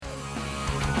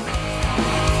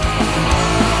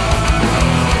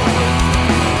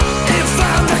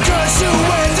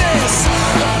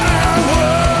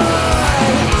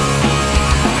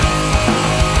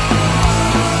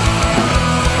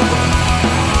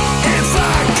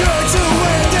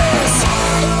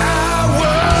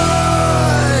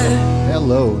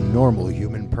normal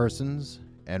human persons,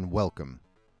 and welcome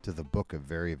to the Book of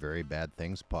Very, Very Bad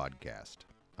Things podcast.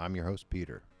 I'm your host,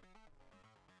 Peter.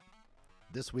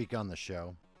 This week on the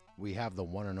show, we have the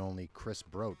one and only Chris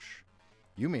Broach.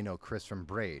 You may know Chris from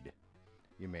Braid.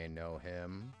 You may know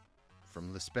him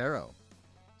from Lispero,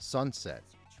 Sunset,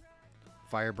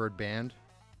 Firebird Band,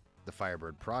 the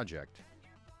Firebird Project,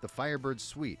 the Firebird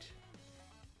Suite,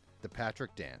 the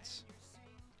Patrick Dance,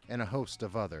 and a host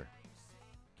of other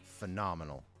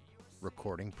phenomenal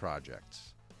recording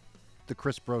projects. The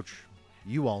Chris Broach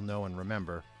you all know and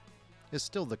remember is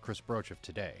still the Chris Broach of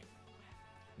today,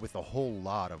 with a whole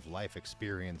lot of life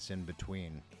experience in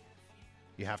between.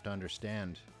 You have to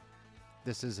understand,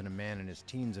 this isn't a man in his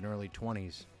teens and early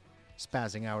 20s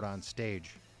spazzing out on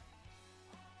stage.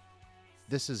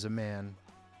 This is a man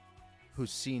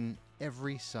who's seen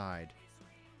every side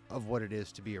of what it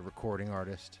is to be a recording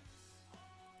artist,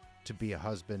 to be a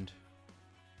husband,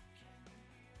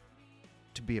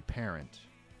 to be a parent,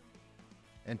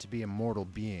 and to be a mortal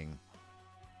being,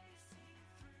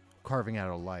 carving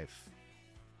out a life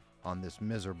on this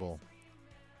miserable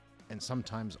and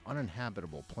sometimes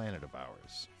uninhabitable planet of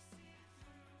ours.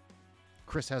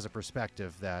 Chris has a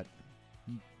perspective that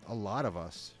a lot of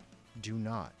us do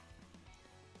not.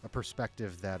 A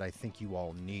perspective that I think you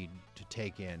all need to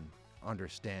take in,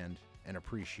 understand, and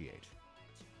appreciate.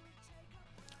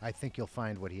 I think you'll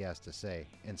find what he has to say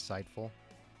insightful,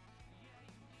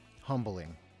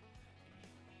 humbling,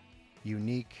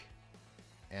 unique,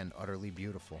 and utterly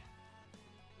beautiful.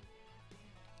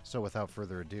 So without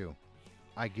further ado,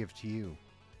 I give to you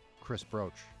Chris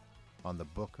Broach on the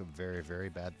Book of Very, Very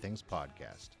Bad Things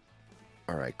podcast.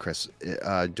 All right, Chris,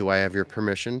 do I have your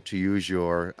permission to use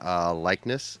your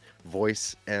likeness,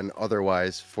 voice, and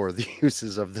otherwise for the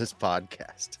uses of this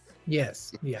podcast?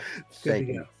 Yes. Yeah. Thank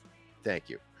you. Thank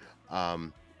you.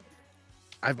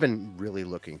 I've been really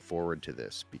looking forward to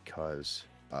this because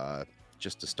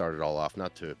just to start it all off,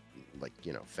 not to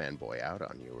fanboy out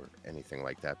on you or anything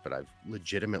like that, but I've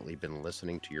legitimately been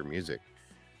listening to your music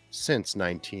since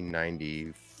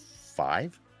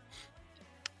 1995.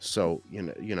 So,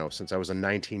 since I was a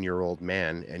 19-year-old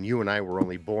man, and you and I were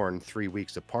only born 3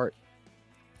 weeks apart.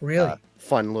 Really?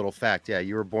 Fun little fact. Yeah,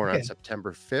 you were born on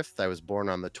September 5th. I was born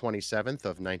on the 27th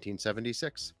of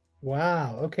 1976.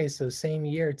 Wow. Okay, so same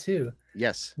year too.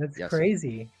 Yes. That's yes.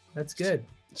 crazy. That's good.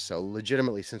 So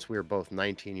legitimately, since we were both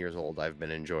 19 years old, I've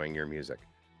been enjoying your music.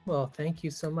 Well, thank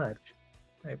you so much.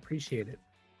 I appreciate it.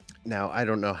 Now, I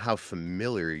don't know how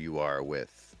familiar you are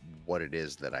with what it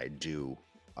is that I do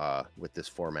with this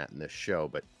format in this show,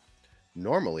 but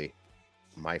normally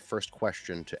my first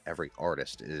question to every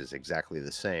artist is exactly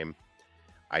the same.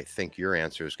 I think your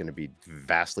answer is going to be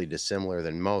vastly dissimilar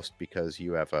than most because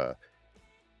you have a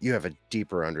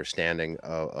deeper understanding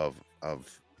of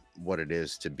what it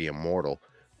is to be immortal.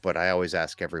 But I always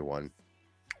ask everyone,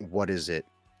 what is it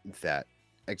that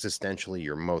existentially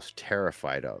you're most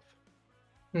terrified of?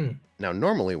 Now,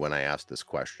 normally when I ask this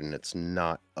question, it's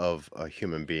not of a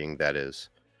human being that is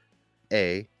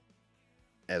A,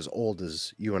 as old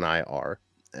as you and I are,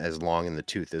 as long in the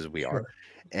tooth as we are,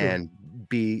 and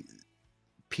B,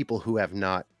 people who have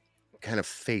not kind of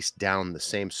faced down the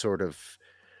same sort of,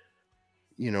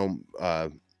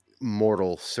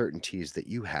 mortal certainties that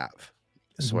you have.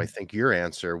 So I think your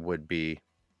answer would be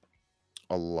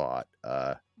a lot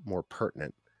more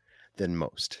pertinent than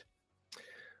most.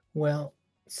 Well,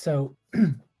 so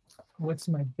what's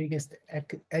my biggest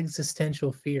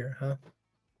existential fear, huh?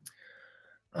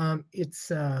 It's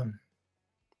one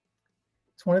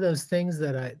of those things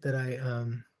that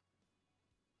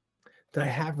I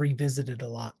have revisited a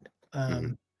lot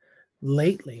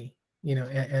lately,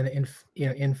 and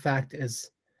in fact,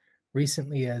 as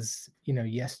recently as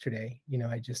yesterday,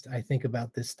 I think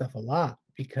about this stuff a lot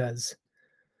because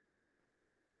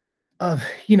of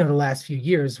the last few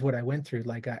years, what I went through.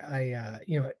 Like I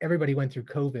everybody went through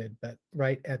COVID, but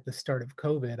right at the start of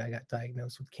COVID, I got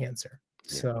diagnosed with cancer.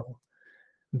 So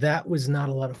that was not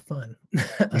a lot of fun.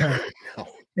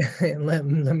 And let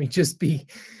me just be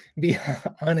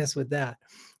honest with that.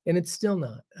 And it's still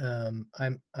not.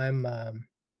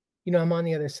 I'm on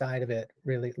the other side of it,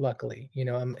 really, luckily,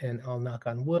 and I'll knock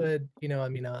on wood,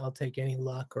 I'll take any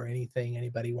luck or anything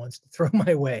anybody wants to throw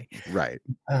my way. Right.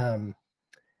 The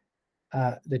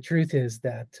truth is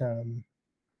that,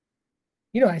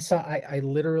 I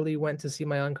literally went to see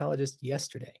my oncologist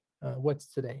yesterday. What's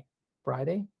today?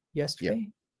 Friday? Yesterday?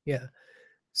 Yeah.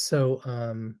 So,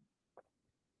 and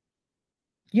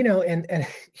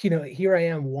here I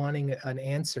am wanting an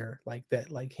answer like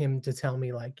that, like him to tell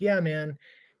me like, yeah, man,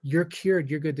 you're cured,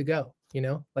 you're good to go,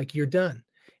 like you're done.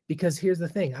 because here's the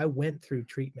thing, I went through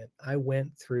treatment. I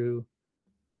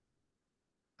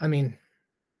mean,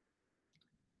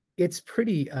 it's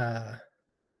pretty, I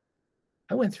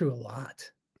went through a lot.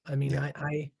 I mean, Yeah.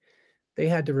 they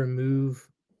had to remove,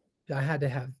 I had to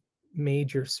have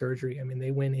major surgery. I mean,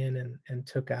 they went in and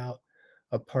took out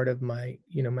a part of my,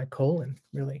 my colon,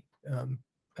 really.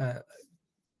 Uh,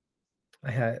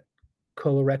 I had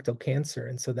colorectal cancer.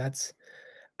 And so that's,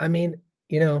 I mean,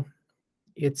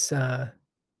 it's,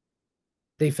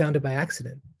 they found it by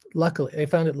accident. Luckily, they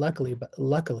found it luckily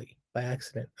by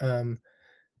accident.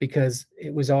 Because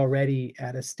it was already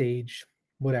at a stage,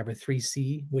 whatever,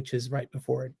 3C, which is right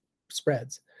before it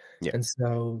spreads. Yeah. And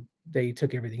so they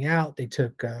took everything out. They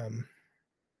took,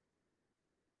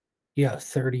 yeah,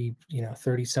 30,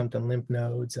 30 something lymph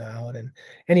nodes out. And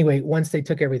anyway, once they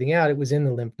took everything out, it was in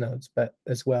the lymph nodes, but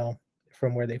as well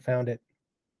from where they found it.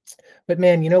 But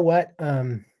man, you know what?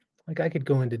 Like I could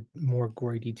go into more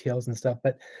gory details and stuff,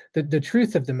 but the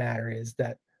truth of the matter is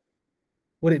that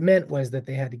what it meant was that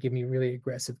they had to give me really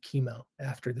aggressive chemo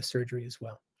after the surgery as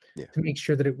well Yeah. to make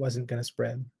sure that it wasn't going to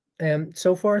spread. And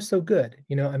so far, so good.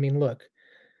 I mean, look,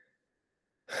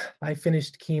 I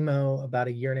finished chemo about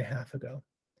a year and a half ago.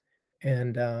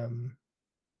 And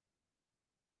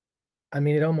I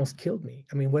mean, it almost killed me.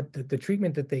 I mean, what the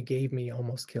treatment that they gave me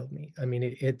almost killed me. I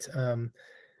mean,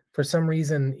 for some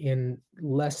reason, in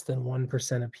less than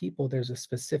 1% of people, there's a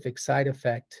specific side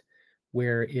effect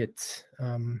where it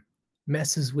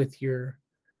messes with your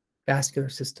vascular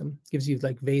system, gives you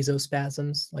like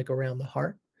vasospasms, like around the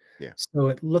heart. Yeah. So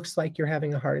it looks like you're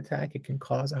having a heart attack. It can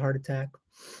cause a heart attack.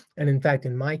 And in fact,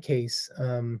 in my case,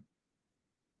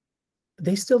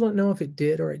 they still don't know if it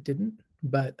did or it didn't.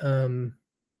 But the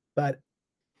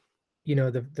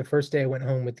first day I went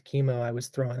home with the chemo, I was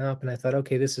throwing up, and I thought,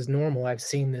 okay, this is normal. I've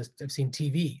seen this. I've seen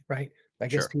TV, right? I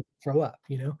guess Sure. people throw up,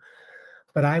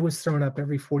 But I was throwing up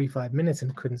every 45 minutes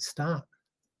and couldn't stop.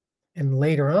 And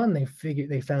later on, they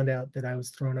found out that I was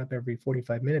throwing up every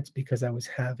 45 minutes because I was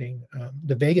having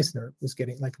the vagus nerve was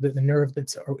getting like the nerve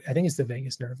that's, or I think it's the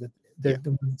vagus nerve that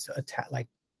the one's like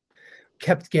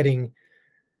kept getting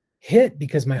hit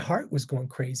because my heart was going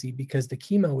crazy because the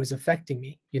chemo was affecting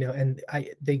me, and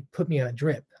they put me on a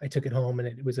drip. I took it home and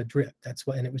it was a drip. That's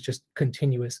what, and it was just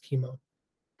continuous chemo.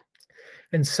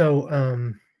 And so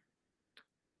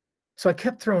I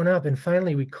kept throwing up, and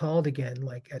finally we called again,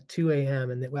 like at 2 a.m.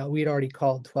 And we had already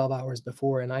called 12 hours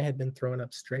before, and I had been throwing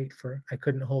up straight I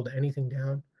couldn't hold anything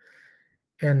down.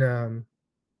 And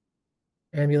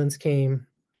ambulance came,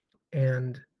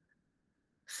 and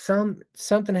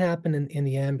something happened in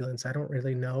the ambulance. I don't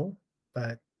really know,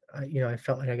 but I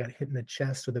felt like I got hit in the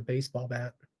chest with a baseball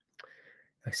bat.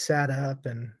 I sat up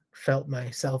and felt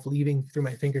myself leaving through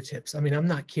my fingertips. I mean, I'm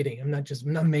not kidding. I'm not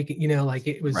making, like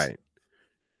it was. Right.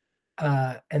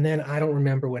 And then I don't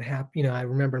remember what happened. I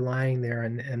remember lying there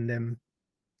and them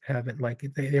having like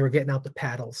they were getting out the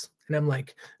paddles, and I'm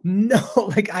like, no,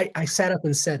 like I sat up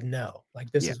and said no,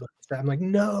 like this Yeah. is what I'm like,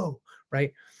 no,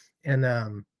 right? And I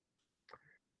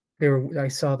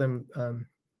saw them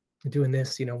doing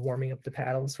this, warming up the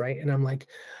paddles, right? And I'm like,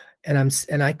 and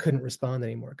I couldn't respond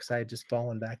anymore because I had just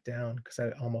fallen back down because I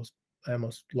almost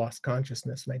lost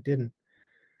consciousness, and I didn't.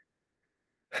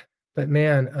 But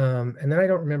man, and then I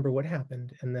don't remember what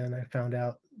happened. And then I found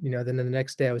out, then the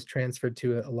next day I was transferred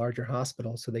to a larger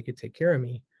hospital so they could take care of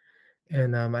me.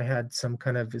 And I had some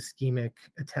kind of ischemic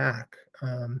attack.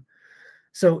 And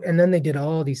then they did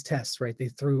all these tests, right? They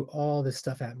threw all this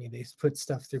stuff at me. They put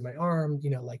stuff through my arm,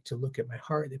 like to look at my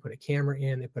heart. They put a camera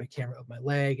in, they put a camera up my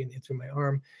leg and through my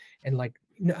arm. And like,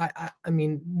 I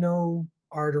mean, no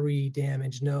artery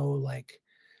damage, no, like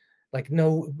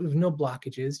no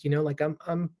blockages, like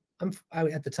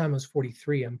at the time I was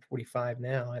 43, I'm 45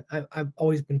 now. I've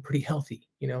always been pretty healthy,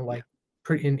 like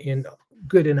pretty in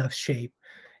good enough shape,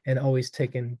 and always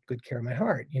taken good care of my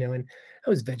heart, and I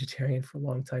was vegetarian for a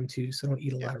long time too. So I don't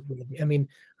eat a lot of real meat. I mean,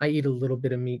 I eat a little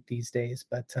bit of meat these days,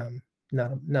 but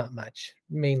not much,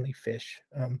 mainly fish.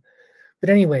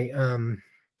 But anyway,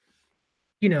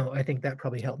 I think that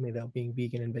probably helped me though, being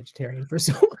vegan and vegetarian for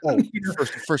so long.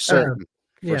 For certain.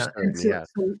 Yeah. Certain, So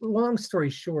long story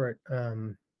short,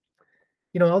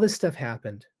 all this stuff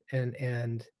happened,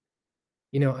 and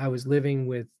I was living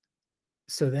with.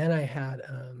 So then I had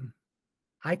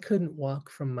I couldn't walk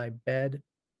from my bed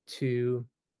to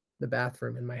the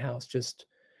bathroom in my house, just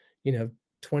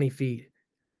 20 feet,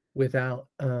 without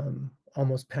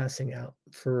almost passing out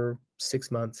for 6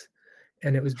 months.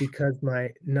 And it was because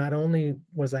not only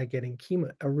was I getting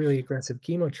a really aggressive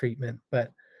chemo treatment,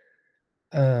 but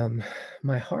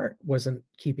my heart wasn't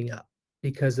keeping up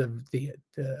because of the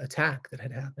attack that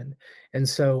had happened. And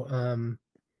so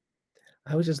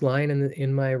I was just lying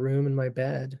in my room in my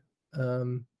bed,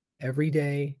 um, every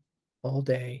day, all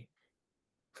day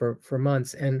for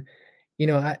months. And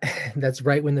I that's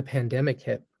right when the pandemic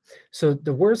hit. So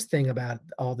the worst thing about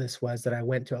all this was that I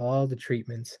went to all the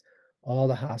treatments, all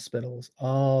the hospitals,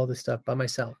 all the stuff by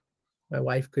myself. My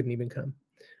wife couldn't even come.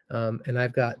 And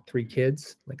I've got 3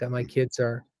 kids. Like my kids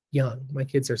are young. My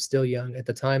kids are still young. At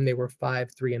the time, they were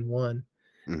 5, 3, and 1,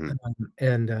 Mm-hmm.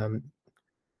 and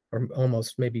or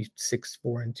almost maybe 6,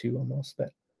 4, and 2, almost.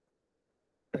 But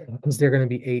because they're going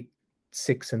to be 8,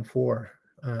 6, and 4.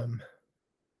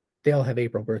 They all have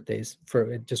April birthdays.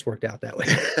 For it just worked out that way.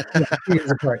 Yeah, 3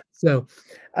 years apart. So,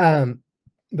 um,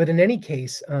 but in any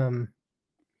case,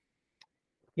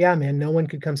 yeah, man, no one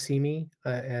could come see me,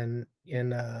 and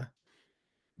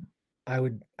I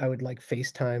would like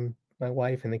FaceTime my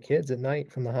wife and the kids at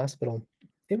night from the hospital.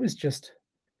 It was just,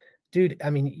 dude.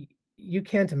 I mean, you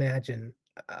can't imagine.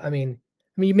 I mean,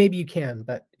 maybe you can,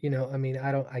 but I mean,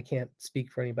 I can't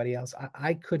speak for anybody else.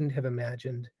 I couldn't have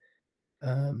imagined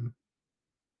um,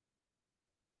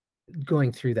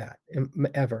 going through that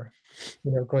ever.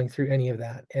 Going through any of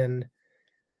that, and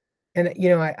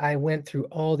I went through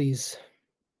all these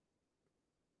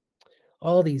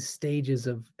stages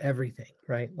of everything,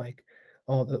 right? Like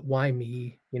all the why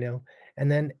me,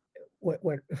 and then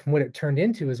what it turned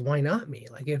into is why not me?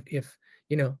 Like if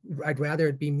I'd rather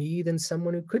it be me than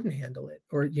someone who couldn't handle it,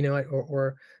 or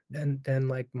or than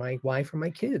like my wife or my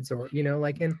kids, or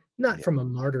like, and not Yeah. from a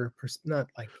martyr not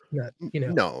like, not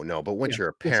No, no, but yeah, once you're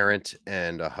a just parent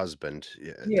and a husband,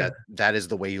 yeah, that is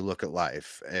the way you look at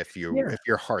life if yeah,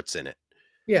 your heart's in it.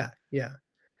 yeah, yeah.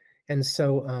 And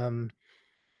so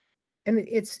and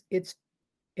it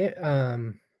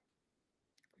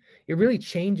it really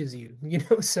changes you,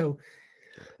 so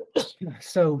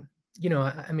so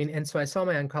I mean, and so I saw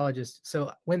my oncologist, so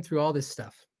I went through all this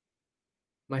stuff.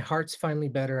 My heart's finally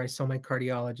better. I saw my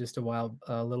cardiologist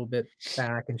a little bit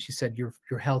back, and she said, you're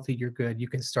healthy, you're good, you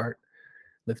can start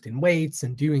lifting weights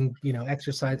and doing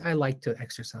exercise. I like to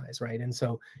exercise, right? And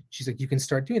so she's like, you can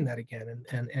start doing that again,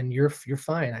 and you're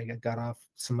fine. I got off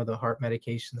some of the heart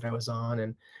medication that I was on,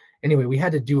 and anyway, we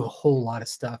had to do a whole lot of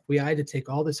stuff. I had to take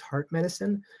all this heart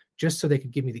medicine just so they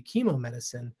could give me the chemo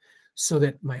medicine, so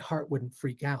that my heart wouldn't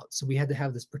freak out. So we had to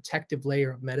have this protective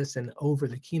layer of medicine over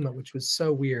the chemo, which was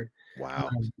so weird. Wow.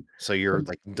 um, So you're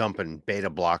like dumping beta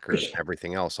blockers and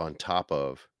everything else on top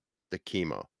of the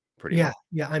chemo, pretty Yeah, much.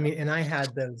 yeah, I mean, and I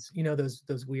had those,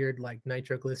 those weird, like,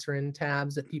 nitroglycerin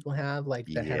tabs that people have, like,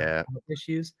 that have Yeah. health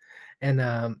issues, and,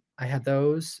 I had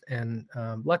those, and,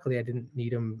 luckily, I didn't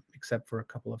need them except for a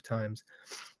couple of times,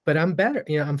 but I'm better,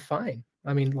 I'm fine.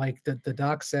 I mean, like, the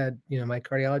doc said, my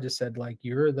cardiologist said, like,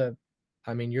 you're the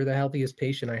healthiest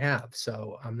patient I have,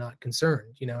 so I'm not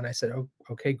concerned," and I said, "Oh,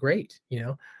 okay, great,"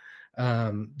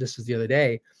 this was the other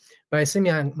day, but I see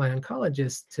my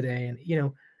oncologist today, and,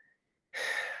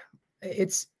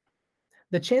 it's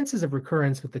the chances of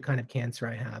recurrence with the kind of cancer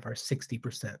I have are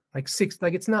 60%. Like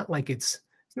it's not like it's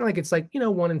like,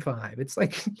 1 in 5. It's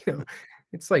like,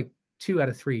 it's like 2 out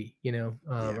of 3, Yeah.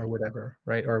 or whatever,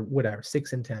 right? Or whatever,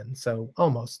 6 in 10. So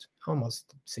almost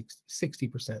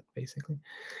 60% basically.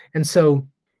 And so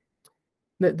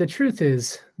the truth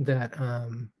is that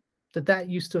that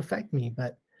used to affect me,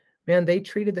 but man, they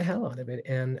treated the hell out of it.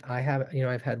 And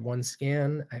I've had one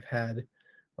scan, I've had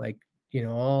like,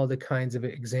 all the kinds of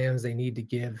exams they need to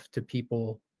give to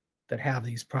people that have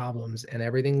these problems, and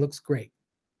everything looks great.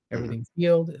 Mhm. Everything's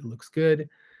healed, it looks good.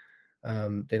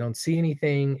 They don't see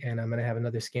anything, and I'm going to have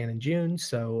another scan in June.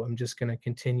 So I'm just going to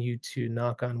continue to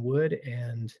knock on wood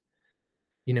and,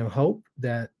 hope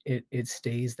that it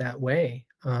stays that way.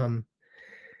 And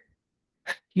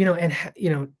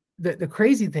the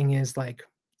crazy thing is, like,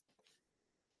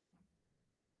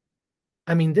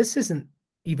 I mean, this isn't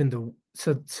even the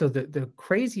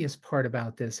craziest part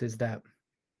about this is that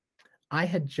I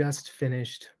had just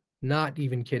finished, not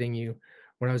even kidding you,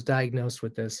 when I was diagnosed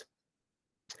with this,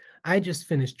 I had just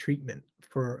finished treatment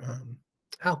for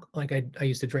like I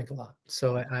used to drink a lot.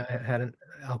 So I had an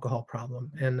alcohol problem,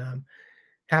 and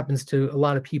happens to a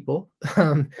lot of people,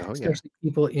 Oh, yeah. especially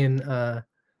people in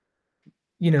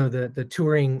the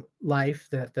touring life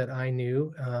that I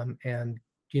knew, and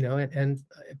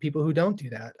people who don't do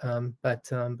that.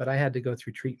 But I had to go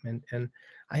through treatment, and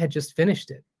I had just finished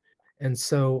it, and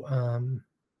so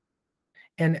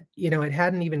and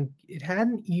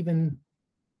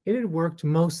it had worked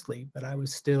mostly, but I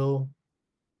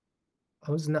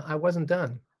wasn't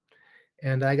done,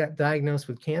 and I got diagnosed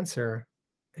with cancer,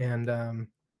 and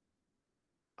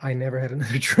I never had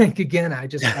another drink again. I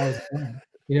was done.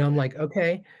 I'm like,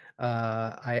 okay.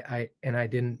 I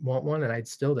didn't want one, and I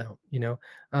still don't,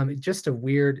 it's just a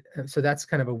weird, so that's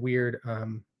kind of a weird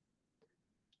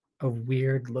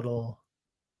little,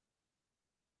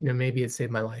 maybe it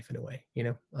saved my life in a way,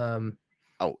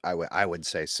 Oh, I would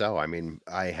say so. I mean,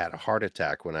 I had a heart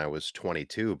attack when I was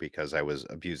 22 because I was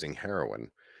abusing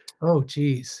heroin. Oh,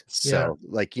 geez. Yeah. So,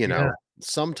 like, Yeah.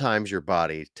 sometimes your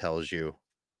body tells you,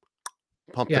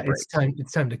 "Pump the Yeah. brakes,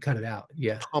 It's time to cut it out.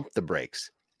 Yeah. pump the brakes."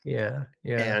 Yeah.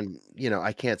 Yeah. And,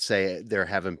 I can't say there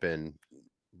haven't been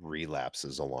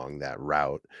relapses along that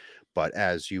route, but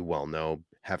as you well know,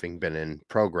 having been in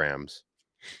programs,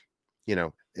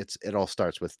 it all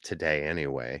starts with today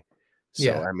anyway. So,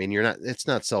 Yeah. I mean, it's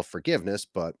not self-forgiveness,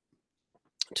 but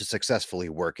to successfully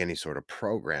work any sort of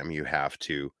program, you have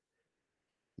to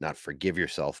not forgive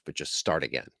yourself, but just start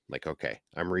again. Like, okay,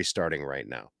 I'm restarting right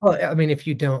now. Well, I mean, if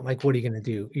you don't, like, what are you gonna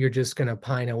do? You're just gonna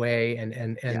pine away Yeah,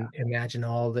 and imagine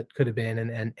all that could have been,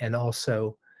 and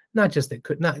also not that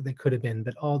could have been,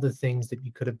 but all the things that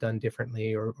you could have done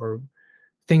differently, or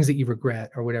things that you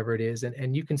regret, or whatever it is,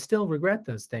 and you can still regret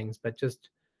those things, but just,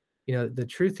 the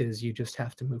truth is you just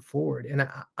have to move forward. And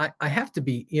I have to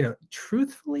be,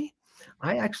 truthfully,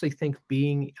 I actually think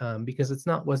being, because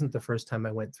wasn't the first time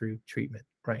I went through treatment,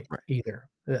 right? right. Either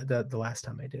the last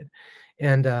time I did,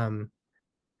 and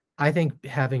I think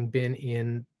having been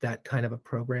in that kind of a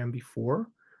program before,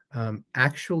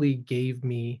 actually gave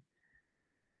me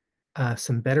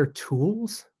some better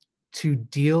tools to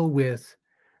deal with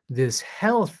this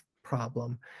health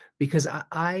problem, because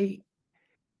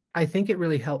I think it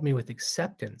really helped me with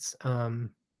acceptance.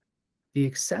 The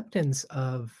acceptance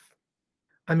of,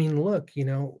 I mean, look,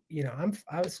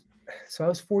 I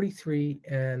was 43,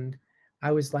 and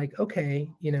I was like, okay,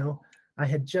 I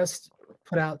had just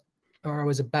put out, or I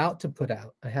was about to put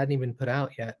out, I hadn't even put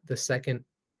out yet, the second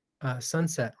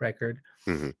Sunset record.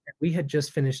 Mhm. We had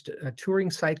just finished a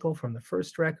touring cycle from the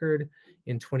first record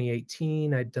in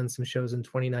 2018. I'd done some shows in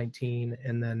 2019,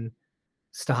 and then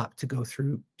stopped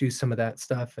to do some of that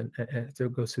stuff, and to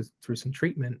go through some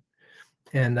treatment.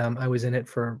 And I was in it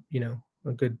for,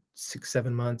 a good 6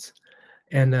 7 months.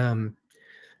 And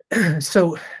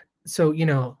so so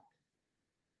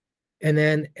and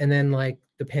then like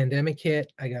the pandemic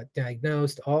hit, I got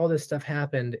diagnosed, all this stuff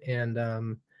happened, and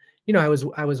I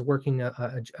was working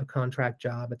a contract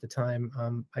job at the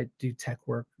time. I do tech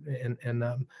work, and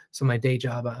so my day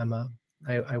job,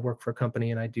 I work for a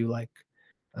company, and I do like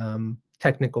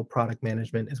technical product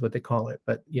management is what they call it.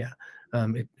 But yeah,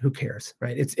 who cares,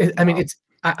 right? I mean, Well,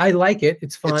 I like it.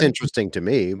 It's it's fun. interesting to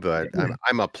me, but Yeah,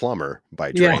 I'm a plumber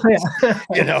by yeah, trade. yeah.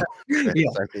 You know?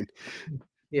 Yeah. I mean,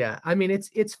 Yeah, I mean,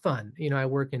 it's fun. I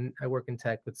work in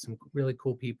tech with some really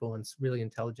cool people and really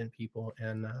intelligent people,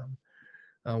 and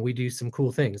we do some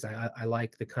cool things. I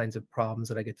like the kinds of problems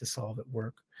that I get to solve at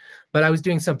work. But I was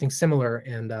doing something similar,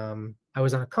 and I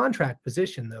was on a contract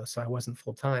position though, so I wasn't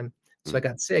full time. So I mm,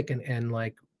 got sick, and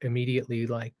like immediately,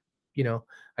 like,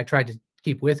 I tried to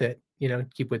keep with it,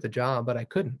 keep with the job, but I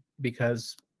couldn't,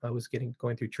 because I was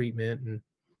going through treatment, and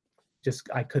just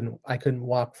I couldn't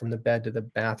walk from the bed to the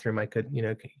bathroom. I could,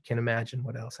 can imagine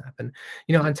what else happened.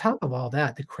 On top of all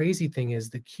that, the crazy thing is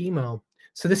the chemo.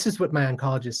 So this is what my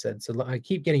oncologist said. So I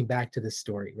keep getting back to this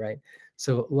story, right?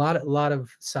 So a lot of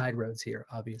side roads here,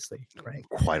 obviously, right?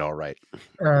 quite all right.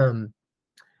 Um,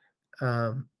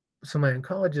 um, so my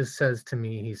oncologist says to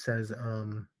me, he says,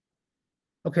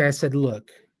 okay, I said, look,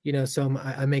 so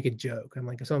I make a joke. I'm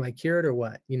like, so am I cured or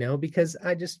what? Because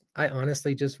I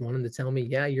honestly just want him to tell me,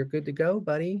 yeah, you're good to go,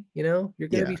 buddy. You're gonna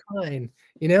Yeah. be fine.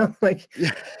 Like,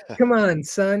 come on,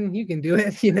 son, you can do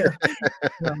it.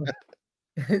 Um,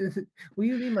 will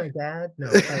you be my dad? No.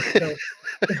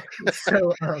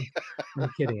 I'm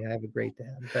kidding. I have a great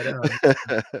dad,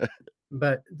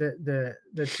 but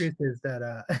the truth is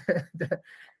that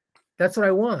that's what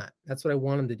I want. That's what I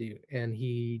want him to do, and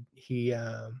he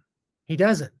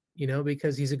doesn't,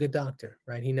 because he's a good doctor,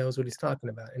 right? He knows what he's talking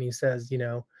about, and he says,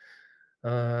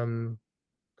 um,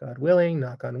 God willing,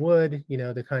 knock on wood,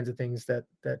 the kinds of things that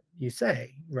you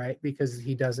say, right? Because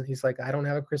he doesn't. He's like, I don't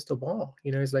have a crystal ball.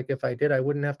 He's like, if I did, I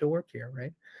wouldn't have to work here,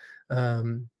 right?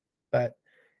 Um, but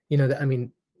I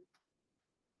mean,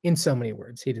 in so many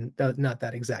words, he didn't, not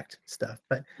that exact stuff,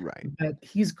 Right. but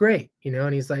he's great,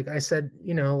 and he's like, I said,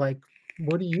 like,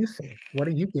 what do you think? What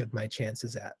do you give my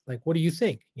chances at? Like, what do you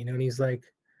think? And he's like,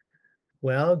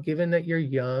 well, given that you're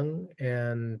young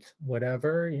and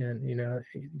whatever, and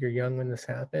you're young when this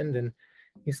happened, and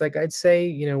he's like, I'd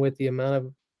say, with the amount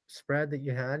of spread that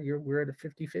you had, we're at a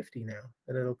 50-50 now,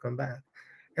 that it'll come back.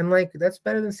 And like, that's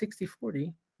better than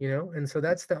 60-40, and so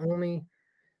that's the only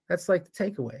That's like the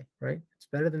takeaway, right? It's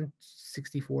better than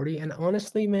 60/40. And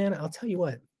honestly, man, I'll tell you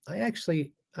what, I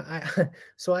actually,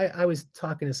 so I was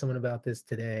talking to someone about this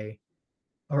today,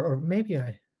 or maybe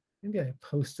I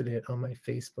posted it on my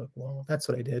Facebook wall. That's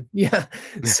what I did. Yeah.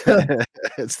 So,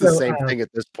 It's the so same thing at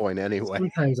this point anyway.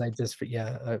 sometimes I just,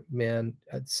 yeah, man,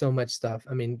 so much stuff.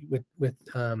 I mean, with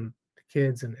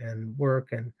kids and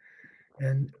work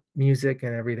and music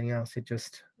and everything else,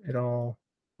 it all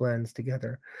blends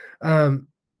together. Um,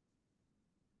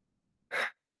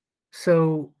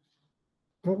 so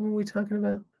what were we talking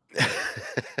about?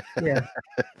 Yeah,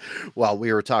 Well,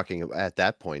 we were talking at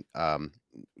that point,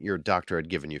 your doctor had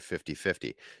given you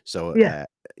 50/50. So, yeah,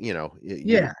 you'd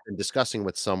yeah, been discussing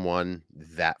with someone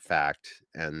that fact,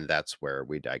 and that's where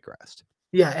we digressed.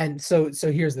 yeah. And so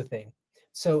here's the thing.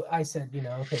 So I said,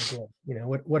 okay, good.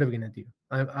 What are we gonna do?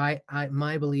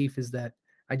 My belief is that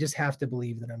I just have to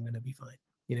believe that I'm gonna be fine.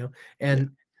 You know, Yeah.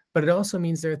 and but it also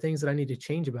means there are things that I need to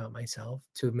change about myself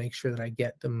to make sure that I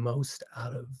get the most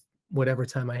out of whatever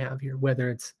time I have here, whether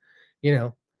it's, you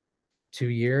know, 2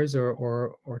 years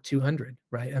or 200,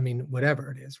 right? I mean,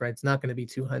 whatever it is, right? It's not going to be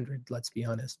 200, let's be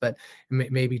honest, but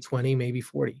maybe 20, maybe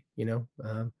 40,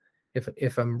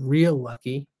 if I'm real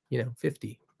lucky,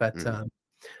 50. Mhm.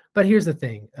 But here's the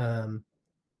thing.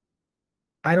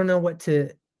 I don't know what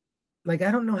to, like,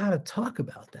 I don't know how to talk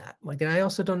about that. Like, and I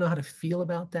also don't know how to feel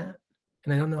about that.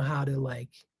 And I don't know how to,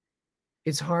 like,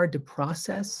 it's hard to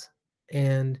process.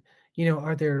 And,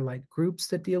 are there like groups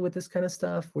that deal with this kind of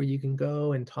stuff where you can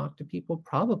go and talk to people?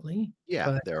 Probably. Yeah,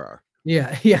 But there are.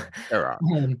 yeah, yeah. There are.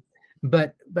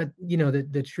 But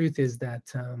the truth is that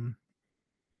I-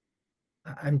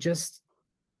 I'm just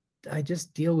I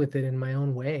just deal with it in my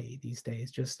own way these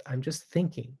days. I'm just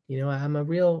thinking.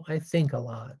 I think a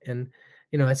lot, and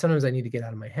sometimes I need to get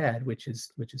out of my head, which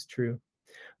is true.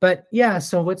 But yeah,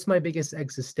 so what's my biggest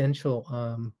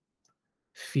existential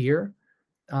fear?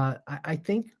 I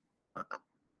think I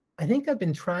I think I've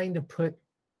been trying to put.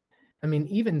 I mean,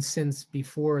 even since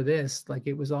before this, like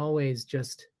it was always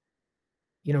just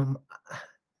you know.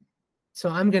 So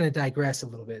I'm going to digress a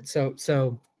little bit.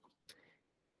 So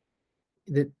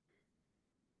that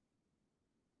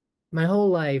my whole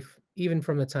life, even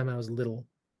from the time I was little,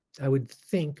 I would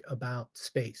think about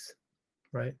space,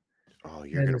 right? Oh,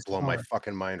 you're And gonna the blow my stars.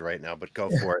 fucking mind right now, but go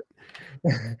for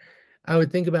it. I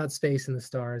would think about space and the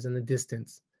stars and the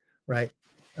distance, right?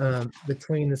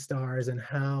 Between the stars and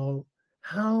how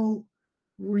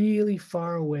really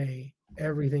far away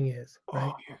everything is, Oh,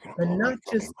 right? you're gonna blow And my not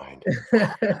fucking just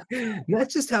mind. not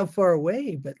just how far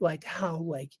away, but like how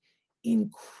like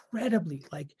incredibly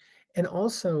like, and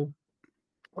also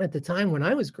at the time when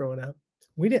I was growing up,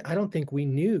 I don't think we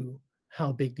knew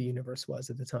how big the universe was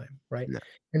at the time, right? No.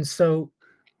 And so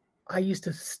I used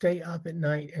to stay up at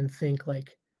night and think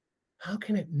like, how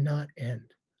can it not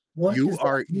end? What You does that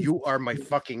are mean? you are my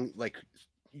fucking like,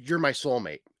 you're my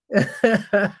soulmate.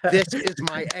 Yeah. This is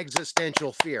my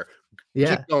existential fear.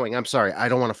 Keep going, I'm sorry, I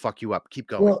don't wanna fuck you up, keep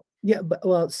going. Well, yeah, but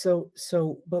well,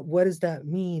 but what does that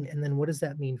mean? And then what does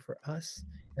that mean for us?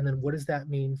 And then what does that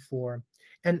mean for,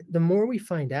 and the more we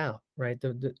find out, right?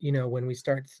 When we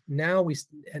start now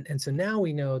and so now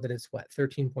we know that it's what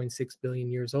 13.6 billion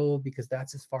years old because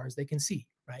that's as far as they can see,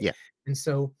 right? Yeah, And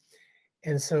so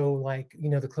like,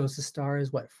 the closest star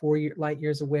is what, light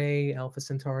years away, Alpha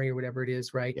Centauri or whatever it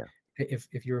is, right? yeah.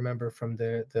 If you remember from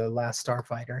the last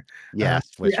Starfighter. Yes,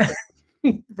 which Yeah.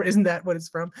 Isn't that what it's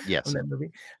from yes. that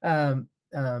movie?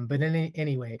 But in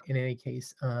any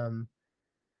case,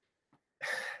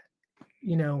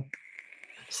 you know,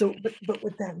 but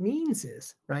what that means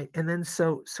is, right? And then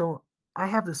so I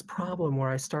have this problem where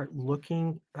I start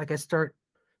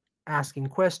asking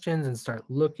questions and start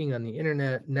looking on the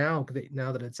internet now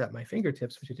that it's at my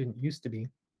fingertips, which it didn't used to be,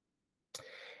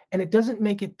 and it doesn't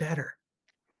make it better.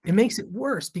 It Mhm. makes it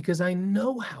worse because I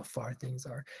know how far things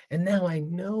are, and now I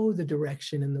know the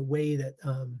direction and the way that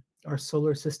our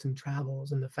solar system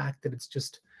travels, and the fact that it's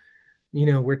just,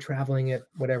 we're traveling at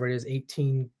whatever it is,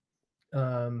 18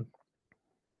 um,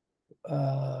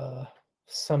 uh,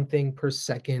 something per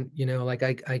second. Like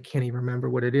I can't even remember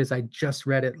what it is. I just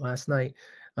read it last night.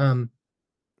 Um,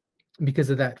 because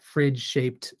of that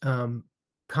fridge-shaped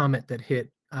comet that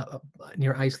hit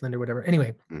near Iceland or whatever.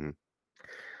 Anyway, Mhm.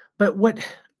 but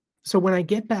so when I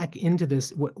get back into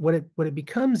this, what it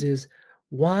becomes is,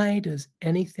 why does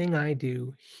anything I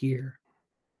do here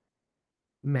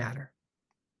matter?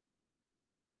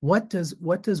 What does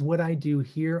what I do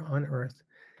here on Earth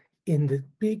in the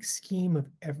big scheme of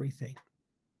everything?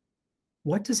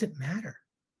 What does it matter?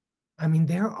 I mean,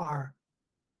 there are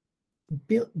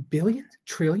billions,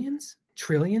 trillions,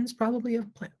 trillions probably of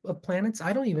planets.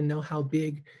 I don't even know how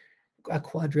big a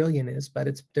quadrillion is, but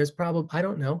there's probably, I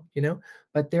don't know,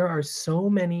 but there are so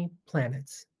many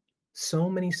planets, so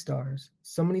many stars,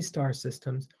 so many star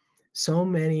systems, so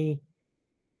many,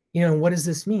 what does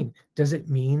this mean? Does it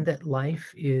mean that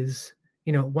life is,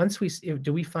 once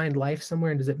do we find life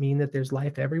somewhere, and does it mean that there's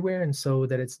life everywhere, and so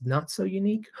that it's not so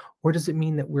unique? Or does it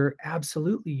mean that we're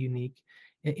absolutely unique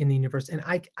in the universe? And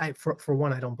for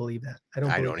one, I don't believe that. I don't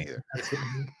I believe don't either. that absolutely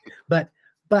unique.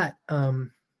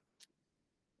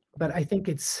 But I think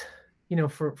it's,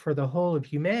 for the whole of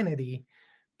humanity,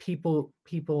 people,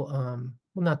 well,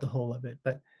 not the whole of it,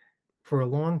 but for a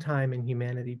long time in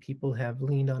humanity, people have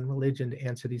leaned on religion to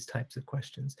answer these types of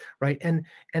questions, right? And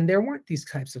there weren't these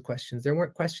types of questions. There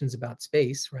weren't questions about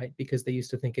space, right? Because they used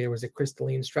to think there was a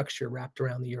crystalline structure wrapped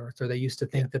around the Earth, or they used to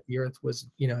think that the Earth was,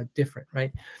 different,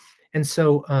 right? And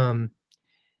so,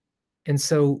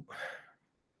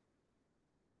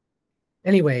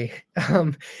 anyway,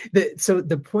 so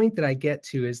the point that I get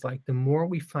to is, like, the more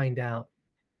we find out,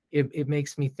 it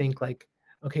makes me think, like,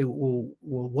 okay, well,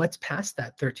 what's past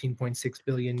that 13.6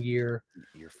 billion year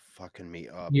You're fucking me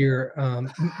up.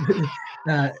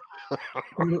 uh,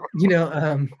 you know,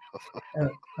 um,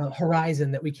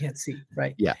 horizon that we can't see,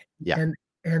 right? Yeah. Yeah. And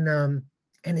and um,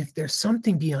 and if there's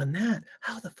something beyond that,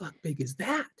 how the fuck big is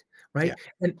that, right?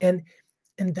 Yeah.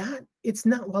 And that, it's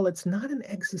not, while it's not an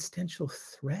existential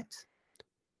threat,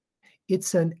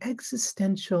 it's an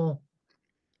existential,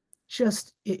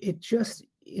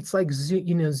 it's like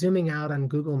zooming out on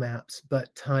Google Maps,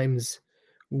 but times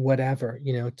whatever,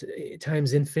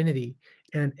 times infinity.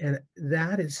 And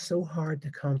that is so hard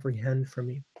to comprehend for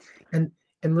me. And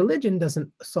religion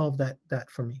doesn't solve that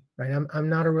for me, right? I'm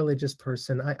not a religious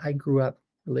person. I grew up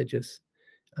religious.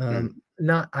 Mhm.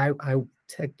 Not I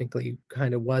technically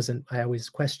kind of wasn't. I always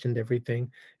questioned everything,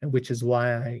 and which is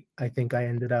why I think I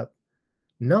ended up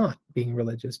not being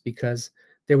religious, because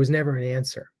there was never an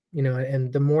answer,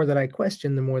 and the more that I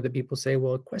question, the more that people say,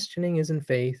 well, questioning isn't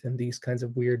faith, and these kinds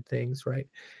of weird things, right?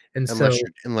 And so,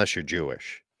 Unless you're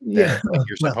Jewish, then yeah. it's like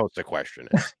you're Well, supposed to question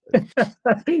it.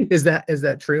 is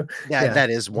that true? That Yeah. that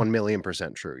is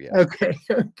 1,000,000% true, yes. Okay.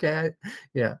 Okay.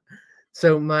 Yeah.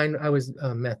 So mine, I was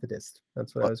Methodist.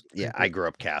 That's what I Well, was yeah, trained to I be. grew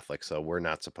up Catholic, so we're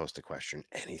not supposed to question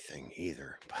anything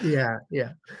either. Yeah.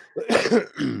 Yeah.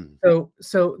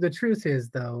 So the truth is,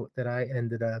 though, that I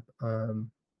ended up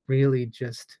really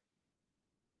just,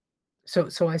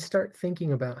 so I start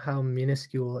thinking about how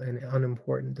minuscule and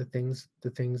unimportant the things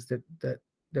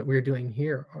that we're doing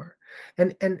here are.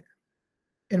 And and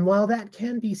and while that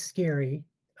can be scary,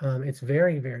 it's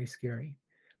very, very scary,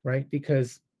 right?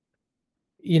 Because,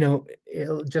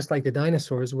 just like the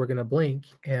dinosaurs, we're going to blink,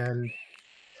 and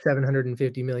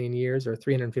 750 million years or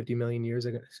 350 million years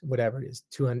are whatever it is,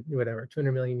 200, whatever,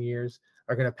 200 million years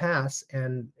are going to pass,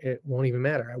 and it won't even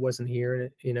matter. I wasn't here,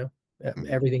 and Mhm.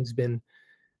 everything's been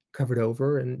covered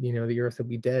over, and the earth will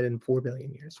be dead in 4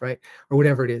 billion years, right? Or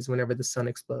whatever it is, whenever the sun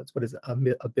explodes. What is it,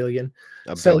 a billion?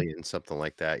 A So billion, something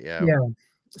like that, yeah. yeah.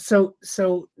 So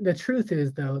the truth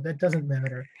is, though, that doesn't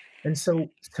matter. And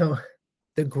so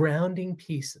the grounding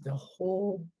piece, the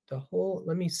whole,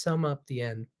 let me sum up the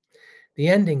end. The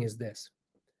ending is this: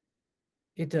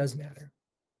 it does matter.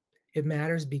 It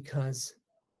matters because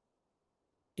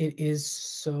it is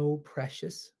so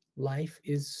precious. Life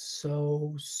is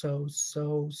so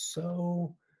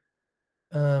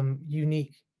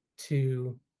unique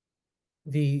to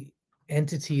the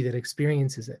entity that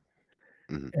experiences it.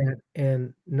 Mhm.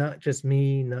 And not just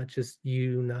me, not just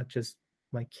you, not just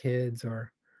my kids,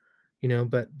 or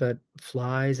but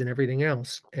flies and everything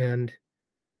else.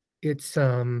 It's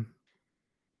um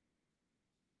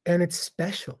and it's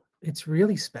special. It's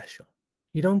really special.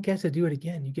 You don't get to do it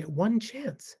again. You get one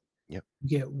chance. Yep.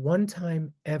 You get one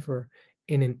time ever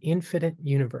in an infinite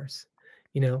universe,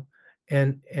 you know.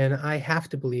 And I have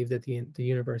to believe that the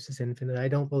universe is infinite. I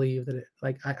don't believe that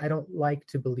I don't like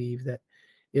to believe that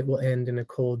it will end in a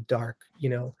cold, dark,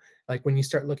 like when you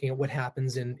start looking at what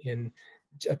happens in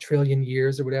a trillion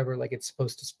years or whatever, like it's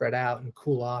supposed to spread out and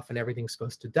cool off, and everything's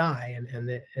supposed to die, and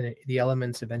the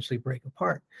elements eventually break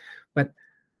apart. But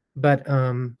but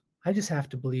I just have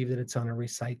to believe that it's on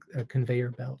a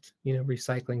conveyor belt,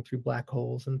 recycling through black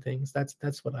holes and things.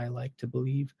 That's what I like to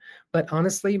believe. But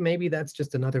honestly, maybe that's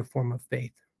just another form of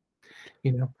faith,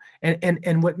 you know.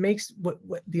 And what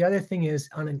the other thing is,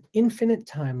 on an infinite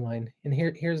timeline, and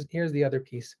here's the other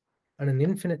piece. On an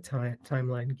infinite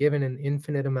timeline, given an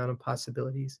infinite amount of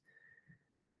possibilities,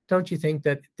 don't you think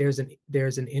that there's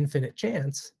an infinite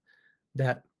chance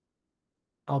that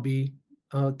I'll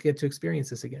get to experience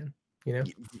this again, you know?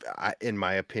 In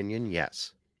my opinion,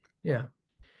 yes. Yeah.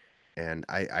 And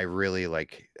I really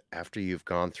like, after you've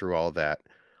gone through all that,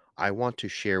 I want to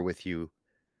share with you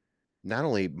not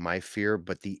only my fear,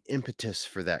 but the impetus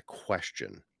for that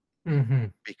question.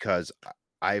 Mhm. Because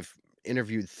I've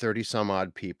interviewed 30 some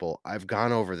odd people. I've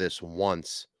gone over this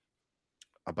once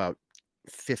about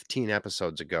 15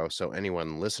 episodes ago. So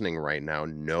anyone listening right now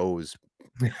knows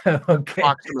Okay.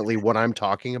 approximately what I'm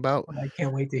talking about. Well, I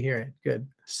can't wait to hear it. Good.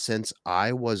 Since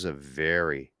I was a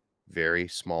very, very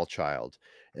small child,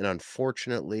 and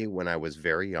unfortunately, when I was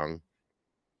very young,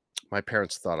 my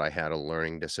parents thought I had a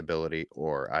learning disability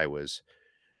or I was,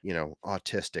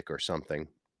 autistic or something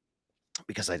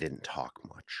because I didn't talk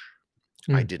much.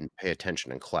 I Mm. didn't pay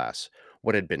attention in class.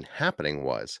 What had been happening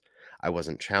was I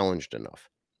wasn't challenged enough,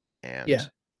 and Yeah.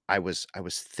 I was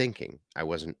thinking. I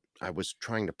was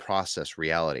trying to process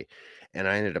reality, and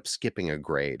I ended up skipping a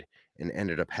grade and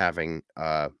ended up having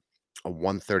a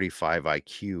 135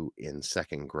 IQ in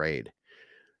second grade.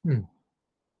 Mm.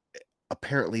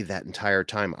 Apparently, that entire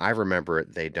time, I remember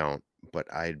it, they don't,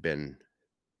 but I'd been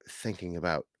thinking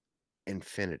about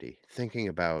infinity, thinking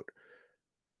about,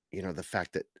 the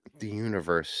fact that the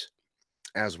universe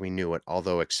as we knew it,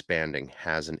 although expanding,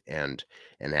 has an end.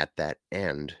 And at that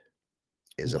end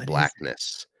is a What is it?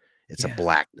 blackness. It's a Yeah.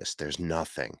 blackness. There's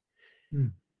nothing.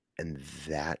 Mm. And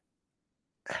that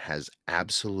has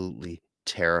absolutely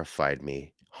terrified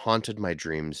me, haunted my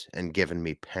dreams, and given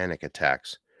me panic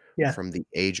attacks Yeah. from the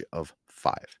age of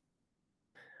 5.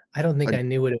 I don't think Un- I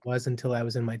knew what it was until I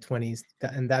was in my 20s,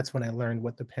 and that's when I learned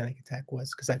what the panic attack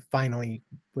was, because I finally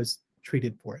was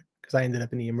treated for it. Because I ended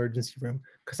up in the emergency room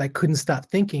because I couldn't stop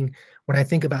thinking. When I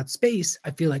think about space, I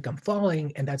feel like I'm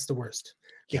falling, and that's the worst.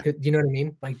 yeah. Because you know what I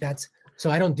mean? Like that's so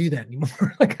I don't do that anymore.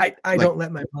 Like I Like, don't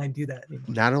let my mind do that anymore.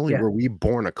 not only Yeah. were we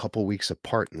born a couple weeks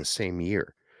apart in the same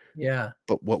year, Yeah.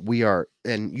 but what we are,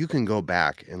 and you can go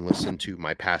back and listen to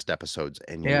my past episodes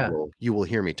and Yeah. you will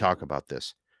hear me talk about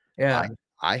this. I Yeah.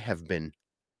 I have been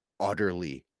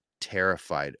utterly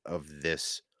terrified of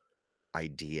this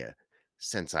idea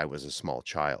since I was a small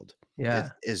child. Yeah.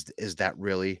 Is that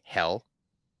really hell?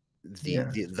 Yeah.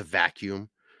 The vacuum,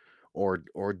 or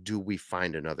do we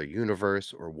find another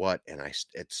universe or what? And I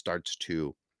start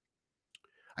to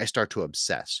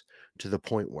obsess to the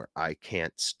point where I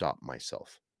can't stop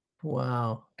myself.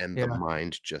 Wow. And the Yeah.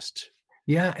 mind just,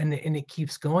 Yeah, and it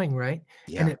keeps going, right?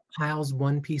 And yeah, it piles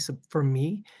one piece of for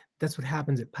me, that's what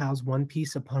happens, it piles one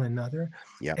piece upon another,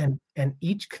 yeah, and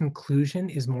each conclusion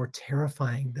is more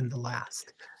terrifying than the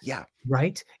last, yeah,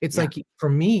 right? It's yeah, like, for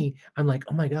me, I'm like,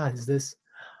 "Oh my god, is this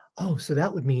oh, so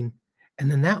that would mean and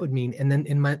then that would mean," and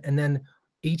then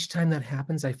each time that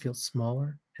happens, I feel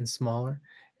smaller and smaller,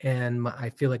 and I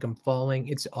feel like I'm falling.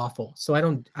 It's awful. So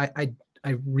I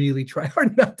really try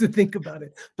hard not to think about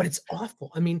it, but it's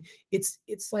awful. I mean, it's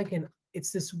like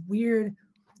it's this weird.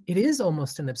 It is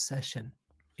almost an obsession.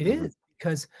 It mhm, is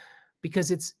because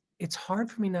it's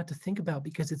hard for me not to think about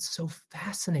because it's so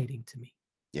fascinating to me.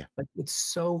 yeah. Like it's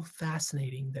so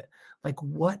fascinating that like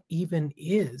what even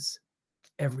is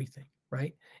everything,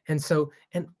 right? And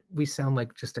we sound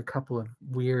like just a couple of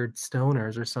weird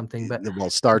stoners or something, but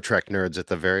Well, Star Trek nerds at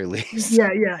the very least.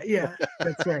 yeah,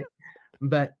 that's right.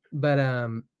 But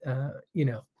the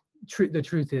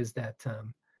truth is that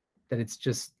it's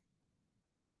just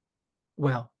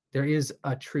well, there is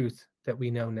a truth that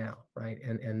we know now, right?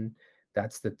 And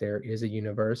that's that there is a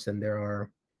universe and there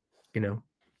are, you know,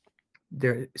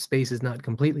 there space is not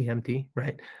completely empty,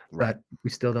 right? Right. But we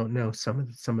still don't know some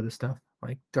of the stuff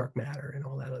like dark matter and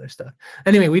all that other stuff.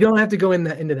 Anyway, we don't have to go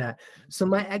into that. So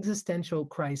my existential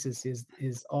crisis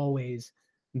is always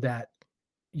that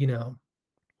you know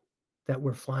that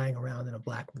we're flying around in a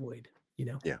black void,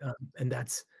 Yeah. and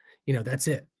that's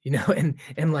it,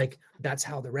 and like that's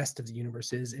how the rest of the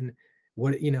universe is, and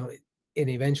what and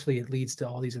eventually it leads to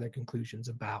all these other conclusions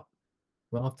about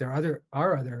well, if there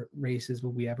are other races,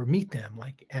 will we ever meet them,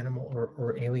 like animal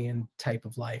or alien type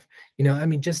of life? I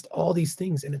mean, just all these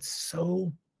things, and it's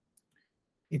so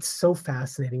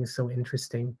fascinating, so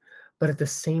interesting. But at the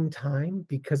same time,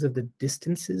 because of the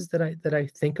distances that I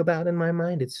think about in my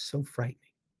mind, it's so frightening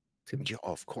to me. Yeah,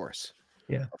 of course.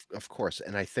 Yeah. Of course.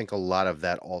 And I think a lot of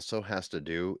that also has to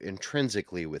do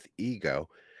intrinsically with ego,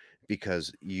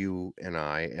 because you and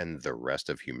I and the rest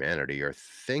of humanity are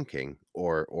thinking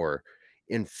or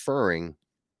inferring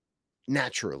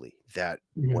naturally that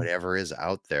Mhm. whatever is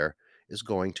out there is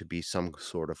going to be some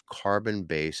sort of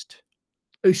carbon-based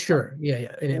Oh, sure. Yeah,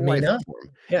 yeah. And it may life not.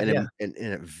 form. Yeah, And yeah.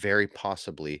 it very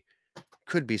possibly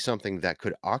could be something that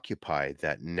could occupy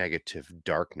that negative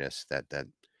darkness that,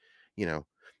 you know,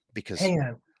 because Hang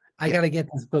on. I yeah, gotta get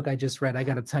this book I just read. I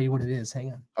gotta tell you what it is.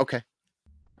 Hang on. okay.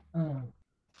 Oh.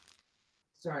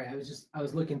 Sorry, I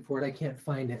was looking for it. I can't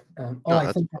find it. Oh, No,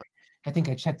 that's fine. I think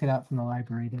I checked it out from the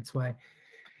library. That's why.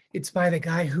 It's by the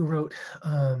guy who wrote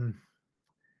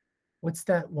what's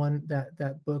that one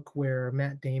that book where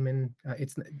Matt Damon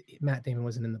it's Matt Damon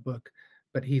wasn't in the book,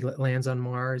 but he lands on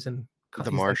Mars and The he's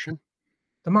like Martian.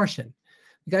 The Martian.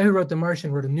 The guy who wrote The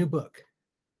Martian wrote a new book,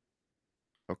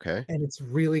 Okay. and it's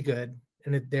really good.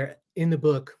 And they're in the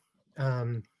book.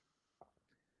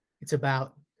 It's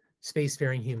about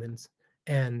spacefaring humans,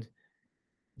 and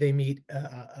they meet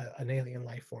an alien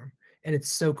life form, and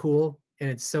it's so cool and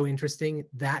it's so interesting.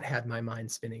 That had my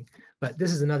mind spinning. But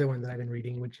this is another one that I've been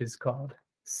reading, which is called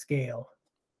Scale,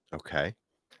 Okay.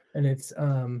 and it's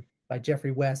by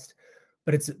Jeffrey West,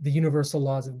 but it's the universal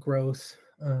laws of growth,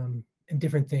 and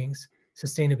different things,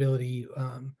 sustainability,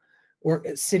 or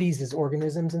cities as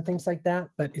organisms and things like that.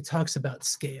 But it talks about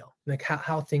scale, like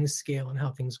how things scale and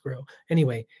how things grow.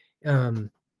 Anyway,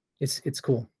 it's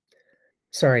cool.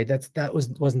 Sorry, that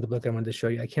wasn't the book I wanted to show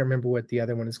you. I can't remember what the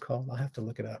other one is called. I'll have to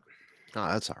look it up. Oh,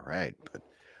 that's all right. But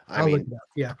I I'll look mean, it up.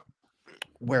 Yeah.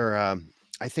 where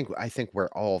I think where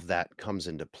all of that comes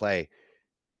into play,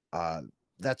 uh,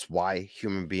 that's why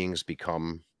human beings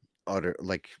become utter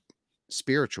like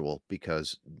spiritual,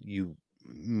 because you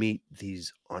meet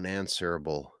these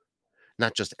unanswerable,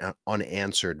 not just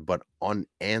unanswered, but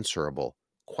unanswerable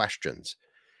questions.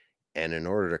 And in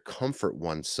order to comfort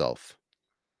oneself,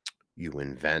 you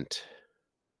invent,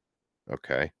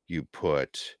 okay? You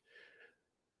put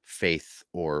faith,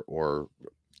 or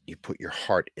you put your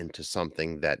heart into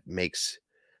something that makes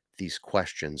these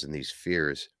questions and these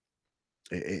fears,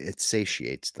 it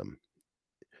satiates them.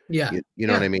 Yeah. You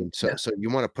know what Yeah. I mean? Yeah. So you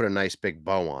want to put a nice big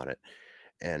bow on it.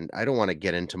 And I don't want to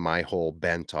get into my whole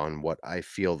bent on what I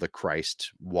feel the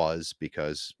Christ was,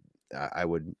 because I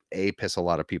would piss a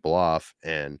lot of people off,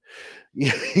 and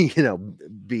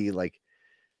be like,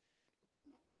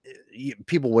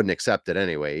 people wouldn't accept it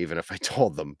anyway, even if I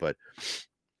told them. But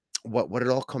what it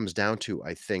all comes down to,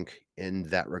 I think, in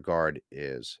that regard,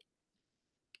 is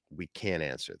we can't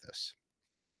answer this.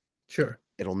 Sure.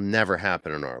 It'll never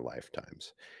happen in our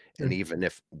lifetimes. And Mm. even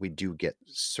if we do get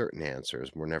certain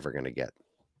answers, we're never going to get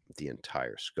the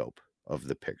entire scope of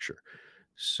the picture.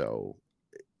 So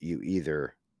you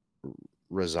either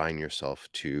resign yourself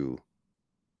to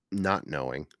not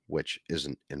knowing, which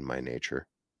isn't in my nature,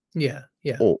 Yeah.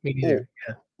 Yeah. or Me or, neither.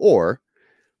 Yeah. or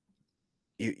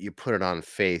you put it on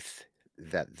faith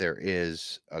that there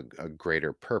is a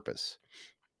greater purpose.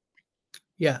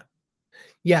 Yeah.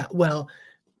 Yeah. Well,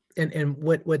 and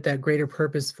what that greater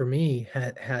purpose for me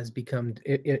has become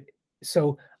it.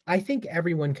 So I think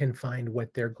everyone can find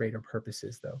what their greater purpose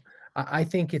is, though. I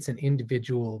think it's an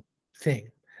individual thing.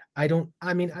 I don't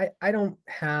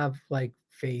have like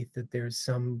faith that there's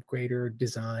some greater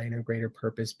design or greater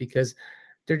purpose, because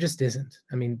there just isn't.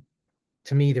 I mean,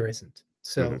 to me, there isn't. Mhm.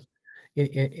 So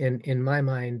in my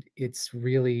mind, it's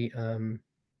really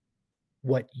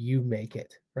what you make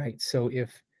it, right? So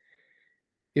if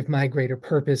my greater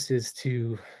purpose is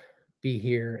to be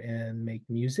here and make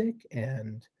music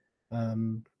and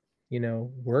um,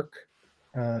 work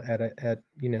at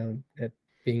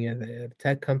being at a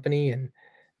tech company and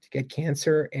to get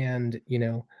cancer, and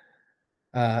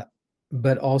uh,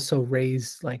 but also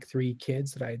raise like three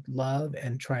kids that I love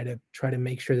and try to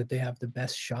make sure that they have the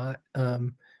best shot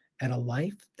at a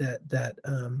life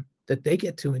that they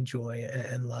get to enjoy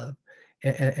and love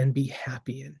and be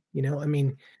happy in. I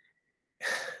mean,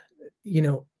 you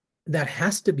know, that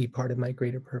has to be part of my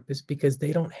greater purpose, because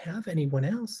they don't have anyone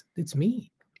else. It's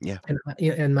me Yeah.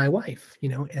 and my wife,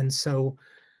 and so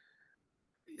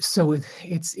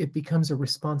it becomes a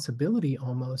responsibility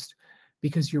almost,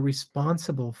 because you're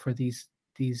responsible for these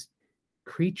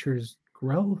creatures'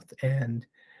 growth and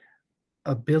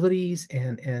abilities,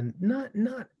 and not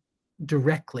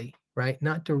directly, right?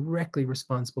 Not directly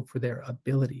responsible for their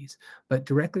abilities, but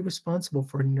directly responsible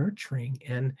for nurturing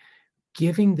and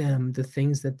giving them the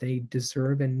things that they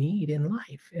deserve and need in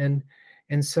life. And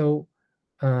so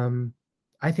um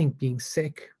I think being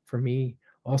sick for me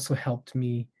also helped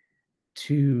me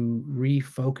to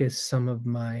refocus some of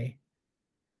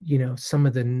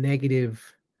the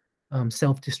negative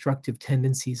self-destructive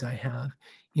tendencies I have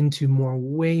into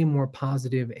way more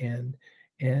positive and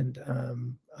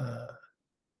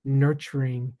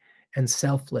nurturing and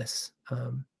selfless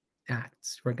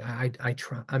acts. I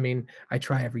try. I mean, I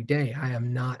try every day. I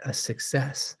am not a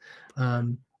success.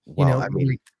 Um, Well, I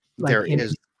mean, like there in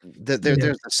is there's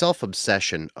the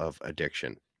self-obsession of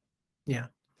addiction. yeah,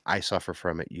 I suffer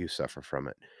from it, you suffer from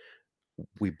it.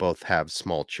 We both have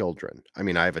small children. I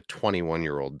mean, I have a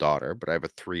 21-year-old daughter, but I have a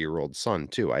 3-year-old son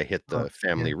too. I hit uh, the yeah,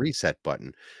 family reset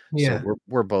button. So yeah,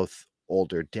 we're both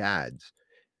older dads,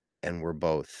 and we're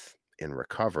both in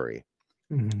recovery,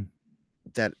 Mhm.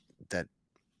 that that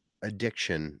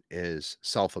addiction is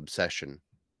self-obsession,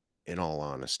 in all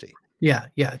honesty. Yeah,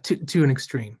 yeah, to an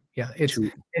extreme. Yeah, it's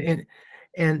To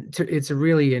and it's a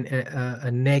really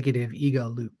a negative ego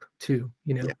loop too,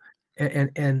 Yeah,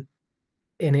 and and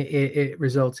and it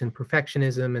results in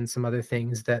perfectionism and some other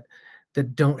things that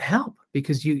don't help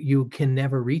because you can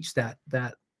never reach that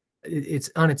it's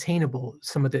unattainable,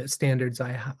 some of the standards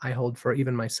I hold for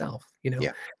even myself,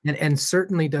 yeah, and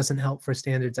certainly doesn't help for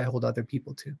standards I hold other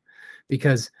people to,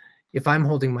 because if I'm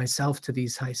holding myself to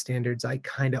these high standards, I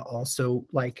kind of also,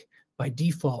 like, by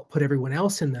default put everyone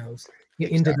else in those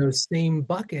into exactly. those same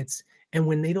buckets, and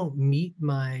when they don't meet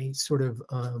my sort of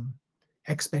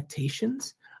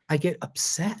expectations, I get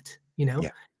upset,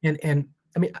 Yeah, and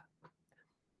I mean,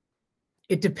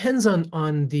 it depends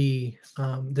on the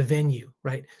venue,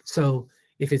 right? So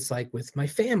if it's like with my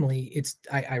family,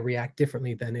 I react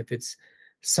differently than if it's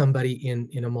somebody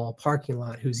in a mall parking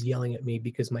lot who's yelling at me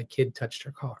because my kid touched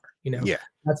her car. yeah.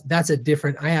 That's a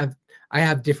different. I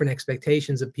have different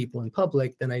expectations of people in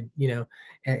public than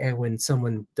and when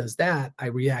someone does that, I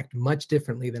react much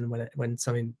differently than when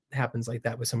something happens like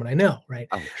that with someone I know, right?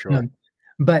 Oh, sure. Um,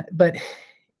 but and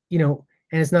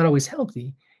it's not always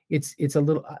healthy. It's a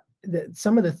little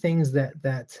some of the things that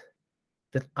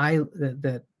I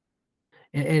that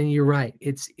and you're right.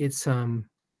 It's I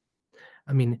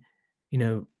mean,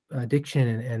 addiction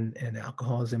and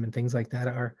alcoholism and things like that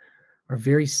are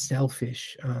very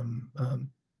selfish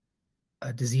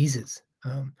diseases.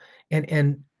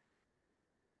 And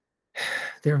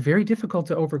they're very difficult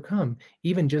to overcome,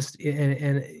 even just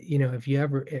and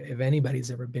if anybody's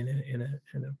ever been in a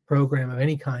program of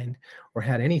any kind or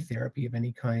had any therapy of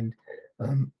any kind,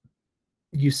 um,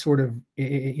 you sort of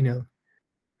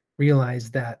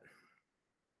realize that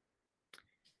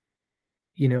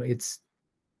it's,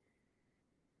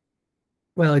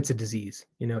 well, it's a disease,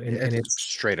 and It's it's,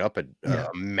 straight up yeah, a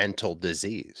mental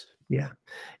disease. yeah,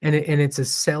 and it's a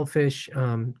selfish,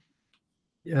 um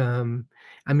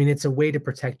I mean, it's a way to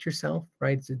protect yourself,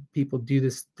 right? So people do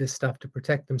this stuff to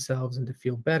protect themselves and to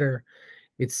feel better.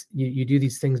 You do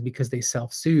these things because they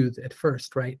self-soothe at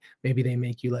first, right? Maybe they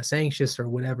make you less anxious or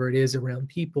whatever it is around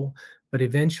people, but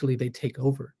eventually they take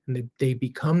over and they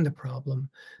become the problem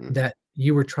Mm, that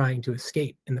you were trying to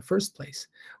escape in the first place.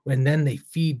 When then they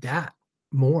feed that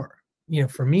more.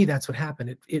 For me, that's what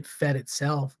happened. It fed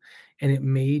itself, and it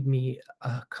made me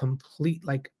a complete,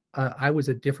 like, I was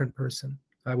a different person.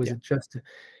 I was yeah, just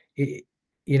it,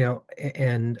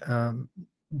 and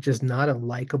just not a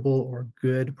likable or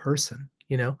good person.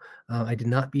 I did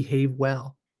not behave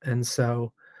well, and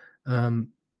um,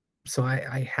 so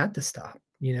I had to stop.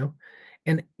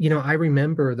 And I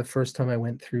remember the first time I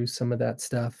went through some of that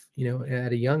stuff,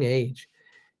 at a young age,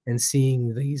 and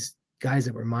seeing these guys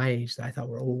that were my age that I thought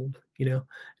were old. Now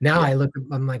yeah,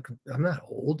 I'm like, I'm not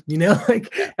old,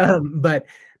 like,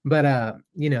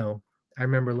 yeah, I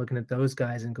remember looking at those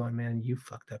guys and going, man, you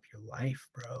fucked up your life,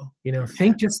 bro. yeah,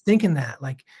 Just thinking that,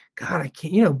 like, God, I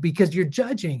can't, because you're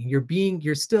judging,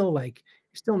 you're still like,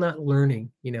 you're still not learning,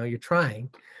 you're trying,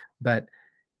 but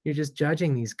you're just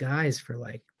judging these guys for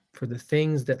the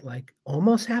things that, like,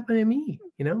 almost happened to me.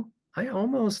 I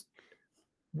almost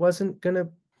wasn't gonna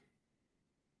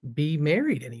be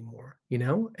married anymore,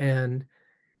 and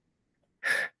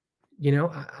you know,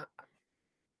 I, I-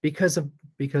 because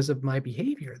of my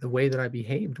behavior, the way that I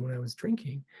behaved when I was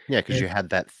drinking. yeah. Because And you had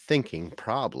that thinking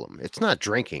problem. It's not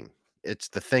drinking, it's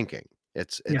the thinking.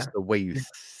 It's yeah, the way you yeah,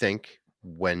 think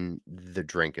when the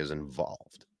drink is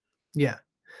involved. yeah.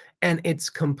 And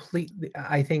it's completely,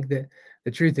 I think that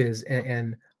the truth is,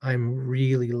 and I'm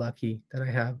really lucky that I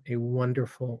have a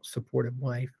wonderful, supportive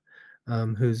wife,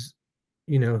 who's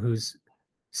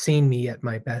seen me at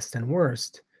my best and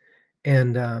worst.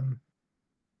 And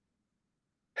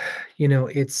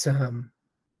it's I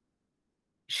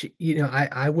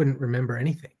wouldn't remember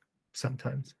anything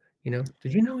sometimes.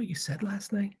 Did you know what you said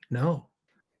last night? No.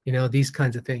 These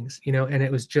kinds of things, and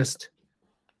it was just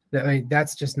that.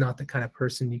 That's just not the kind of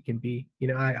person you can be.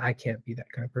 I can't be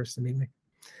that kind of person anyway.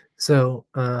 So,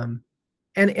 and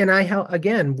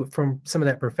again, from some of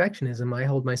that perfectionism, I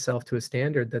hold myself to a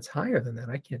standard that's higher than that.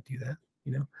 I can't do that,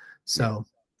 you know. Yeah. So,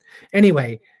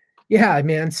 anyway, yeah,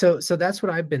 man. So that's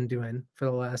what I've been doing for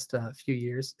the last few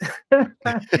years.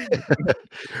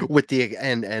 With the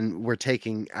and we're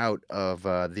taking out of,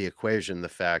 the equation the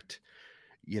fact,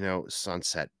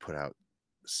 Sunset put out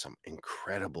some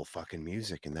incredible fucking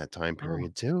music in that time Oh,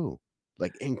 period too.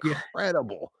 Like, yeah,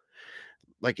 incredible.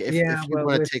 Like Yeah, if you well,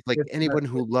 want to take like anyone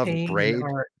who with loved pain and Braid,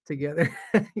 art together.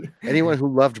 anyone who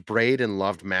loved Braid and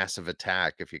loved Massive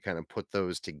Attack, if you kind of put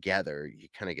those together, you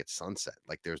kind of get Sunset.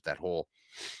 Like there's that whole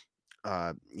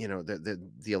the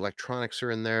electronics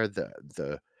are in there, the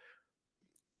the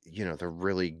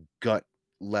really gut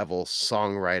level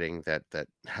songwriting that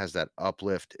has that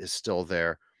uplift is still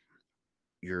there.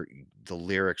 The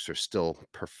lyrics are still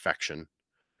perfection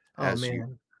Oh, as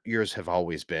man. yours have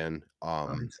always been.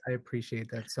 Oh, I appreciate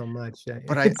that so much. Yeah,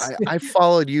 But it's I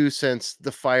followed you since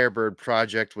the Firebird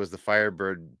project was the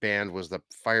Firebird band was the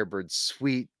Firebird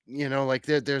suite. Like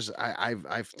there's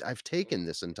I've taken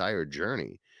this entire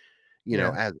journey,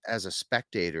 yeah. as a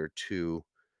spectator to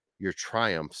your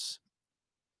triumphs.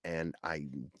 And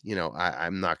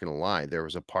I'm not gonna lie, there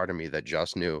was a part of me that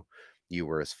just knew you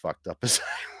were as fucked up as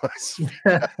I was.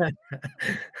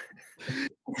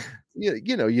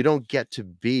 You don't get to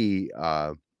be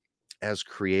as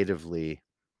creatively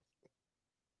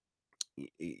y-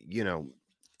 y- you know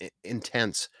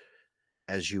intense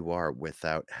as you are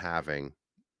without having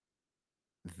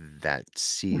that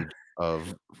seed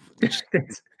of just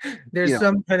There's you there's know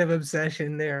some kind of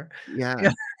obsession there. yeah,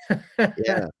 Yeah. yeah.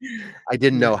 Yeah. I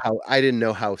didn't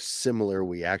know how similar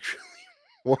we actually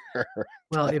were.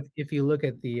 Well, if you look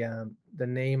at the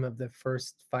name of the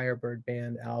first Firebird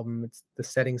band album, it's The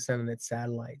Setting Sun and Its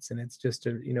Satellites, and it's just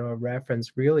a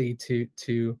reference really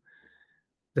to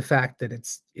the fact that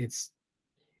it's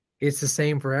the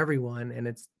same for everyone, and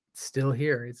it's still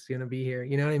here. It's gonna be here.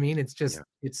 You know what I mean? Yeah,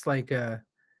 It's like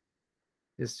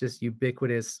it's just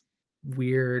ubiquitous,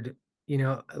 weird,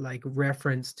 like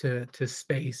reference to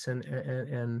space and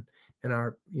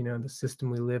our, the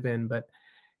system we live in. But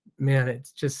man,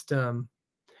 it's just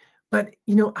but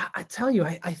I tell you,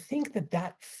 I think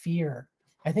that fear,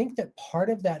 I think that part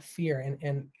of that fear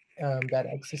and that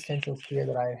existential fear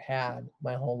that I've had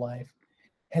my whole life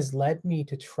has led me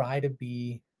to try to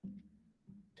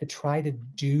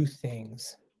do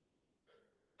things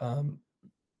um,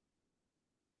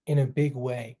 in a big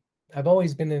way. I've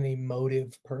always been an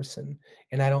emotive person,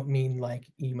 and I don't mean like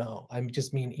emo. I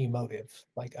just mean emotive.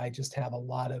 Like I just have a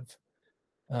lot of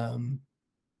um,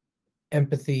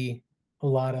 empathy, a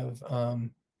lot of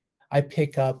I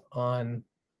pick up on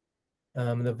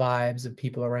the vibes of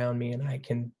people around me, and I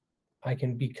can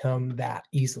become that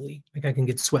easily. Like I can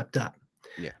get swept up,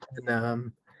 yeah.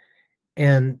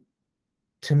 and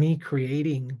to me,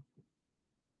 creating,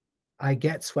 I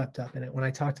get swept up in it. When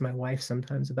I talk to my wife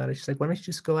sometimes about it, she's like, "Why don't you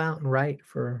just go out and write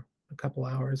for a couple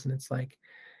hours?" And it's like,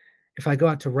 if I go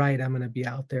out to write, I'm going to be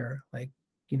out there like,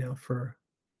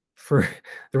 for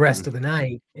the rest Mhm. of the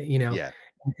night, Yeah,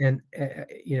 and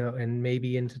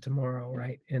maybe into tomorrow,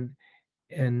 right? And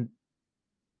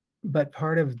but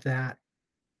part of that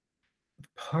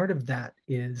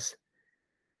is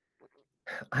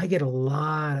I get a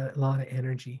lot of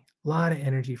energy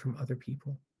from other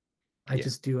people. I yeah.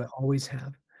 just do. I always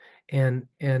have. And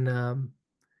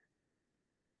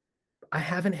I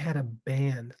haven't had a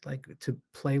band like to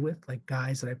play with, like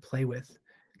guys that I play with,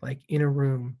 like in a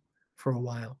room for a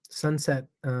while. Sunset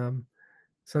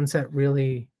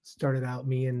really started out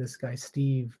me and this guy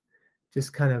Steve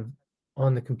just kind of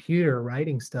on the computer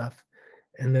writing stuff,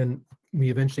 and then we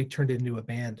eventually turned it into a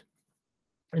band,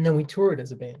 and then we toured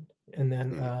as a band, and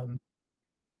then Mhm.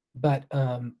 but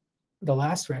the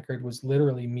last record was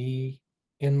literally me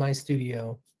in my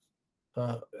studio.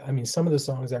 I mean, some of the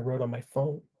songs I wrote on my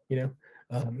phone,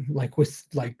 like with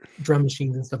like drum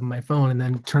machines and stuff on my phone, and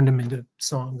then turned them into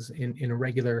songs in a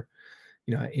regular,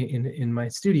 in my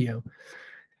studio.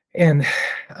 And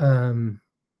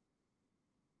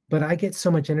but I get so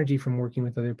much energy from working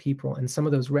with other people, and some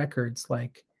of those records,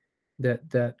 like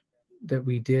that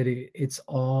we did, it's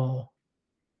all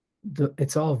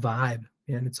vibe,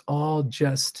 and it's all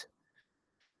just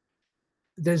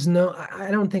there's no I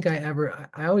don't think I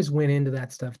always went into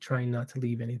that stuff trying not to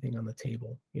leave anything on the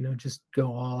table, just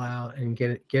go all out and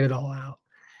get it all out.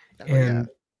 Oh yeah.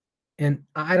 And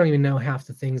I don't even know half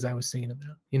the things I was singing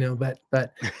about,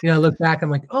 but I look back,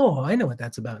 I'm like, oh, I know what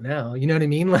that's about now. You know what I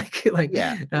mean? Like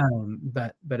Yeah.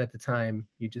 but at the time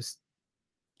I'm just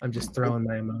Well, throwing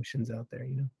my emotions out there.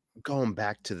 going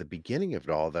back to the beginning of it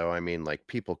all, though, I mean, like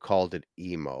people called it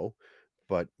emo,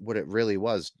 but what it really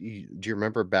was, do you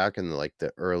remember back in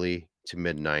the early to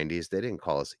mid '90s? They didn't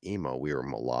call us emo. We were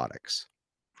melodics.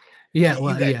 Yeah, You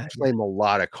well, guys yeah, play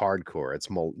melodic hardcore.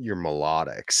 You're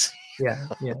melodics, yeah.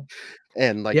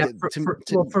 and like Yeah,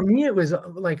 for me, it was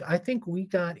like I think we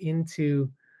got into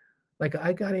like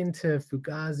I got into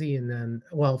Fugazi, and then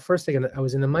first thing I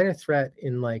was in the Minor Threat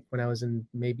in like when I was in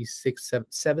maybe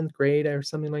seventh grade or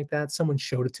something like that. Someone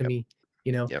showed it to yep, me,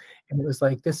 yep, and it was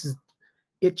like this is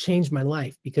it changed my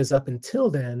life because up until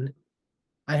then,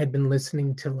 I had been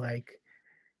listening to like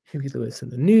Huey Lewis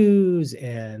and the News,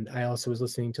 and I also was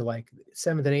listening to like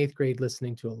seventh and eighth grade,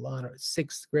 listening to a lot of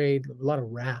sixth grade, a lot of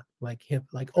rap, like hip,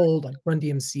 like old, like Run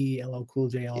DMC, LL Cool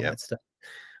J, all Yep. that stuff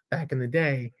back in the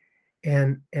day.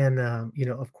 You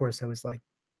know, of course, I was like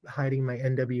hiding my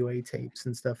NWA tapes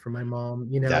and stuff from my mom.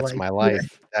 You know, That's like my yeah,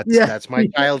 life. yeah, That's my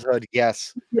childhood.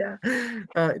 Yes. yeah,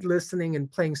 listening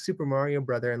and playing Super Mario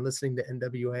Brother and listening to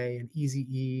NWA and Easy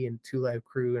E and Two Live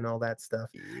Crew and all that stuff,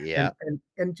 Yep.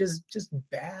 and just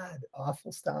bad,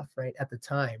 awful stuff right at the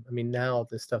time. I mean, now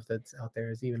the stuff that's out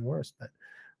there is even worse, but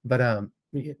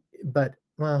but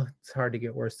well, it's hard to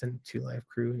get worse than Two Live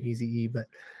Crew and Easy E, but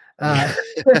uh,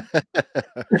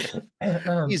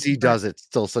 Yeah. Easy but Does It,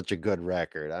 still such a good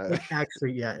record. it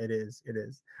actually, yeah, it is.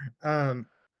 Um,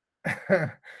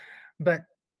 but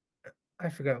I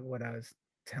forgot what I was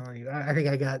telling you. I think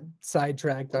I got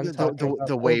sidetracked on talking about old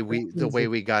The way music.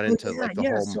 we got Oh, into, yeah, like, the yeah.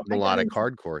 whole So melodic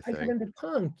hardcore I got thing. into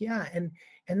punk, yeah, and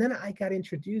then I got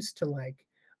introduced to like,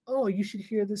 oh, you should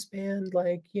hear this band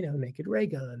like, you know, Naked Ray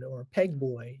Gun or Peg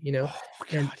Boy, you know, Oh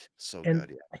and god, so and good,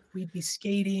 yeah. like we'd be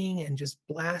skating and just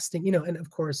blasting, you know, and of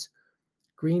course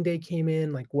Green Day came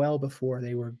in like well before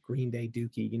they were Green Day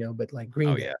Dookie, you know, but like Green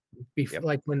Oh, Day yeah. before, Yep.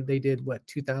 like when they did what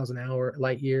 2000 hour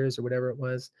light years or whatever it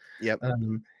was, Yep.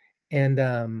 um, and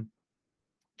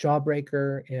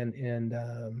Jawbreaker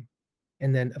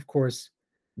and then of course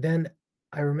then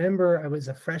I remember I was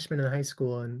a freshman in high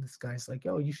school and this guy's like,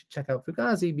 oh, you should check out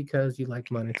Fugazi because you like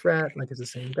Minor Threat, like it's the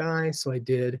same guy. So I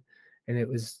did, and it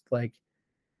was like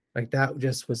that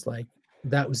just was like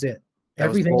that was it. That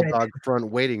was Everything I Bulldog Front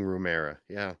waiting room era.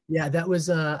 Yeah. Yeah, that was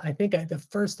I think the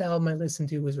first album I listened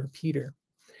to was Repeater.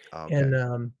 Okay.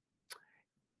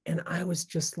 And I was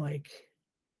just like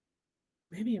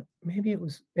maybe it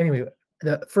was anyway,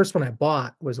 the first one I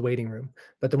bought was Waiting Room,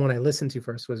 but the one I listened to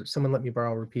first was Someone Let Me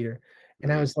Borrow Repeater.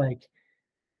 And I Mhm. was like,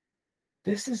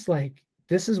 this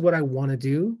is what I want to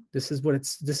do. This is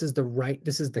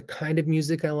the kind of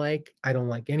music I like. I don't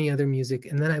like any other music.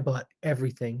 And then I bought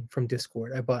everything from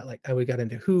Discord. I bought like we got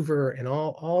into Hoover and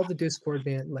all the Discord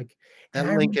band like, and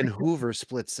That I remember Lincoln Hoover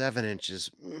split 7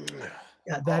 inches.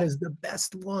 yeah, that Oh, is the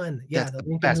best one. Yeah, that's the the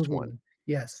Lincoln best Hoover one. one.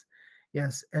 Yes.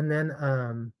 Yes. And then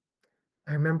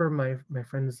I remember my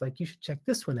friend was like, you should check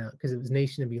this one out because it was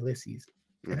Nation of Ulysses.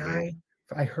 And Mhm.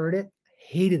 I heard it,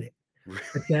 hated it.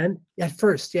 But then at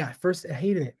first I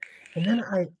hated it. And then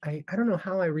I don't know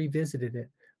how I revisited it,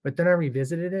 but then I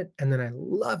revisited it and then I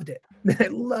loved it. I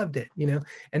loved it, you know.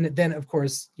 And then of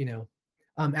course, you know,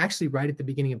 actually right at the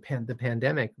beginning of the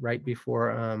pandemic, right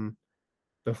before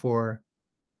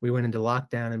we went into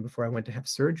lockdown and before I went to have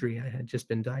surgery, I had just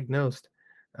been diagnosed.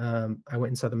 I went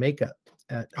and saw the makeup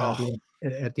Oh,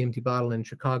 at the Empty Bottle in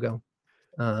Chicago,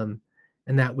 and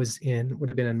that would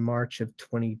have been in March of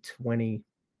 2020,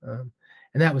 and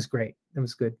that was great. That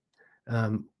was good.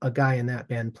 A guy in that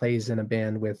band plays in a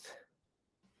band with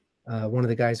one of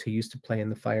the guys who used to play in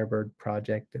the Firebird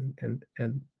project and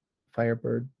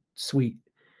Firebird Suite.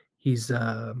 He's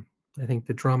I think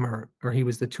the drummer, or he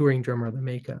was the touring drummer of the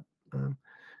makeup. Um,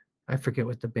 I forget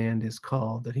what the band is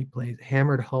called that he plays.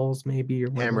 Hammered Hulls, maybe, or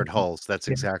one of those. Hammered Hulls. That's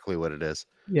Yeah, exactly what it is.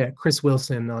 yeah. Chris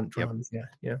Wilson on Yep. drums. Yeah,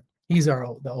 yeah. He's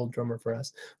the old drummer for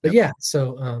us. But Yep. yeah,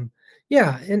 so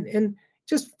yeah, and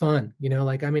just fun, you know.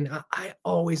 Like I mean, I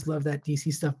always love that DC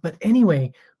stuff. But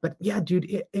anyway, but yeah, dude,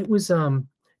 it was and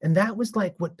that was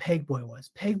like what Pegboy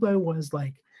was. Pegboy was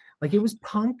like it was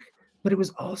punk, but it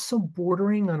was also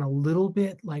bordering on a little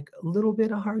bit of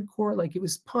hardcore. Like it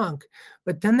was punk,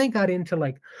 but then they got into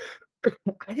like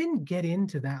I didn't get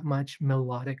into that much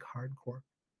melodic hardcore.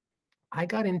 I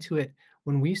got into it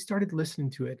when we started listening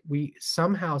to it.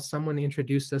 Someone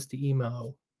introduced us to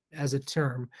emo as a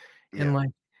term, and Yeah.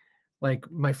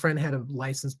 like my friend had a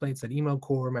license plate that emo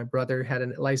core. My brother had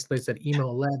a license plate that emo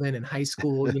 11 in high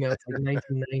school. You know, it's like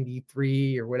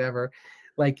 1993 or whatever.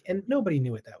 Like, and nobody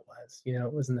knew what that was. You know,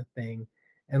 it wasn't a thing.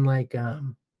 And like,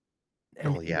 and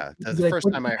Oh, yeah. you'd The be like, first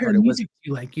 "What time I kind heard of it was music do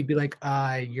you like?" You'd be like,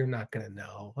 you're not gonna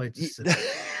know. Like, Ye just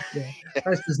yeah,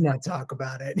 let's just not talk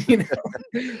about it, you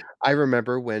know? I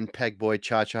remember when Peg Boy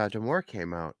Cha Cha D'Amour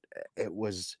came out, it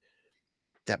was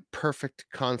that perfect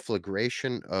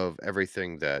conflagration of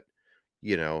everything that,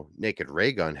 Naked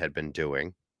Ray Gun had been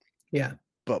doing, Yeah,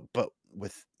 but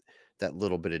with that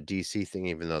little bit of DC thing,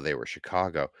 even though they were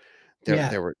Chicago, yeah,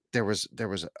 there was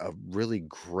a really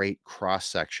great cross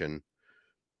section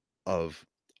of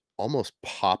almost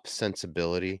pop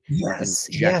sensibility Yes,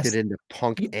 injected yes. into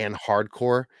punk You and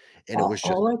hardcore, and it was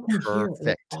just all I can hear,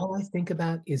 like, perfect. all I think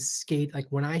about is skate like,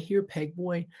 when I hear Peg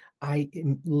Boy,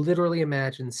 literally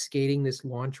imagine skating this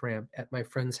launch ramp at my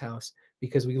friend's house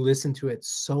because we listened to it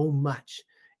so much,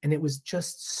 and it was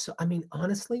just so I mean,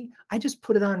 honestly, I just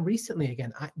put it on recently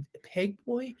again. Peg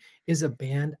Boy is a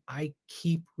band I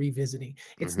keep revisiting.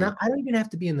 It's Mhm. not I don't even have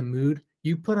to be in the mood.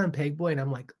 You put on Peg Boy, and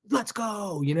I'm like, "Let's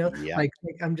go," you know? Yep. Like,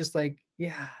 I'm just like,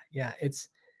 "Yeah, yeah." It's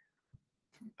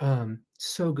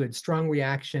so good. Strong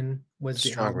Reaction was the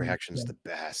Strong album. Reaction's Yeah, the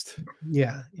best.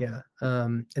 yeah, yeah.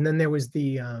 And then there was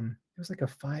it was like a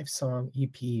 5-song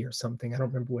EP or something. I don't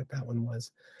remember what that one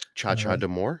was. Cha Cha Uh,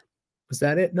 D'Amour? was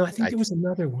that it? No, I think I there was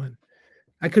another one.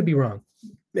 I could be wrong.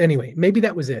 Anyway, maybe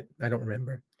that was it. I don't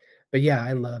remember. But yeah,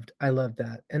 I loved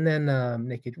that. And then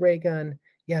Naked Ray Gun.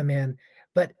 Yeah, man.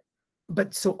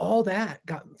 But so all that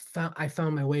I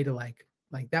found my way to like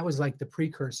that was like the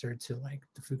precursor to like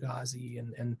the Fugazi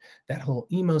and that whole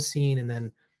emo scene. And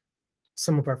then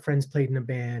some of our friends played in a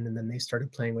band, and then they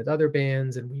started playing with other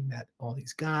bands, and we met all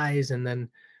these guys. And then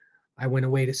I went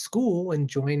away to school and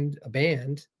joined a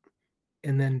band,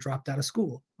 and then dropped out of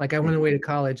school. Like I went Mhm. away to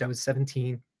college. I was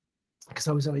 17 because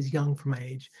I was always young for my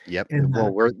age. Yep. And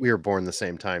Well, we were born the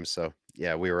same time, so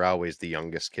yeah, we were always the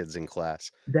youngest kids in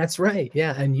class. that's right.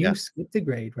 Yeah. And Yeah. you skipped a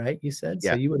grade, right? You said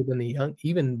so. Yeah. You would have been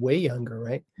even way younger,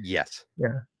 right? Yes.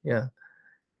 Yeah. Yeah.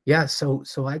 Yeah. So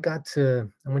I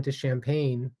went to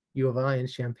Champaign, U of I in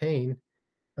Champaign,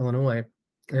 Illinois,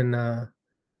 and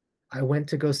I went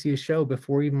to go see a show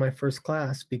before even my first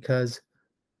class because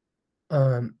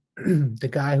the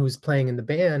guy who was playing in the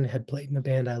band had played in a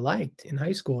band I liked in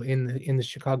high school in the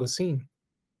Chicago scene.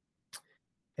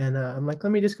 And I'm like,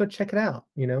 let me just go check it out,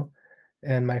 you know.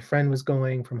 And my friend was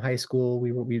going from high school.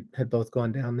 We had both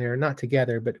gone down there, not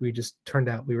together, but we just turned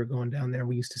out we were going down there.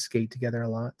 We used to skate together a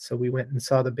lot, so we went and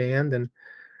saw the band, and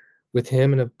with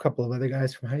him and a couple of other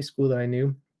guys from high school that I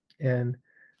knew. And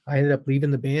I ended up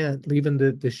leaving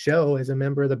the show as a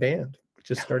member of the band.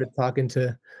 Just started talking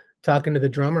to the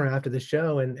drummer after the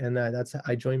show, and that's how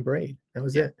I joined Braid. That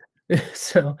was Yeah. it.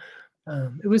 So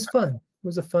it was fun. It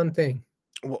was a fun thing.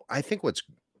 Well, I think what's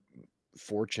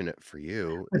fortunate for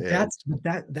you But is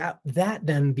that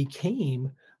then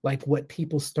became like what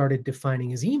people started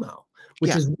defining as emo,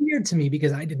 which yeah, is weird to me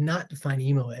because I did not define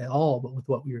emo at all, but with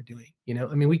what we were doing, you know?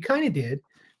 I mean, we kind of did.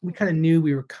 We kind of knew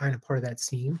we were kind of part of that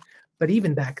scene, but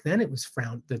even back then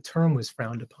the term was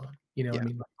frowned upon, you know? I yeah,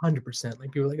 mean, 100%.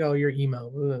 Like people were like, "Oh, you're emo,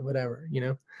 whatever," you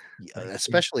know? yeah, Like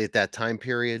especially at that time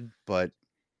period, but,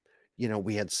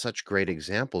 we had such great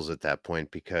examples at that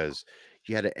point because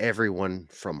you had everyone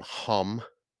from Hum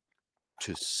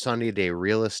to Sunny Day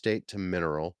Real Estate to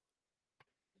Mineral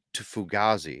to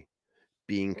Fugazi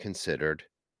being considered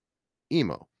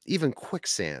emo. Even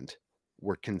Quicksand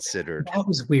were considered that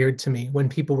was weird to me when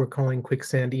people were calling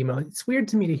Quicksand emo. It's weird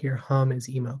to me to hear Hum as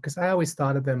emo because I always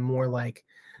thought of them more like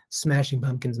Smashing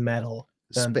Pumpkins metal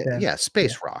than yeah,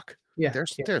 space rock. yeah,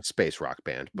 yeah, They're a space rock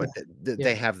band, yeah, but yeah,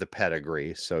 they have the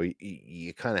pedigree, so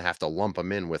you kind of have to lump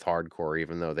them in with hardcore,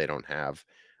 even though they don't have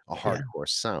a yeah, hardcore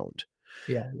sound.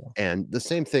 yeah, yeah, And the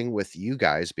same thing with you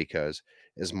guys, because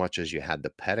as much as you had the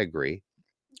pedigree,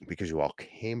 because you all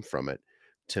came from it,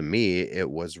 to me, it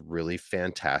was really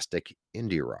fantastic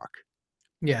indie rock.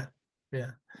 yeah,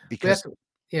 yeah. We have Because to,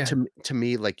 yeah, to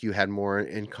me, like you had more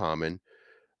in common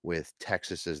with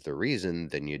Texas is the Reason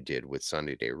than you did with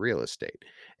Sunday Day Real Estate.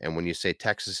 And when you say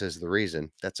Texas is the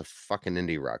Reason, that's a fucking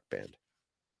indie rock band.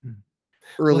 mm.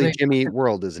 Well, Early Jimmy Eat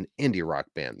World is an indie rock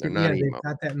band. They're not yeah, they've emo.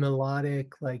 got that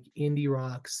melodic, like indie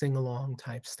rock sing along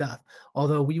type stuff.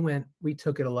 Although we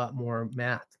took it a lot more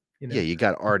math, you Yeah, know. you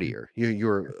got Mhm. artier.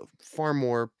 You're far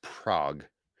more prog,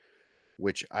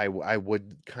 which I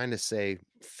would kind of say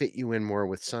fit you in more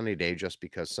with Sunny Day just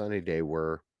because Sunny Day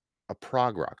were a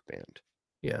prog rock band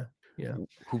Yeah, yeah.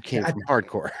 who came At from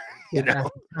hardcore, you Yeah, know?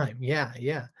 at the time, yeah,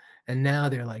 yeah, and now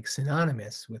they're, like,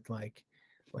 synonymous with, like,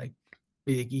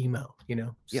 big emo, you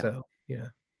know, Yeah, so, yeah.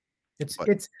 It's but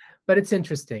it's but it's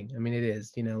interesting, I mean, it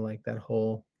is, you know, like, the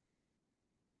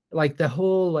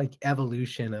whole, like,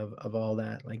 evolution of all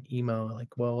that, like, emo,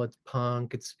 like, well, it's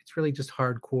punk, it's really just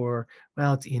hardcore,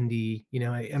 well, it's indie, you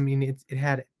know, I mean, it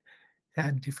had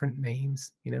different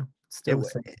names, you know, it, still the wa-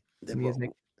 same it,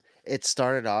 music. well, it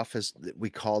started off as we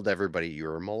called everybody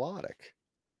you're melodic.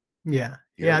 Yeah,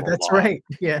 You're yeah, that's melodic. right,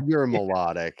 yeah. You're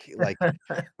melodic. Like,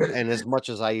 and as much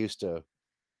as I used to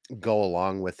go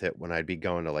along with it when I'd be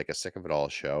going to like a Sick of It All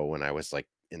show when I was like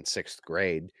in sixth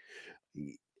grade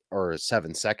y- or a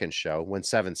 7 Seconds show, when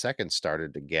 7 Seconds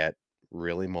started to get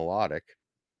really melodic,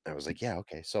 I was like, yeah,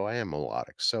 okay, so I am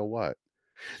melodic. So what?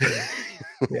 Sure.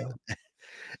 Yeah.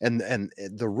 And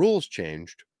the rules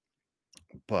changed,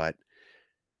 but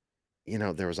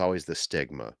there was always the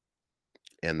stigma,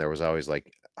 and there was always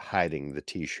like hiding the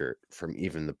t-shirt from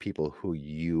even the people who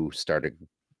you started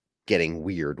getting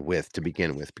weird with to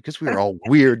begin with, because we were all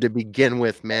weird to begin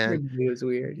with, man. Everybody was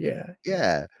weird. Yeah.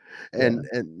 Yeah. Yeah. Yeah.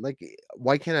 And like,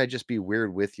 why can't I just be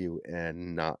weird with you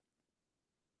and not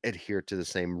adhere to the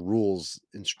same rules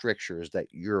and strictures that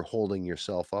you're holding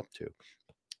yourself up to?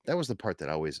 That was the part that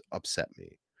always upset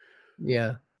me.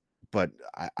 Yeah. But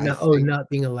I No, oh, think, not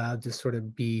being allowed to sort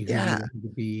of be who you yeah, wanted to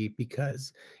be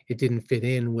because it didn't fit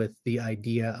in with the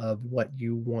idea of what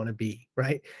you wanna be,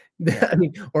 right? yeah. I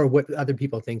mean, or what other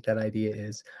people think that idea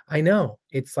is. I know,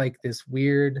 it's like this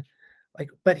weird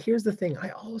but here's the thing,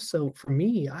 for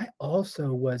me, I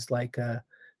also was like a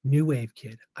new wave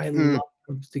kid. I Mm,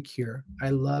 loved The Cure. I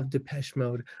loved Depeche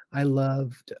Mode. I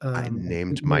loved, I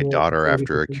named my more daughter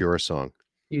after a conservative. Cure song.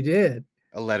 You did?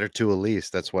 A Letter to Elise,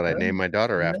 that's what I Oh, named my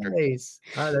daughter after. nice.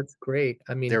 Ah, that's great.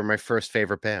 I They mean, were my first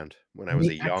favorite band when I was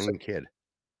me a actually young kid.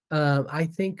 I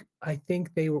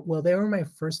think they were my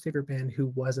first favorite band who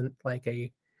wasn't like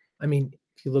I mean,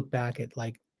 if you look back at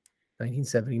like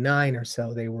 1979 or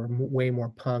so, they were way more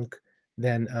punk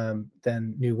than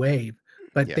new wave,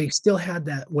 but Yeah, they still had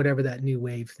that whatever that new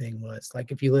wave thing was.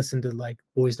 Like if you listen to like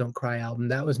Boys Don't Cry album,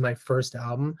 that was my first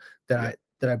album that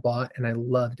yeah. I bought and I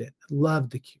loved it.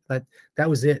 Loved that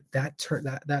was it. That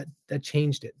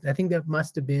changed it. I think that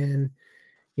must have been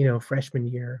freshman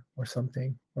year or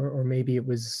something, or maybe it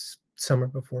was summer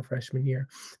before freshman year.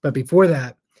 But before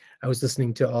that, I was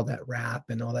listening to all that rap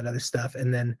and all that other stuff.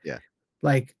 And then Yeah.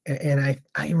 and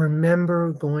I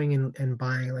remember going and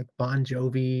buying like Bon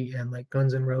Jovi and like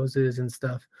Guns N' Roses and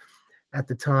stuff at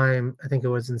the time. I think it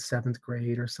was in seventh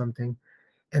grade or something.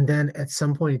 And then at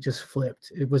some point it just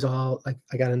flipped. It was all like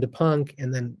I got into punk,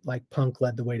 and then like punk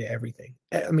led the way to everything.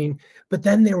 I mean, but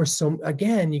then there was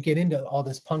again, you get into all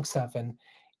this punk stuff,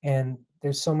 and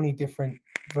there's so many different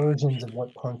versions of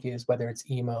what punk is, whether it's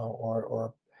emo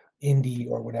or indie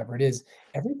or whatever it is.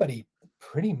 Everybody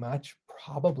pretty much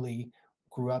probably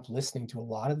grew up listening to a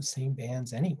lot of the same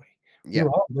bands anyway. We Yeah.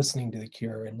 were all listening to The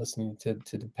Cure and listening to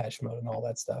Depeche Mode and all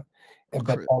that stuff, Well,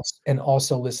 but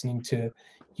also listening to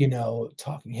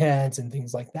Talking Heads and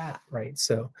things like that, right?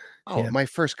 So, oh, yeah, my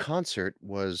first concert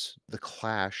was The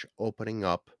Clash opening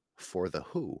up for The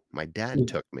Who. My dad yeah,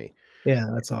 took me, yeah,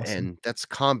 that's awesome. and that's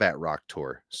Combat Rock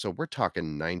Tour. So we're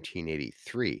talking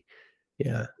 1983.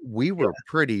 Yeah, We were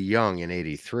pretty young in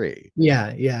 83.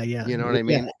 yeah, yeah, yeah, You know what yeah, I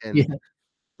yeah, mean? yeah. And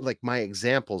like my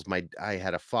examples, I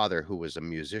had a father who was a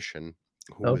musician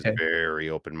who was Okay. very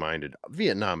open-minded, a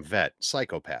Vietnam vet,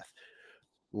 psychopath,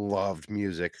 loved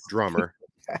music, drummer.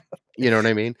 You know what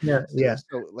I mean? Yeah, yeah,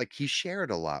 So like he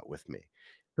shared a lot with me.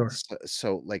 sure.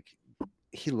 So like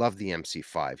he loved the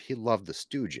MC5. He loved the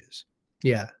Stooges.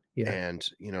 Yeah, yeah. And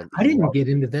I he didn't loved get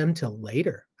into them till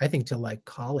later. I think till like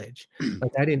college.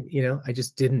 Like I didn't, I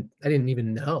didn't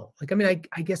even know. Like I mean,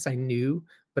 I guess I knew,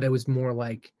 but I was more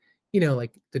like,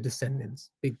 like the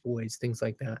Descendants, Big Boys, things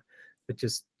like that. But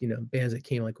just, bands that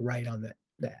came like right on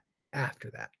that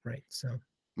after that, right? So,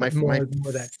 my but f- my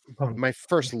more that f- punk. my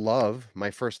first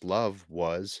love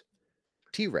was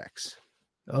T-Rex.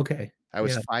 Okay. I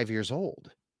was Yeah. 5 years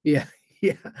old. Yeah.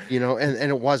 Yeah. And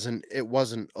it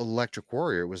wasn't Electric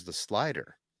Warrior, it was the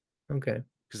Slider, Okay.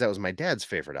 because that was my dad's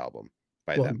favorite album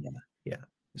by Well, them. yeah. Yeah.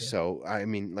 Yeah. So, I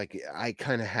mean, like, I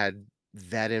kinda had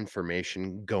that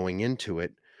information going into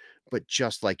it, but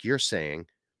just like you're saying,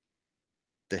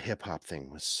 the hip hop thing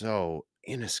was so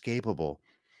inescapable,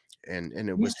 and it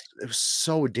Yeah. was it was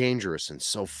so dangerous and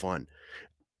so fun.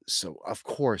 So, of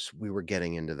course, we were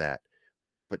getting into that,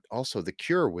 but also The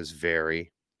Cure was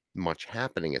very much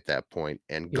happening at that point,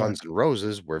 and Yeah. Guns N'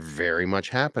 Roses were very much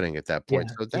happening at that Yeah.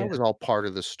 point, so that Yeah. was all part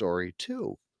of the story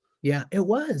too. Yeah, it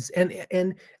was,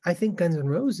 and I think Guns N'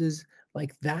 Roses,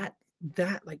 like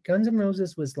like Guns N'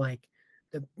 Roses was like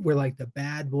were like the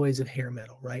bad boys of hair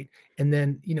metal, right? And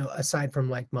then, aside from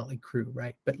like Motley Crue,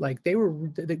 right? But like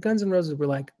the Guns N' Roses were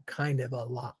like kind of a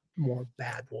lot more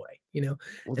bad boy.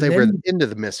 Well, they And were then into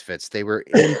the Misfits, they were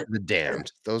into the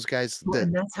Damned. Those guys well, that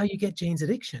and that's how you get Jane's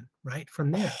Addiction, right?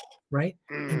 From there, right?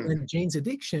 And mm, then Jane's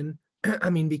Addiction, I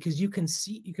mean, because you can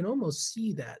almost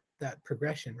see that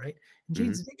progression, right? And mhm,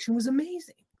 Jane's Addiction was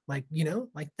amazing. Like,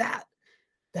 like that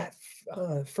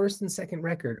first and second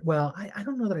record. Well, I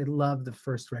don't know that I love the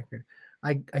first record.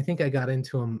 I think I got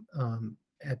into them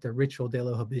at the Ritual de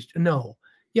la Habitude. No,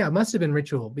 yeah, it must have been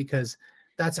Ritual because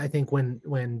that's I think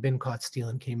when Been Caught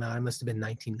Stealing came out. It must have been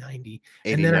 1990.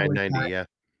 And then I 89, went 90, back, yeah,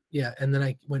 yeah, and then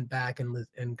I went back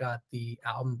and got the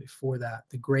album before that,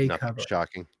 the gray nothing cover.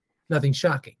 shocking. Nothing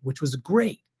Shocking, which was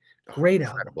great, Oh, great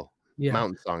album. incredible. Yeah,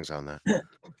 Mountain songs on that.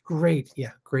 great.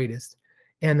 Yeah, greatest.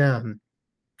 And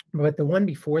but the one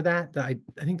before that, I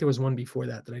think there was one before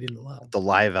that that I didn't love. The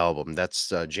live album,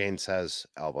 that's Jane Says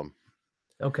album.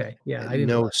 Okay, yeah, I didn't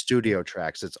No love. studio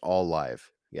tracks, it's all live.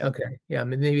 Yeah. Okay, yeah,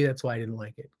 maybe that's why I didn't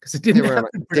like it because it They didn't were have on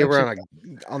the they were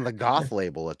production. on the goth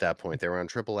label at that point. They were on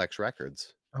Triple X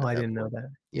Records Oh, at I that didn't know point. that.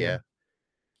 Yeah. Yeah.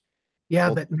 Yeah,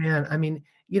 Well, but man, I mean,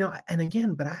 and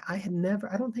again, but I had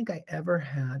never, I don't think I ever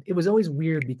had, it was always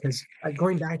weird because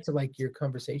going back to like your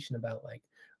conversation about like,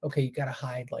 okay, you got to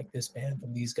hide like this band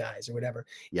from these guys or whatever.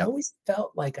 It yep. always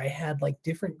felt like I had like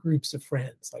different groups of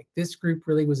friends. Like this group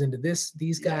really was into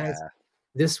these guys, Yeah.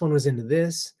 this one was into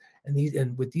this,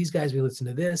 and with these guys, we listened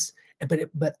to this.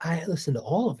 But I listened to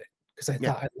all of it because I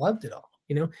Yeah. thought I loved it all,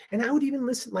 and I would even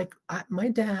listen, like my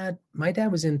dad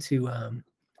was into,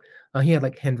 he had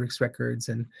like Hendrix records,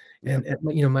 and Yep.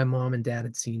 my mom and dad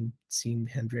had seen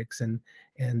Hendrix and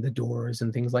the Doors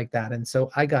and things like that, and so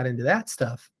I got into that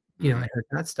stuff. Mhm. I heard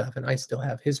that stuff, and I still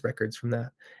have his records from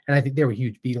that. And I think they were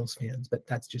huge Beatles fans, but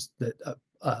that's just the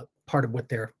part of what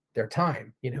their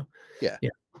time. Yeah. Yeah,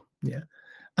 yeah.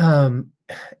 Um,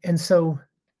 and so,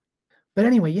 but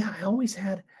anyway, yeah, I always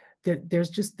had.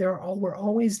 We're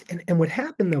always, and what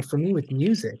happened though for me with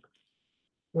music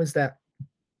was that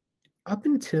up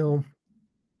until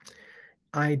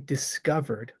I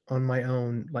discovered on my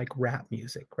own like rap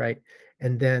music, right?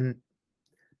 And then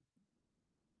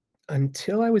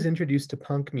until I was introduced to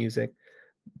punk music,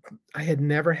 I had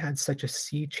never had such a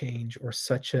sea change or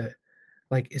such a,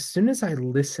 like, as soon as I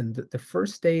listened, the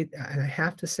first day, and I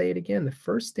have to say it again, the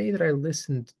first day that I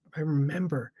listened, I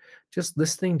remember just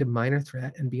listening to Minor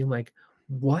Threat and being like,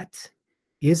 what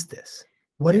is this?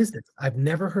 What Yeah. is this? I've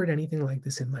never heard anything like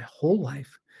this in my whole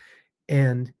life.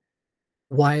 And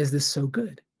why is this so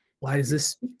good? Why does Mhm. this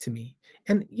speak to me?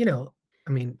 And,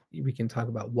 I mean, we can talk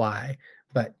about why,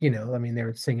 but, I mean, they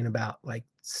were singing about like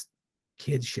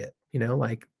kid shit,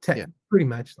 like Yeah. pretty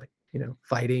much like,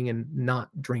 fighting and not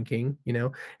drinking,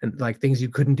 and like things you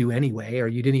couldn't do anyway, or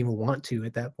you didn't even want to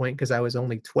at that point because I was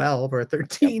only 12 or Yep.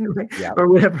 13 Yep. or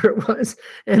whatever it was.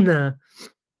 And,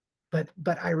 but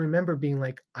I remember being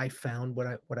like, I found what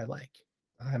I like.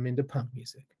 I'm into punk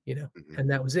music, Mhm. and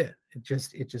that was it. It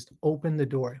just opened the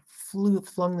door,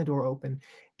 flung the door open.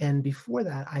 And before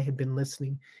that, I had been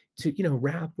listening to,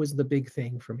 rap was the big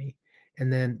thing for me.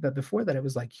 And then, but before that, it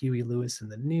was like Huey Lewis and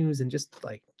the News, and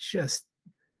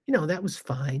that was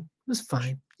fine. It was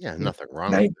fine. Yeah, You know, nothing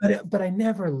wrong with it. but I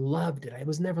never loved it. I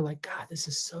was never like, God, this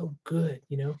is so good.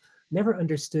 Never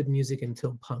understood music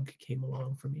until punk came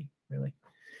along for me, really.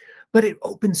 But it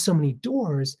opened so many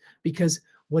doors because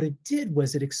what it did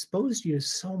was it exposed you to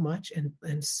so much,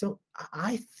 and so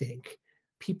I think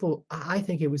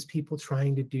it was people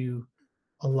trying to do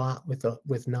a lot with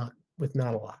not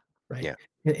a lot, right? Yeah.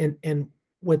 And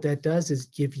what that does is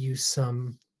give you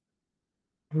some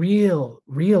real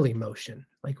emotion,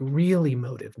 like real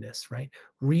emotiveness, right?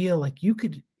 Real, like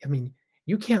I mean,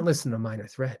 you can't listen to Minor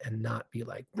Threat and not be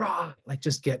like raw, like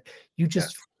you Yeah.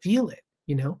 just feel it,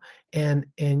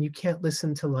 and you can't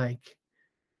listen to like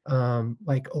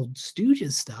old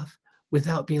Stooges stuff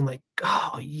without being like,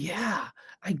 oh yeah,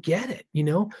 I get it,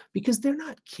 because they're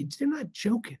not kids, they're not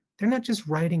joking, they're not just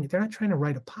writing, they're not trying to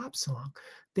write a pop song,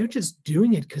 they're just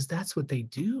doing it because that's what they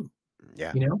do,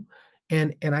 Yeah. you know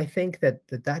and I think that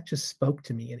just spoke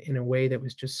to me in a way that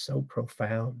was just so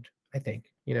profound, I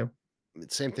think.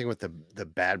 Same thing with the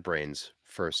Bad Brains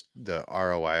first, the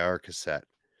ROIR cassette.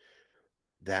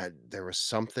 That there was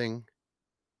something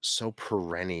so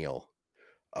perennial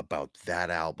about that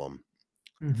album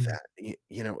Mhm. that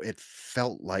it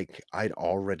felt like I'd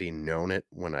already known it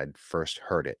when I'd first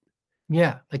heard it.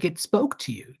 Yeah, like it spoke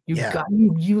to you, Yeah.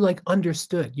 like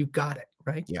understood, you got it,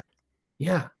 right? Yeah.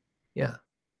 Yeah, yeah.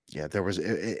 Yeah, there was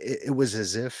it was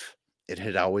as if it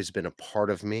had always been a part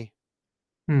of me,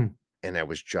 Hmm, and I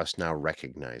was just now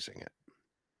recognizing it.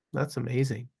 that's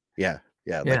amazing. Yeah,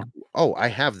 yeah, Yeah, like, "Oh, I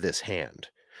have this hand."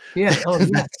 yeah, oh yeah,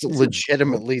 That's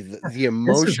legitimately the this is what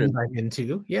emotion. I'm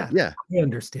into, yeah, Yeah, I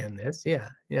understand this, yeah,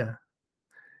 yeah,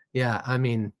 yeah. I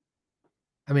mean,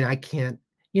 I can't,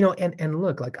 and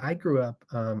look, like I grew up,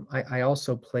 I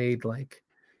also played like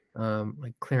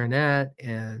clarinet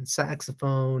and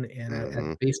saxophone and at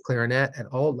mhm, bass clarinet at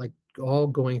all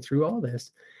going through all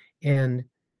this. And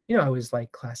I was like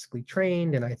classically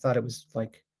trained, and I thought it was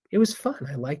fun.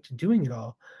 I liked doing it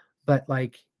all. But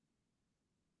like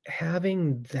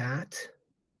having that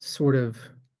sort of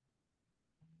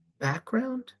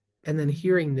background and then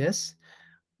hearing this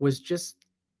was just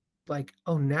like,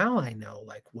 oh, now I know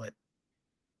like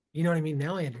you know what I mean?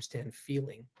 Now I understand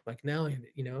feeling. Like now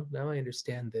now I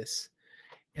understand this.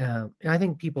 And I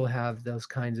think people have those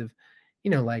kinds of,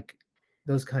 like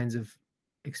those kinds of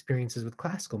experiences with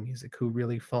classical music who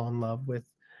really fall in love with,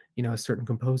 a certain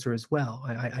composer as well.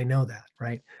 I know that,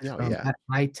 right? Oh yeah.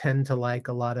 I tend to like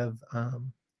a lot of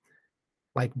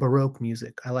like Baroque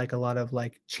music. I like a lot of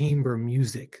like chamber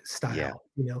music Yeah.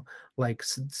 style, like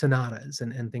sonatas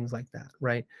and things like that,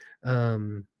 right?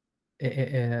 Um,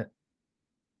 a-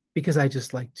 because I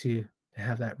just like to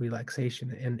have that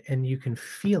relaxation, and you can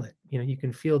feel it. You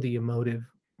can feel the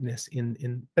emotiveness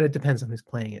in, but it depends on who's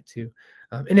playing it too.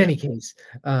 In Yeah. any case,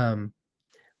 um,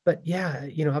 but yeah,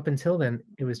 up until then,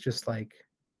 it was just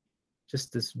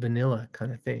this vanilla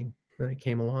kind of thing. Then it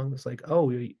came along. It was like, oh,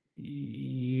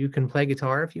 you can play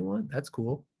guitar if you want. That's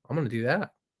cool. I'm gonna do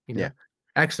that. You Yeah. know,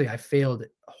 Actually, I failed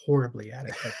horribly at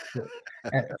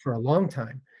it for a long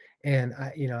time, and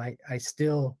I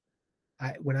still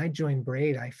when I joined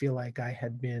Braid, I feel like I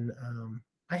had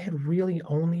really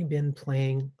only been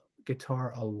playing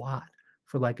guitar a lot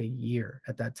for like a year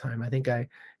at that time. I think I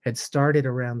had started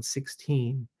around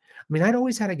 16. I mean, I'd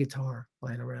always had a guitar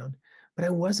lying around, but I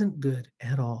wasn't good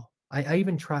at all. I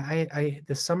even tried,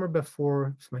 the summer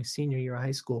before my senior year of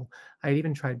high school, I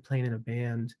even tried playing in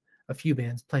a few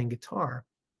bands playing guitar.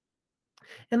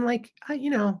 And like, I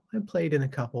played in a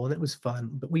couple and it was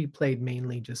fun, but we played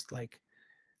mainly just like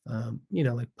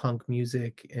punk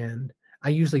music, and I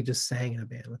usually just sang in a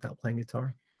band without playing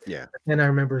guitar. Yeah. And I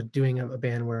remember doing a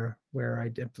band where I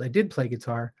did play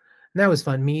guitar, and that was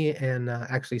fun. Me and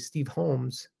actually Steve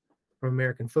Holmes from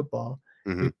American Football,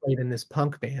 we Hmm. played in this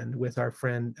punk band with our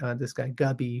friend, this guy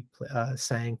Gubby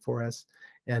sang for us,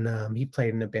 and he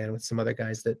played in a band with some other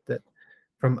guys that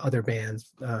from other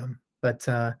bands. But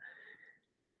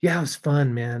Yeah, it was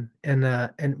fun, man,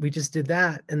 and we just did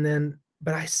that, and then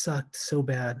but I sucked so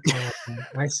bad. Oh, man,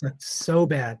 I sucked so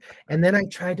bad, and then I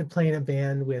tried to play in a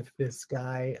band with this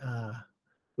guy,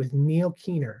 with Neil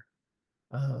Keener,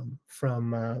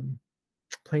 from,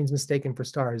 Planes Mistaken for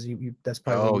Stars. You That's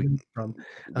probably where Oh, you know him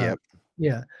from. yep.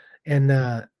 Yeah, and,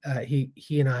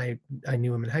 he and I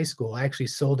knew him in high school. I actually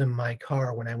sold him my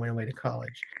car when I went away to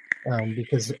college,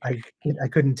 because I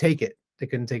couldn't take it. I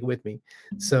couldn't take it with me.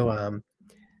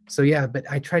 So, yeah, but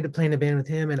I tried to play in a band with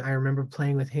him, and I remember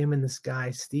playing with him and this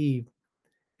guy, Steve,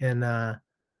 and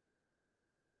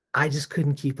I just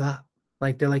couldn't keep up.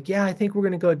 Like they're like, "Yeah, I think we're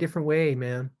gonna go a different way,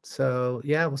 man. So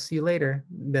yeah, we'll see you later."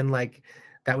 Then like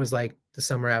that was like the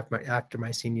summer after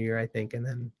my senior year, I think, and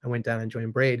then I went down and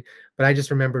joined Braid. But I just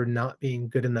remember not being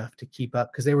good enough to keep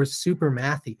up because they were super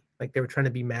mathy. Like they were trying to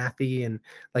be mathy, and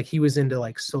like he was into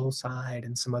like Soul Side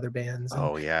and some other bands,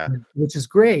 Oh yeah. which is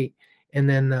great. And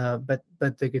then but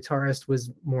the guitarist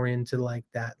was more into like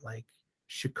that like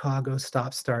Chicago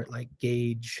stop start like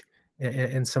Gage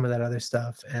and some of that other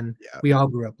stuff. And Yeah. we all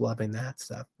grew up loving that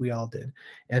stuff. We all did.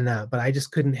 And but I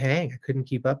just couldn't hang. I couldn't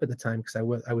keep up at the time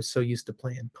because I was so used to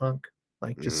playing punk,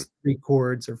 like Hmm. just 3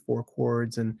 chords or 4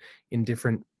 chords and in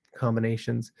different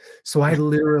combinations. So I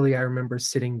remember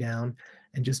sitting down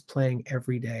and just playing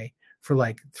every day for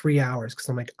like 3 hours because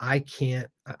I'm like, I can't,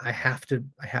 I have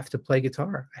to play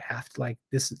guitar. I have to like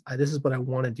this is what I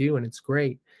want to do, and it's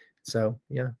great. So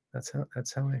yeah, that's how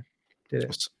I did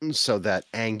it. So that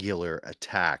angular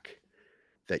attack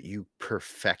that you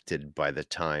perfected by the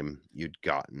time you'd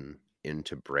gotten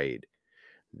into Braid,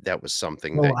 that was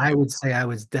something Well, that I you would say I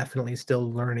was definitely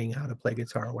still learning how to play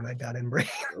guitar when I got in Braid.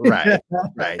 right,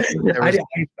 right. There was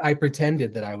I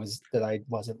pretended that I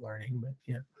wasn't learning, but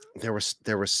yeah.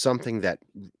 there was something that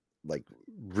like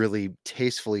really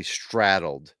tastefully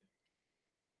straddled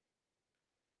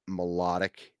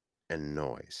melodic and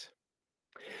noise.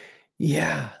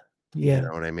 Yeah. You Yeah.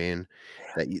 know what I mean?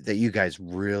 That you guys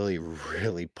really,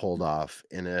 really pulled off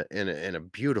in a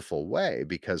beautiful way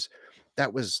because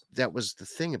that was the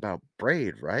thing about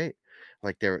Braid, right?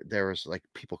 Like there was like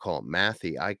people call it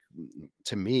mathy.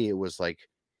 To me it was like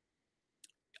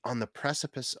on the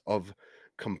precipice of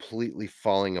completely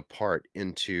falling apart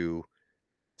into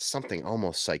something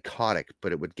almost psychotic,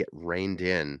 but it would get reined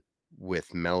in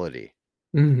with melody,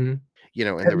 Mhm.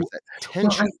 and there And was that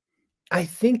well, tension. I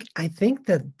think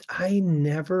that I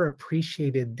never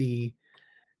appreciated the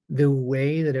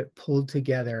way that it pulled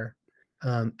together,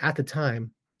 at the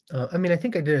time. I mean, I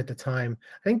think I did at the time.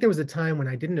 I think there was a time when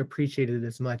I didn't appreciate it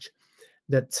as much,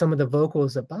 that some of the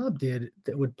vocals that Bob did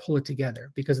that would pull it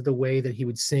together because of the way that he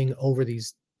would sing over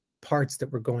these parts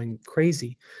that were going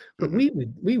crazy. But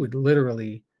Mhm. we would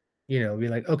literally, be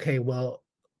like, okay, well,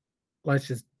 let's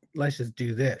just let's just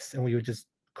do this, and we would just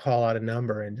call out a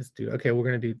number and just do, okay, we're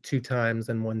going to do 2 times,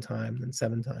 then 1 time, then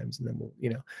 7 times, and then we'll,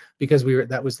 because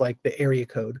that was like the area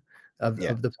code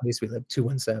Yeah. of the place we lived,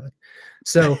 217.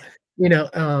 So,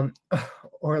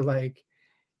 or like,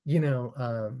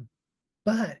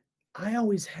 but I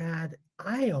always had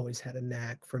a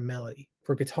knack for melody,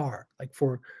 for guitar, like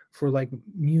for like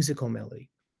musical melody.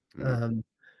 Mhm. Um,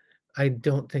 I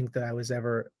don't think that I was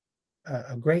ever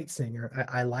a great singer.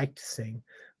 I liked to sing,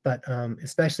 but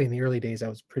especially in the early days, I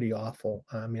was pretty awful.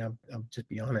 I mean, I'll just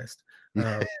be honest.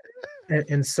 Um,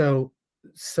 and so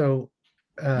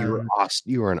um,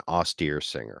 You were an austere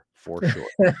singer for sure,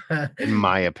 in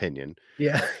my opinion.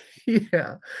 yeah,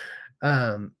 yeah.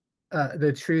 Um,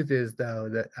 the truth is, though,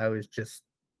 that I was just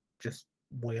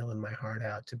wailing my heart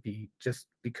out to be, just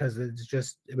because it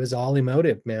was all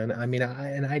emotive, man. I mean,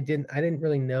 I didn't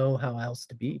really know how else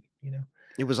to be,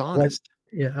 It was What honest.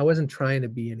 yeah, I wasn't trying to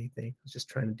be anything. I was just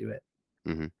trying to do it.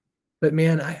 Mhm. But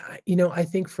man, I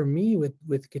think for me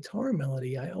with guitar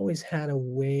melody, I always had a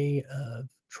way of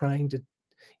trying to,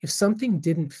 if something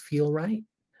didn't feel right,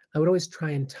 I would always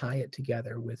try and tie it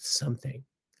together with something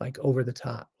like over the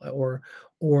top, or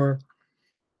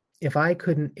if I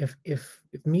couldn't, if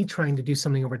me trying to do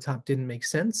something over top didn't make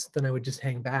sense, then I would just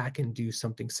hang back and do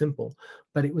something simple.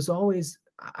 But it was always,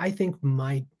 I think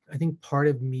part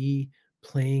of me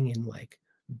playing in like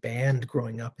band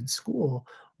growing up in school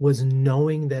was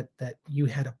knowing that you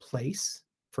had a place,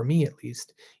 for me at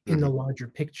least, in the Mhm. larger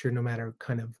picture, no matter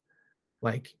kind of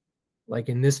like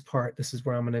in this part, this is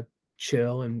where I'm going to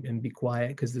chill and be quiet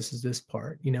because this is this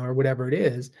part, or whatever it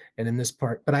is. And in this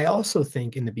part, but I also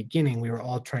think in the beginning we were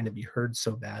all trying to be heard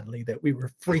so badly that we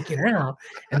were freaking out,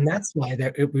 and that's why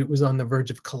it was on the verge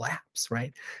of collapse,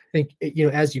 right? I think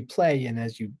as you play and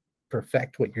as you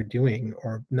perfect what you're doing,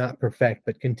 or not perfect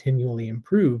but continually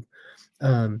improve,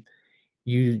 um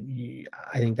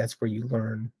I think that's where you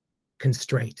learn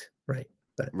constraint, right?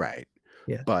 But Right.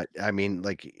 yeah. But, I mean,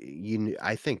 like,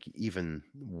 I think even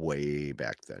way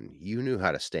back then, you knew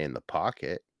how to stay in the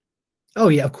pocket. Oh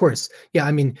yeah, of course. Yeah,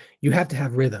 I mean, you have to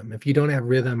have rhythm. If you don't have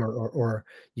rhythm, or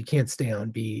you can't stay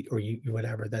on beat, or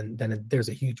whatever, then there's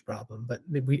a huge problem. But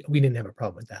we didn't have a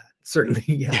problem with that. Certainly,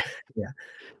 yeah, Yeah. yeah.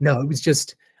 No, it was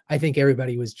just, I think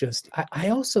everybody was just. I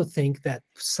also think that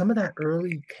some of that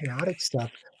early chaotic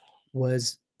stuff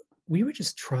was, we were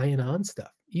just trying on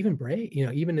stuff. Even Braid,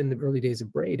 even in the early days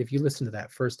of Braid, if you listen to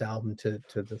that first album to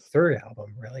the third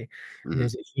album, really, Mhm.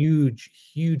 there's a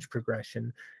huge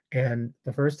progression. And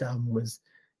the first album was,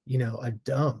 a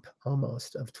dump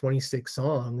almost of 26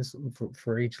 songs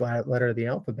for each letter of the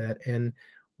alphabet. And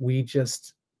we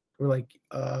just were like,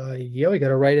 yeah, we got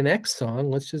to write an X song.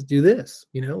 Let's just do this,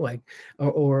 like,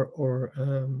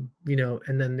 and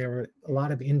then there were a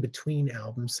lot of in between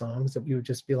album songs that we would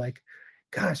just be like,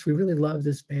 gosh, we really love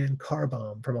this band Car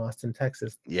Bomb from Austin,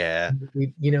 Texas. Yeah.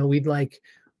 We'd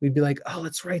be like, oh,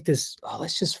 let's write this. Oh,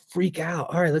 let's just freak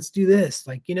out. All right, let's do this.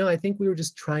 Like, I think we were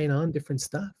just trying on different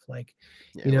stuff. Like,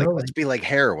 Yeah, like, "Let's be like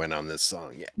heroin on this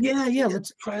song." Yeah. yeah, Yeah.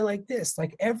 let's try like this.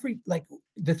 Like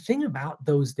the thing about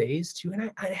those days too, and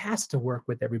it has to work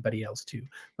with everybody else too,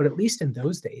 but at least in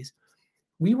those days,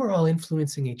 we were all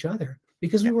influencing each other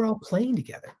because we Yeah. were all playing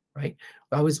together, right?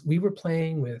 We were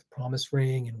playing with Promise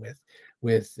Ring and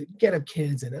with Get Up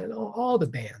Kids and all the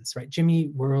bands, right? Jimmy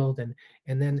Eat World,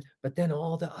 but then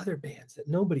all the other bands that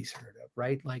nobody's heard of,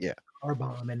 right? Like Yeah. Car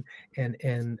Bomb and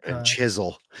And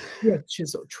Chisel. yeah,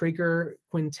 Chisel, Trigger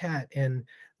Quintet, and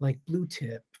like Blue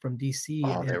Tip from DC,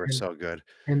 Oh, they were so good.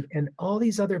 and all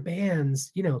these other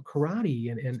bands, Karate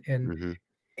Mhm.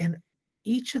 and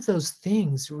each of those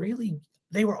things really,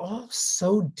 they were all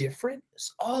so different,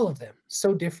 all of them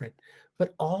so different,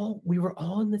 but we were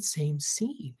all in the same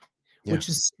scene, Yeah.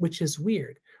 which is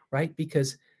weird, right?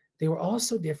 Because they were all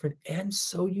so different and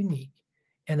so unique.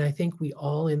 And I think we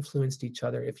all influenced each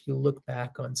other. If you look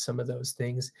back on some of those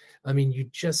things, I mean,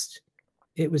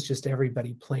 it was just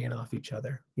everybody playing off each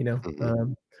other,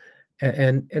 Mhm.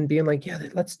 and being like, yeah,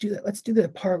 let's do that. Let's do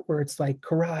that part where it's like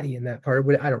karate in that part.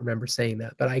 I don't remember saying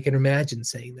that, but I can imagine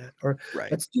saying that. Or Right.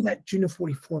 let's do that Juno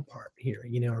 44 part here,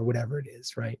 or whatever it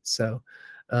is, right? So,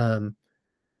 um,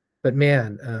 but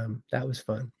man, that was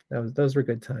fun. Those were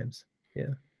good times.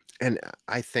 Yeah. And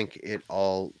I think it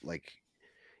all, like,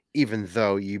 even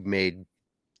though you made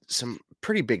some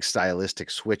pretty big stylistic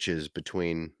switches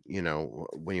between,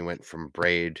 when you went from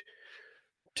Braid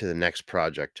to the next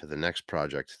project to the next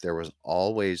project, there was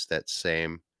always that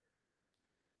same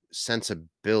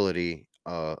sensibility,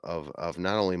 of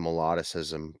not only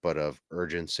melodicism, but of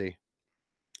urgency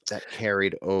that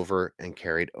carried over and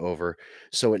carried over.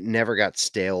 So it never got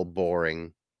stale,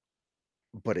 boring,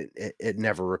 but it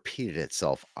never repeated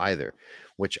itself either,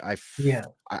 which Yeah.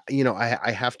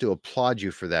 I have to applaud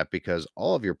you for that, because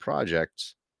all of your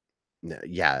projects,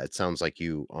 yeah, it sounds like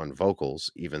you on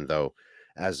vocals, even though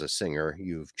as a singer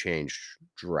you've changed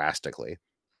drastically.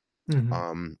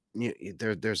 Mhm.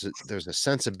 There's a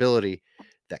sensibility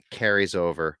that carries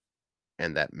over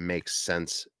and that makes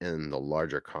sense in the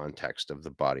larger context of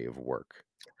the body of work.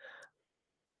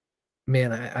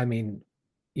 Man, I mean,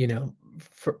 you know,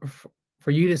 for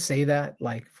you to say that,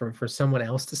 like, for someone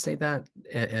else to say that,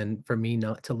 and for me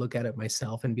not to look at it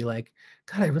myself and be like,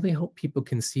 "God, I really hope people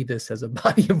can see this as a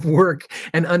body of work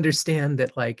and understand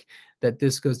that, like, that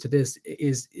this goes to this,"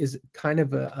 is kind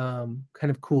of a,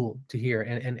 kind of cool to hear,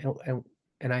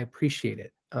 and I appreciate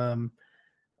it.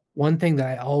 One thing that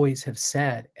I always have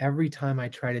said every time I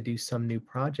try to do some new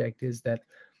project is that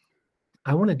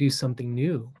I want to do something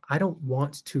new. I don't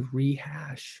want to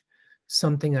rehash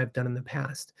something I've done in the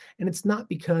past. And it's not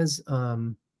because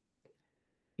I've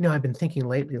been thinking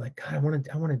lately, like, God, I want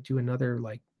to do another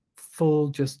like full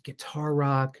just guitar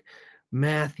rock,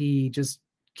 mathy, just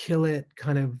kill it,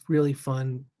 kind of really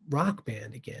fun rock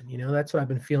band again. That's what I've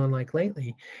been feeling like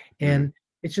lately. Mhm. And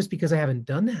it's just because I haven't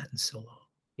done that in so long,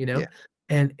 you know? Yeah.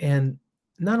 And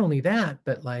not only that,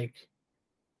 but like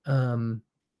um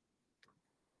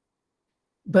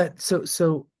but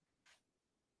so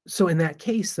in that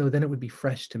case, though, then it would be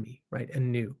fresh to me, right,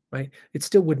 and new, right? I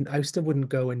still wouldn't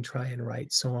go and try and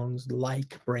write songs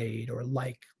like Braid or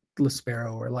like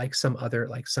Sparrow or like some other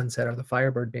like Sunset or the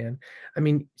Firebird band. I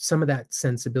mean, some of that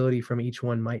sensibility from each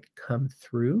one might come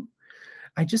through.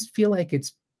 I just feel like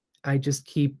I just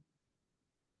keep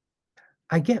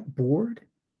I get bored,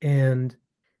 and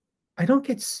I don't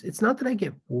get it's not that I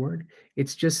get bored,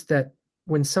 it's just that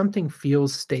when something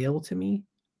feels stale to me,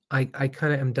 I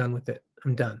kinda am done with it.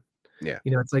 I'm done. Yeah.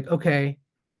 It's like, "Okay,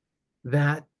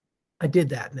 that I did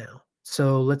that now.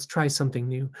 So let's try something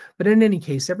new." But in any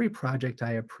case, every project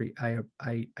I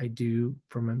do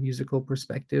from a musical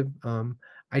perspective,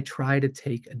 I try to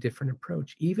take a different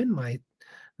approach. Even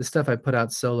the stuff I put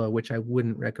out solo, which I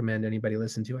wouldn't recommend anybody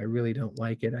listen to. I really don't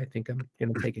like it. I think I'm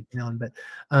gonna take it down. But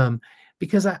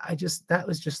because I just that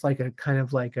was just like a kind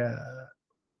of like a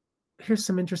here's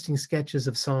some interesting sketches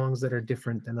of songs that are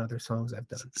different than other songs I've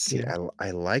done. See,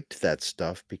 I liked that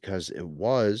stuff because it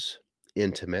was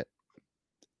intimate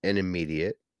and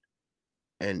immediate,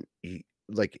 and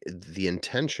like the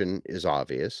intention is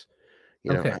obvious.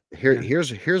 Okay. Yeah.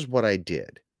 Here's what I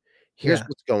did. Here's Yeah.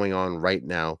 what's going on right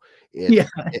now. Yeah.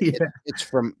 It's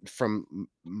from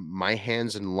my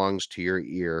hands and lungs to your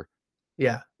ear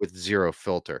Yeah. with zero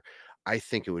filter. I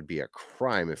think it would be a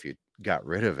crime if you got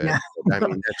rid of it. Yeah. But, I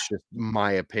mean, that's just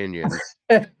my opinion.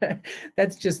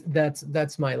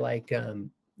 That's my like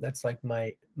that's like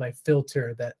my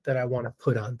filter that I want to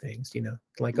put on things,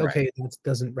 like, Right. okay, this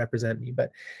doesn't represent me,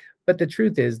 but the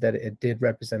truth is that it did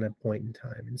represent a point in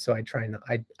time, and so I try not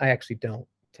I actually don't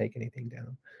take anything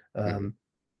down. Mhm.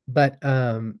 But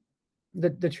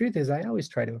the truth is I always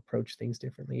try to approach things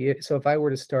differently. So if I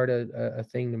were to start a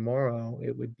thing tomorrow,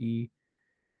 it would be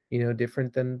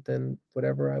different than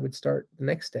whatever I would start the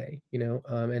next day.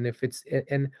 And if it's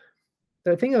and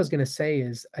the thing I was gonna say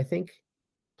is, I think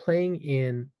playing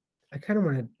in I kinda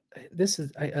wanna this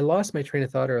is I lost my train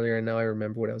of thought earlier, and now I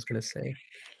remember what I was gonna say.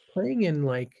 Playing in,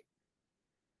 like,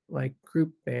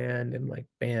 group band and, like,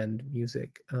 band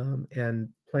music,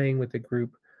 and playing with a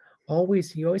group,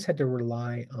 you always had to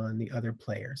rely on the other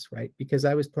players, right? Because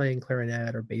I was playing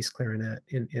clarinet or bass clarinet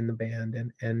in the band,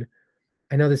 and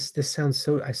I know this sounds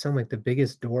I sound like the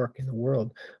biggest dork in the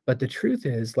world, but the truth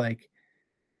is, like,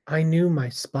 I knew my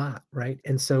spot, right?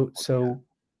 And so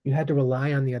you had to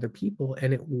rely on the other people,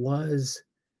 and it was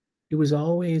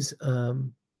always,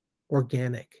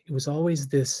 organic. It was always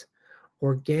this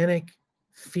organic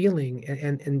feeling,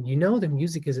 and the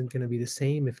music isn't gonna be the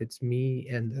same if it's me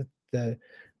and the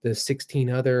 16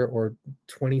 other or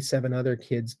 27 other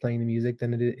kids playing the music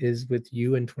than it is with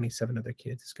you and 27 other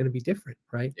kids. It's gonna be different,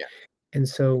 right? Yeah. And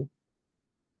so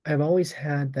I've always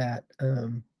had that,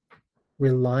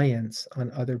 reliance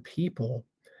on other people.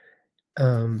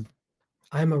 Um,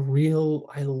 I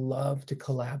love to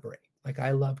collaborate. Like,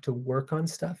 I love to work on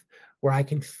stuff where I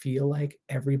can feel like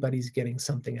everybody's getting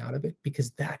something out of it, because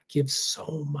that gives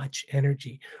so much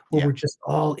energy, where Yeah. we're just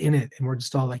all in it and we're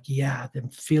just all like, yeah, I'm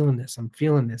feeling this. I'm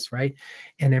feeling this, right?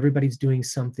 And everybody's doing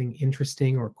something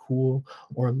interesting or cool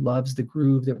or loves the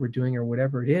groove that we're doing or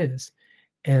whatever it is.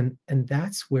 And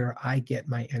that's where I get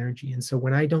my energy. And so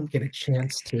when I don't get a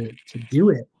chance to do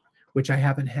it, which I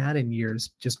haven't had in years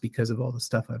just because of all the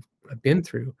stuff I've been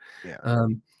through, Yeah.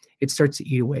 it starts to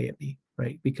eat away at me,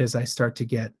 right? Because I start to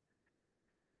get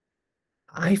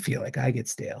I feel like I get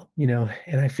stale,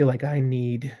 and I feel like I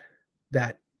need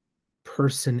that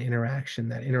person interaction,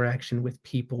 that interaction with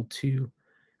people to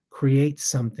create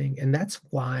something. And that's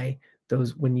why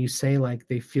those, when you say like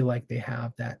they feel like they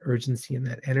have that urgency and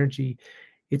that energy,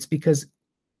 it's because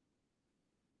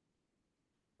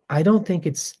I don't think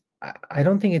it's I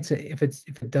don't think it's if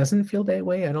it doesn't feel that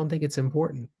way, I don't think it's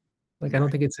important. Like I don't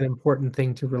Right. think it's an important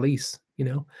thing to release.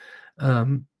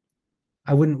 Um,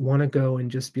 I wouldn't want to go and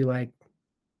just be like,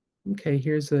 okay,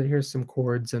 here's some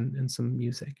chords and some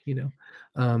music.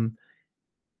 Um,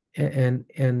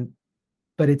 and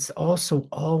but it's also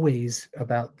always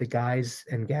about the guys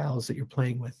and gals that you're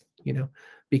playing with,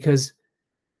 because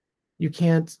you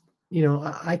can't,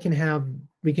 I can have,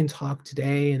 we can talk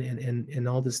today and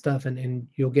all this stuff, and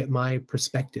you'll get my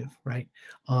perspective, right,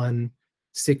 on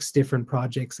 6 different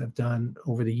projects I've done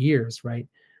over the years, right?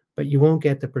 But you won't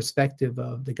get the perspective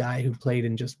of the guy who played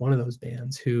in just one of those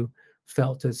bands, who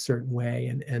felt a certain way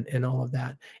and all of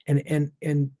that. And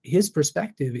his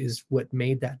perspective is what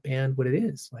made that band what it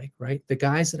is, like, right? The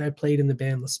guys that I played in the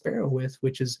band Sparrow with,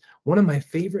 which is one of my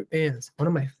favorite bands, one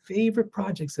of my favorite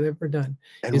projects I've ever done,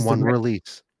 And is one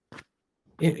release.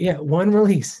 yeah, one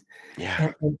release.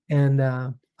 Yeah. And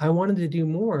I wanted to do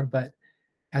more, but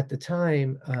at the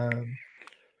time,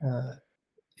 uh,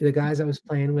 the guys I was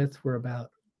playing with were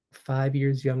about 5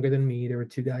 years younger than me. There were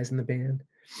 2 guys in the band,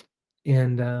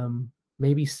 and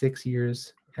maybe 6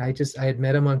 years. I had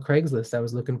met him on Craigslist. I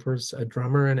was looking for a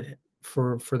drummer and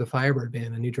for the Firebird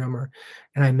band, a new drummer,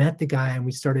 and I met the guy and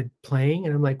we started playing.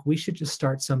 And I'm like, we should just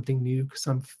start something new because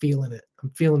I'm feeling it. I'm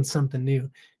feeling something new.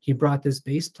 He brought this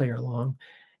bass player along,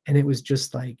 and it was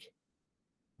just like,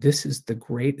 this is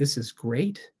great. This is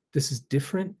great. This is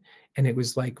different. And it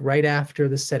was like right after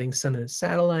the Setting Sun and the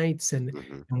Satellites, and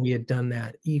Hmm. we had done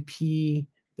that EP,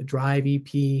 the Drive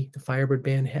EP, the Firebird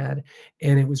band had,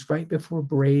 and it was right before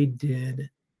Braid did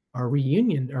our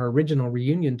reunion, our original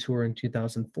reunion tour in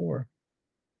 2004.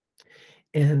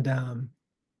 And and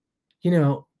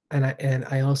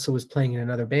I also was playing in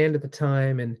another band at the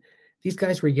time, and these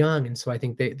guys were young, and so I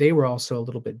think they were also a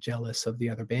little bit jealous of the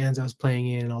other bands I was playing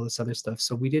in and all this other stuff.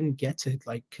 So we didn't get to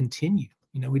like continue.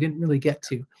 We didn't really get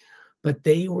to. But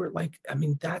they were like, I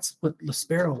mean, that's what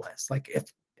Sparrow was. Like, if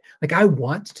like I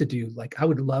want to do, like, I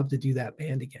would love to do that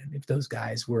band again if those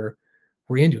guys were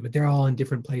into it. But they're all in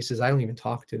different places. I don't even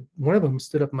talk to one of them.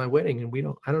 Stood up at my wedding, and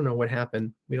I don't know what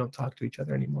happened. We don't talk to each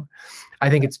other anymore. I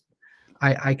think it's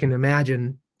I can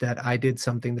imagine that I did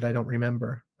something that I don't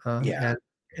remember. Yeah.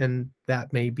 And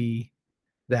that may be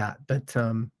that. But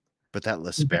But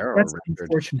that Sparrow that's record,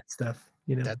 unfortunate stuff.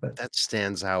 that But that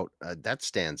stands out. That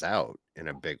stands out in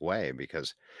a big way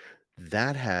because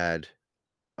that had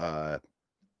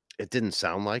it didn't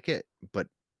sound like it, but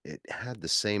it had the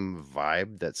same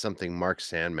vibe that something Mark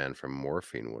Sandman from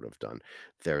Morphine would have done.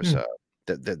 There's hmm.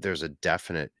 a there's a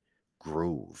definite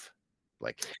groove,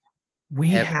 like We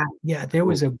heavy had, yeah, there groove.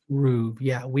 was a groove.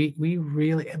 Yeah, we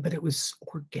really, but it was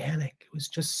organic. It was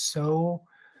just so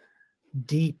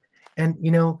deep. And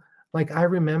like I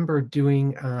remember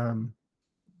doing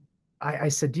I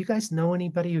said, "Do you guys know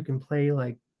anybody who can play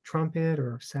like trumpet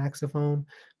or saxophone?"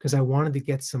 Because I wanted to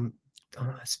get some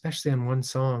especially on one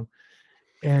song.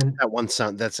 And That one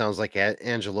that sounds like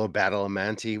Angelo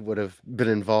Badalamenti would have been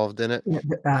involved in it.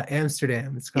 yeah,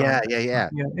 Amsterdam, it's Yeah, called. yeah, yeah,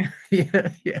 Yeah. Yeah,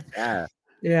 yeah. yeah.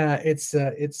 Yeah, it's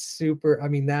super. I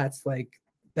mean, that's like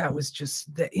that was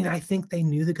just that, I think they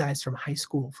knew the guys from high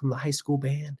school, from the high school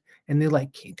band. And they're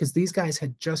like, because these guys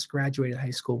had just graduated high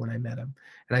school when I met them.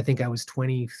 And I think I was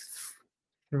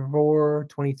 24,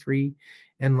 23.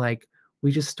 And like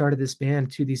we just started this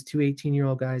band, these two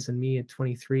 18-year-old guys and me at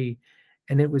 23.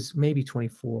 And it was maybe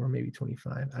 24, maybe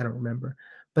 25. I don't remember.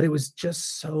 But it was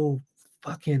just so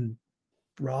fucking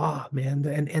raw, man.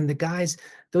 And the guys,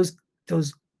 those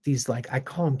those these, like, I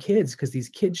call them kids because these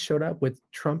kids showed up with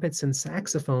trumpets and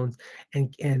saxophones,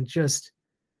 and just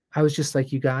I was just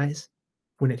like, you guys,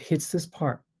 when it hits this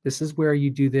part, this is where you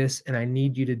do this, and I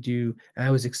need you to do. And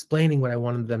I was explaining what I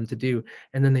wanted them to do,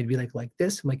 and then they'd be like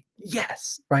this. I'm like,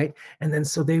 yes, right. And then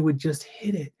so they would just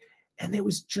hit it, and it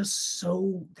was just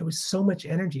so there was so much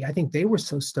energy. I think they were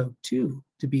so stoked too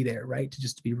to be there, right, to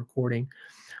just to be recording.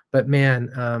 But man,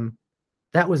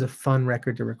 that was a fun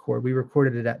record to record. We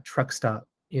recorded it at Truck Stop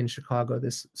in Chicago.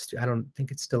 I don't think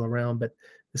it's still around, but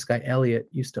this guy Elliot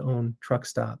used to own Truck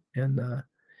Stop, and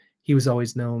he was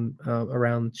always known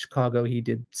around Chicago. He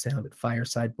did sound at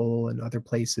Fireside Bowl and other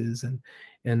places, and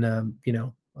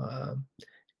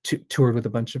toured with a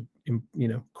bunch of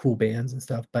cool bands and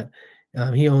stuff. But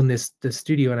he owned this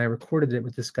studio, and I recorded it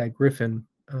with this guy Griffin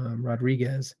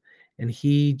Rodriguez, and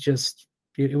he just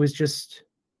it was just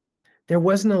there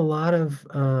wasn't a lot of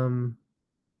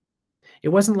it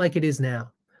wasn't like it is now.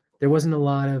 There wasn't a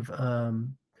lot of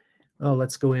oh,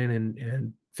 let's go in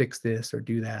and fix this or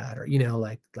do that, or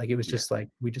like it was Yeah. just like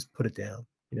we just put it down,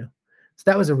 so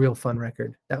that was a real fun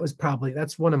record.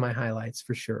 That's one of my highlights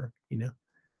for sure.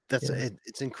 That's Yeah,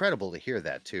 it's incredible to hear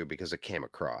that too because it came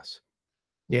across.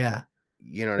 yeah,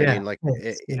 You know what I yeah, mean? Like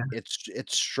thanks. Yeah, it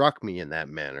struck me in that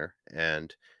manner,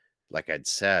 and like I'd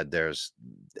said, there's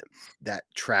that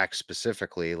track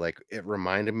specifically, like it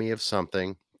reminded me of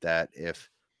something that if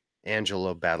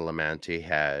Angelo Badalamenti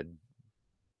had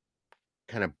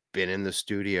kind of been in the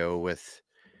studio with,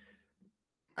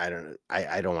 I don't know,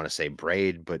 I don't want to say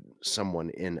Braid, but someone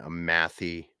in a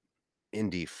mathy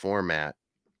indie format,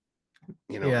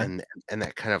 yeah, and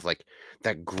that kind of like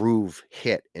that groove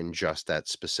hit in just that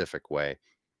specific way.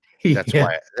 That's yeah,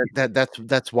 why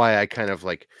that's why I kind of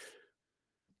like,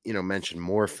 mentioned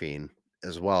morphine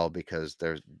as well because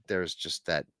there's just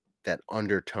that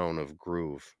undertone of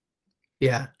groove,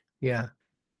 yeah, yeah,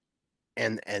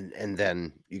 and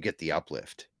then you get the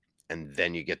uplift, and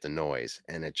then you get the noise,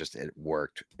 and it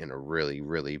worked in a really,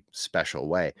 really special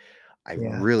way. I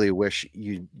yeah. really wish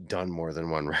you'd done more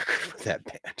than one record with that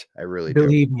band. I really do.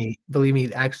 Believe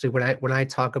me. Actually, when I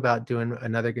talk about doing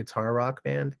another guitar rock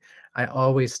band, I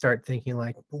always start thinking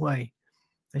like, boy,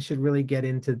 I should really get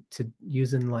into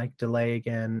using like delay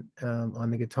again on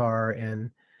the guitar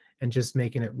and just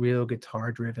making it real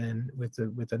guitar driven with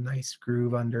a nice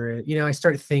groove under it. I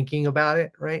start thinking about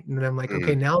it, right? And then I'm like,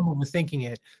 okay, Mhm. now I'm overthinking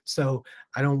it, so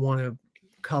I don't want to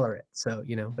color it. So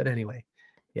but anyway,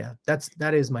 yeah,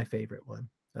 that is my favorite one.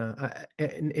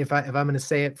 And if I'm going to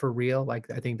say it for real, like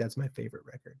I think that's my favorite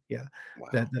record. Yeah,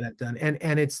 that Wow. that I've done,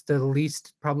 and it's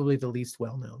probably the least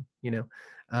well known.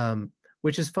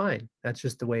 Which is fine. That's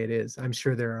just the way it is. I'm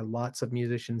sure there are lots of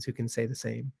musicians who can say the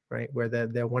same, right? Where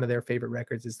they're one of their favorite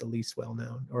records is the least well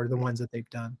known or the ones that they've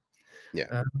done. Yeah.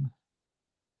 Um,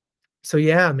 so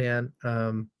yeah, man,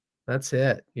 that's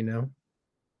it.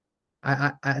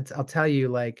 I'll tell you,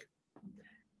 like,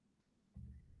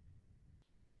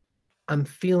 I'm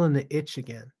feeling the itch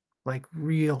again, like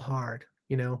real hard,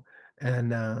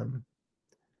 and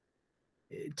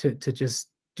to just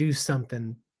do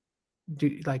something,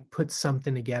 do like put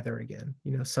something together again,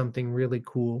 something really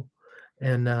cool,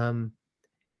 and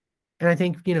I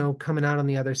think, coming out on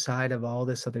the other side of all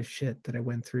this other shit that I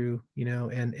went through,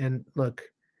 and look,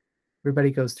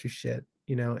 everybody goes through shit,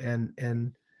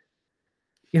 and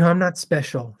I'm not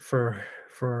special for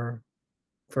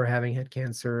for having had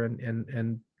cancer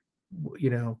and you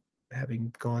know,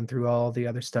 having gone through all the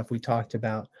other stuff we talked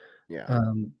about. Yeah.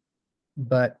 Um,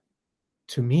 but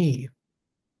to me,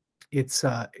 it's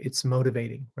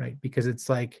motivating, right? Because it's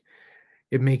like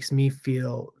it makes me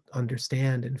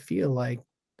understand and feel like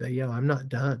that, I'm not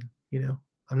done,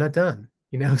 I'm not done,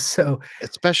 so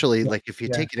Especially, yeah, like, if you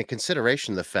yeah, take into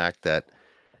consideration the fact that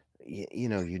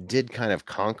you did kind of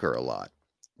conquer a lot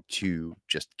to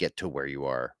just get to where you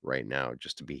are right now,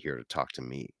 just to be here to talk to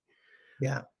me.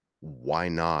 yeah, Why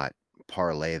not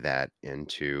parlay that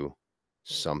into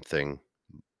something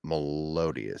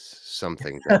melodious,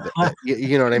 something that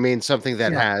you know what I mean? Something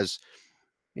that yeah, has,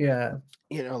 yeah,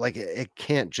 like, it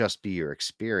can't just be your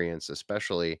experience,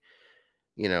 especially,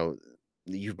 you know,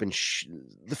 you've been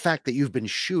the fact that you've been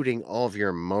shooting all of your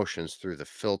emotions through the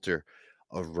filter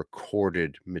of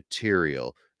recorded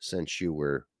material since you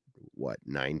were, what,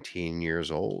 19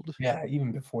 years old? yeah,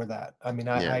 even before that. I mean,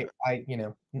 Yeah.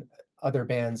 other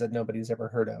bands that nobody's ever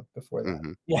heard of before that.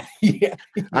 Mhm. Yeah, yeah,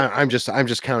 yeah, I'm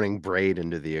just counting Braid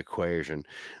into the equation.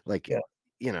 Like, yeah.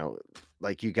 you know,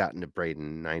 like you got into Braid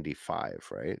in 95,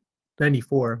 right?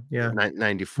 94, yeah.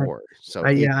 94. So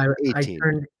Yeah, I 18.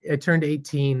 turned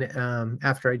 18,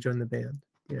 after I joined the band.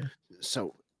 Yeah,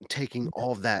 So taking yeah,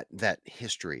 all of that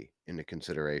history into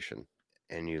consideration,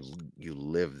 and you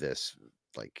live this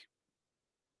like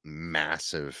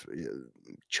massive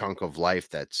chunk of life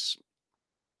that's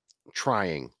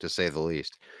trying to say the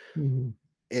least, mhm.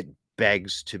 it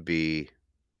begs to be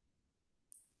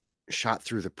shot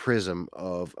through the prism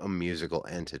of a musical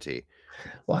entity.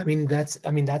 Well,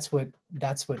 that's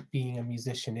what being a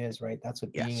musician is, right? That's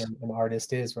what being Yes. an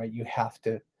artist is, right? You have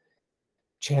to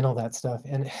channel that stuff,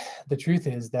 and the truth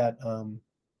is that,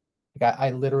 like I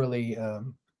literally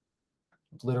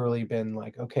been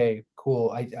like, okay,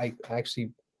 cool. I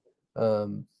actually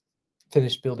um,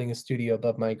 finished building a studio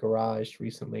above my garage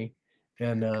recently,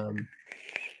 and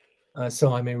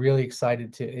so I'm really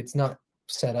excited to. It's not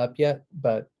set up yet,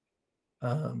 but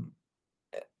um,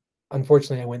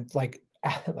 unfortunately, I went like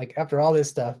like after all this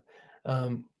stuff,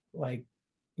 um, like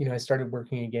I started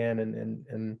working again,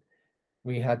 and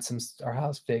we had our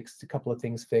house fixed, a couple of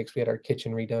things fixed. We had our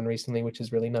kitchen redone recently, which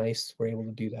is really nice. We're able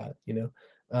to do that, you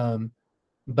know.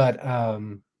 But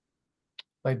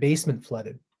my basement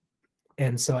flooded,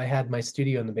 and so I had my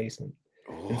studio in the basement.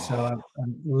 And so Oh.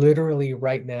 I'm literally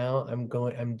right now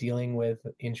I'm dealing with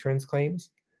insurance claims.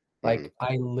 Mhm. Like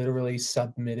I literally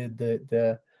submitted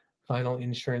the final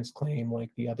insurance claim like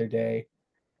the other day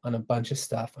on a bunch of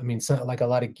stuff. I mean, so, like a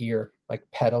lot of gear, like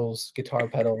pedals, guitar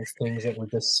pedals, things that were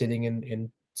just sitting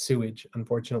in sewage.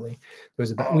 Unfortunately, there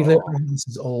was we live. Oh. Our house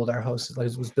is old. Our house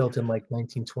was built in like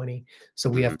 1920, so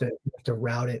we Mhm. have to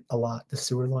route it a lot, the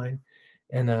sewer line,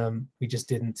 and we just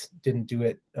didn't do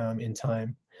it in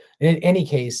time. In any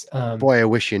case, Boy, I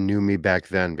wish you knew me back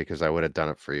then because I would have done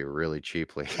it for you really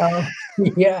cheaply. oh,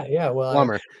 yeah, yeah. Well,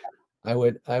 Plumber. I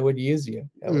would use you.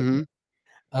 I would. Mhm.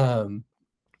 Um,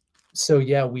 so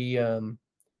yeah, we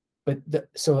but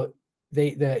so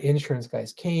the insurance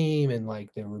guys came and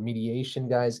like the remediation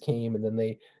guys came, and then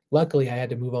they luckily I had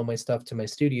to move all my stuff to my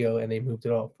studio and they moved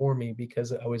it all for me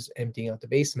because I was emptying out the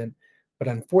basement. But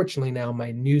unfortunately now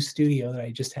my new studio that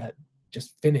I just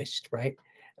finished, right,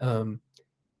 um,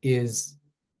 is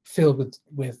filled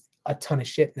with a ton of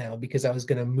shit now because I was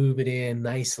going to move it in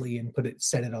nicely and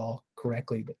set it all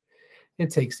correctly, but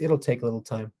it'll take a little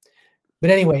time. But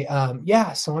anyway,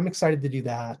 yeah, so I'm excited to do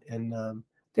that, and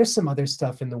there's some other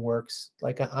stuff in the works.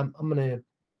 Like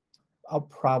I'll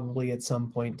probably at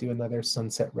some point do another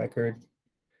Sunset record,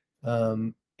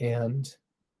 and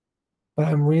but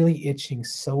I'm really itching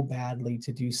so badly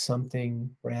to do something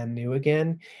brand new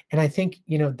again. And I think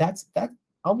that.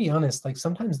 I'll be honest, like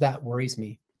sometimes that worries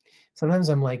me. Sometimes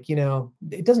I'm like,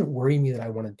 it doesn't worry me that I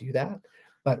want to do that,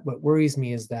 but what worries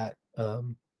me is that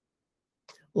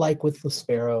like with the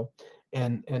Sparrow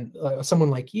and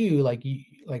someone like you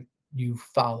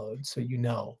followed, so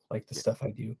like the stuff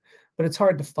I do, but it's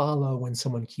hard to follow when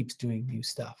someone keeps doing new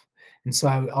stuff. And so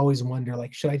I would always wonder,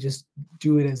 like, should I just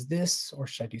do it as this or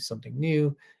should I do something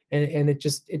new? And it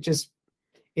just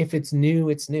if it's new,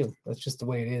 it's new. That's just the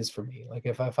way it is for me. Like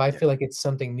if I Yeah. feel like it's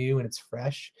something new and it's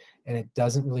fresh and it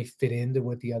doesn't really fit into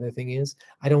what the other thing is,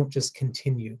 I don't just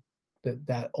continue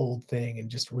that old thing and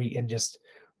just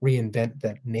reinvent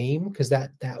that name, because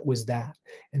that was that,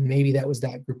 and maybe that was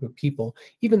that group of people.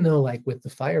 Even though like with the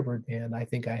Firebird band, I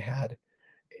think I had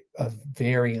a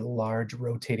very large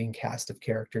rotating cast of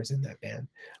characters in that band.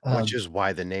 Which Um, is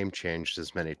why the name changed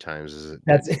as many times as it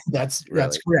that's that's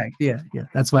really. correct. Yeah, yeah.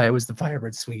 That's why it was the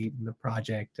Firebird Suite and the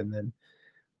project and then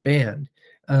band.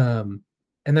 Um,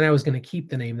 and then I was going to keep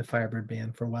the name the Firebird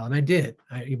Band for a while, and I did.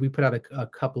 We put out a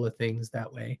couple of things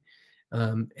that way,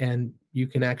 and you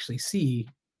can actually see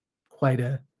quite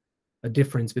a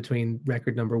difference between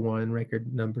record number one and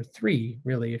record number three,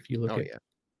 really, if you look Oh, at yeah.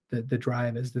 the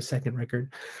Drive as the second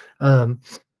record. Um,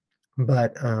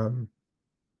 but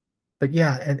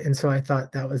yeah, and so I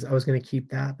thought I was going to keep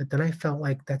that, but then I felt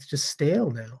like that's just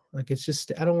stale now. Like it's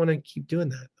just I don't want to keep doing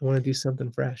that. I want to do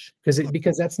something fresh Look,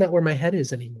 because that's not where my head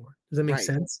is anymore. Does that make right.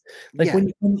 sense? Like Yeah.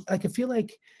 like I feel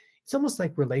like it's almost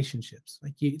like relationships.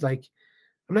 Like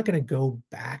I'm not going to go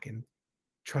back and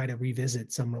try to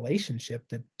revisit some relationship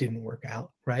that didn't work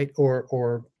out, right?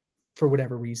 Or for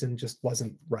whatever reason just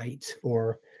wasn't right,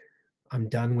 or I'm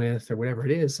done with, or whatever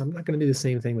it is. I'm not going to do the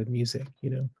same thing with music.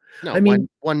 No, I mean,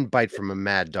 one bite from a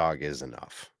mad dog is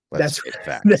enough. Let's that's face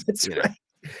facts, that's you know?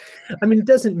 right. I mean, it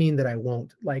doesn't mean that I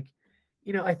won't. Like,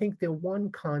 I think the one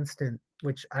constant,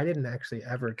 which I didn't actually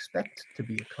ever expect to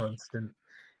be a constant,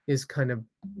 is kind of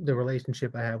the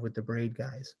relationship I have with the Braid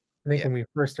guys. I think Yeah. when we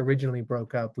first originally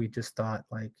broke up, we just thought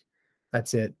like,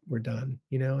 that's it, we're done,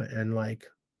 and like,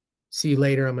 see you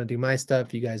later. I'm gonna do my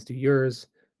stuff. You guys do yours.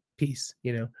 Peace.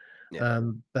 Yeah.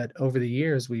 But over the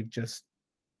years, we've just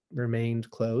remained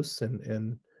close,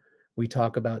 and we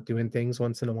talk about doing things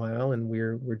once in a while, and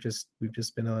we've just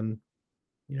been on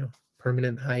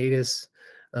permanent hiatus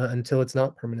until it's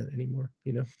not permanent anymore.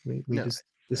 We No, just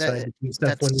decide that to do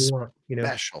stuff when we that's want.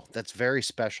 special. That's very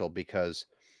special because,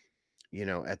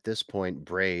 at this point,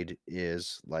 Braid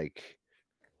is like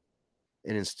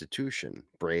an institution.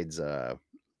 Braid's a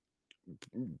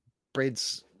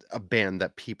band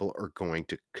that people are going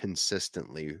to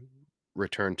consistently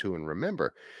return to and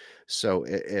remember. So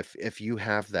if you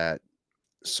have that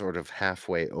sort of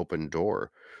halfway open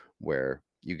door where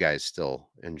you guys still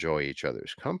enjoy each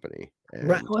other's company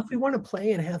Right. and Well, if we want to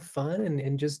play and have fun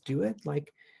and just do it,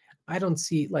 like I don't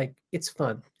see like it's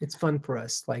fun. It's fun for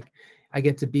us. Like I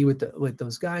get to be with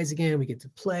those guys again. We get to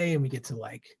play and we get to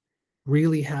like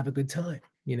really have a good time,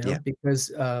 yeah, because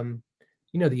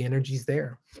the energy's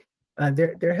there.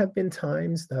 There have been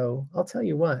times though, I'll tell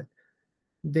you what,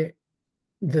 there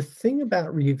the thing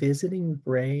about revisiting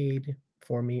Braid.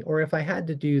 for me, or if I had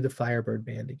to do the Firebird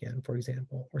band again, for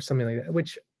example, or something like that,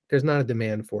 which there's not a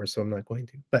demand for, so I'm not going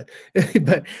to. But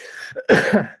but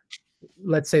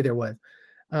let's say there was.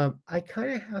 I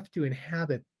kind of have to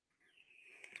inhabit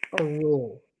a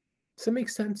role. Does that make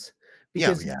sense? Yeah,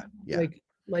 Because yeah, yeah,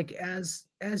 like as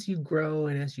you grow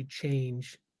and as you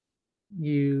change,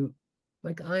 you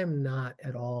like I am not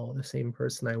at all the same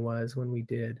person I was when we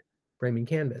did Framing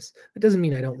Canvas. That doesn't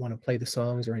mean I don't want to play the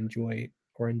songs or enjoy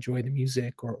the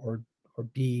music or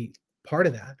be part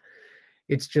of that.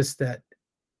 It's just that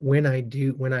when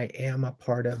I am a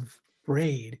part of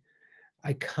Braid,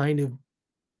 I kind of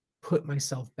put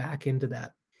myself back into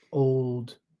that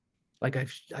old, like I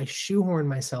shoehorn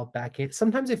myself back in.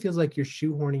 Sometimes it feels like you're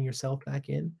shoehorning yourself back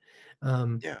in.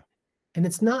 Um, yeah, and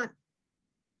it's not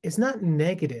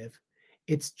negative.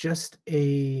 It's just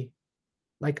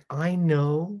like I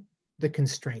know the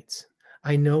constraints.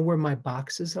 I know where my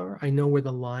boxes are. I know where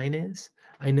the line is.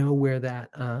 I know where that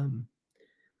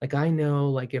like I know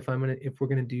like if we're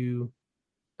gonna do,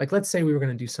 like let's say we were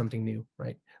gonna do something new,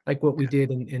 right? Like what we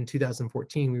did in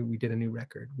 2014, we did a new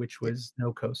record, which yeah, was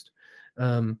No Coast.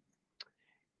 Um,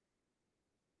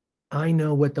 I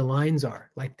know what the lines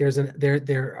are. Like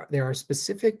there are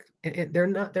specific, and they're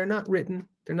not written.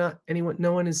 They're not anyone.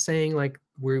 No one is saying like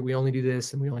we only do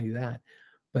this and we only do that,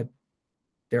 but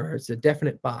there is a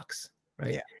definite box,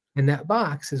 right? yeah. And that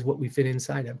box is what we fit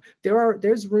inside of.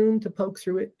 There's room to poke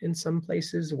through it in some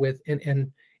places with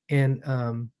and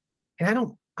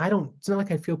I don't. It's not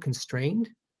like I feel constrained.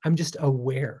 I'm just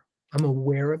aware. I'm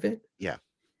aware of it, Yeah.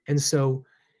 and so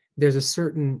there's a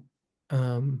certain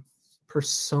um,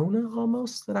 persona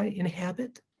almost that I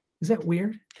inhabit. Is that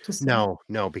weird to say? No,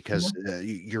 no, because No?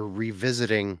 you're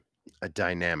revisiting a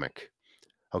dynamic.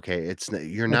 Okay,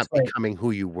 you're That's not right. becoming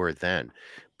who you were then,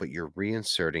 but you're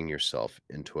reinserting yourself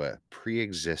into a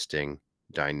pre-existing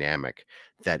dynamic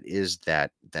that is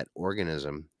that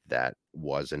organism that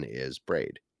was and is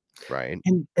Braid, right?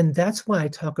 And that's why I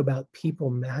talk about people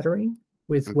mattering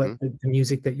with what Hmm. the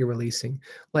music that you're releasing.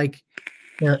 Like,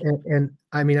 yeah, and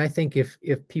I mean, I think if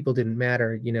people didn't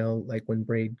matter, you know, like when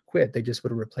Braid quit, they just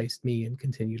would have replaced me and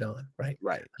continued on, right?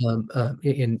 Right.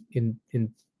 In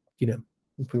you know,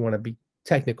 if we want to be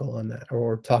technical on that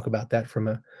or talk about that from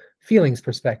a feelings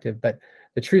perspective, but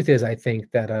the truth is, I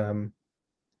think that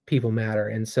people matter,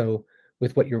 and so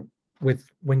with what you're with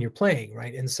when you're playing,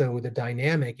 right? And so the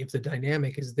dynamic, if the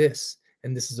dynamic is this,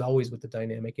 and this is always what the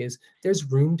dynamic is,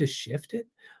 there's room to shift it,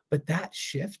 but that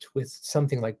shift with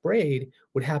something like Braid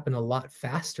would happen a lot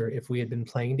faster if we had been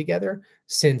playing together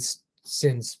since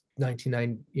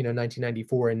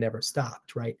 1994 and never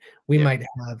stopped, right? We Yeah. might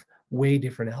have way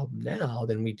different album now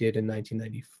than we did in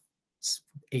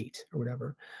 1998 or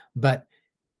whatever, but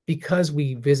because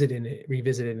we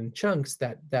revisited in chunks,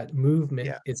 that movement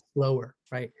Yeah. is slower,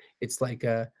 right? It's like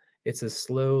it's a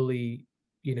slowly,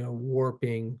 you know,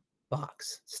 warping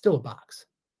box. Still a box,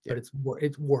 Yeah. but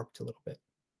it's warped a little bit.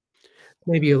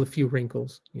 Maybe a few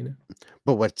wrinkles, you know.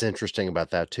 But what's interesting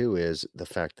about that too is the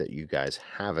fact that you guys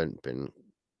haven't been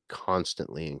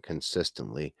constantly and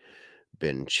consistently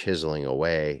been chiseling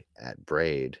away at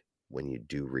Braid when you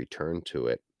do return to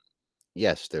it.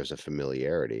 Yes, there's a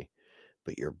familiarity,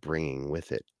 but you're bringing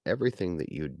with it everything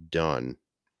that you'd done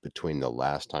between the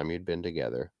last time you'd been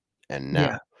together and Yeah,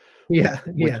 now, which yeah,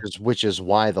 which yeah, is which is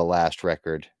why the last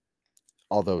record,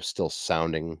 although still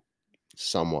sounding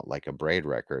somewhat like a Braid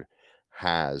record,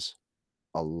 has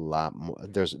a lot more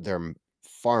there are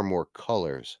far more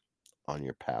colors on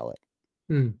your palette,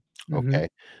 mm, mhm, okay?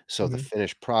 So the mhm,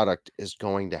 finished product is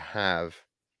going to have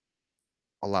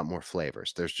a lot more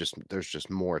flavors. There's just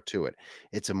more to it.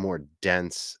 It's a more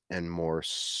dense and more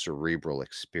cerebral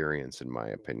experience in my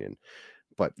opinion.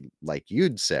 But like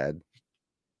you'd said,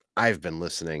 I've been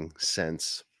listening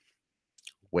since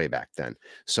way back then.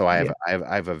 So yeah, I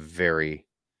have a very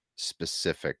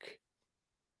specific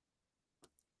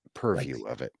like purview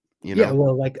of it, you yeah, know?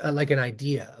 well, like an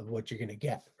idea of what you're gonna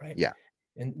get, right? Yeah.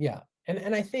 And yeah,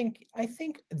 and I think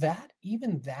that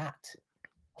even that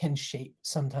can shape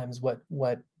sometimes what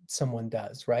someone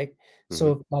does, right? Mhm.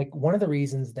 So like one of the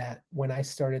reasons that when I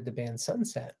started the band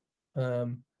Sunset,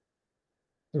 um,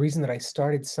 the reason that I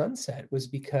started Sunset was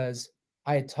because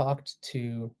I had talked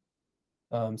to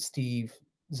Steve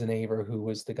Zanaver, who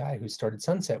was the guy who started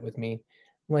Sunset with me.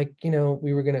 Like, you know,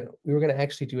 we were gonna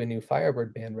actually do a new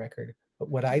Firebird band record, but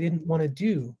what I didn't want to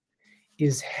do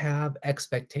is have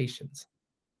expectations.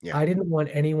 Yeah. I didn't want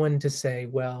anyone to say,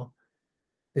 well,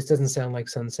 this doesn't sound like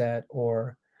Sunset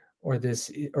or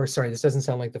this or sorry, this doesn't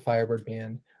sound like the Firebird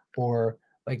band or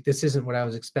like this isn't what I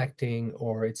was expecting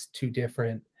or it's too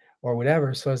different or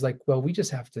whatever. So I was like, well, we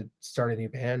just have to start a new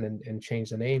band and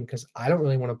change the name, because I don't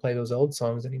really want to play those old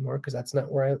songs anymore, because that's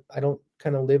not where I don't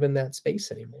kind of live in that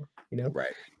space anymore, you know?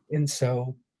 Right. And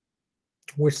so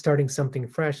we're starting something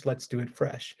fresh. Let's do it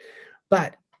fresh.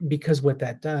 But because what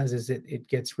that does is it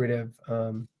gets rid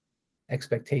of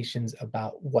expectations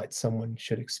about what someone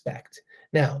should expect.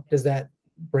 Now, does that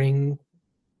bring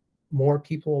more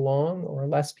people along or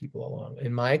less people along?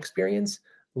 In my experience,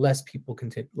 less people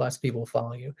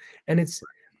follow you. And it's,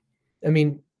 I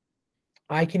mean,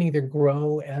 I can either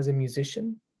grow as a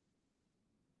musician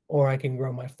or I can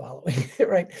grow my following,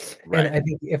 right? And Right. I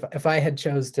think if I had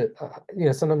chose to,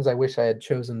 sometimes I wish I had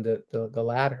chosen the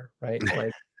latter, right?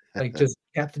 Like just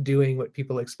kept doing what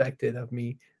people expected of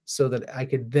me, so that I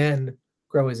could then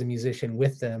grow as a musician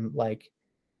with them. Like,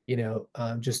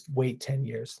 just wait 10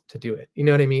 years to do it. You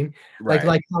know what I mean? Like Right.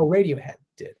 like how Radiohead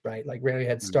did, right? Like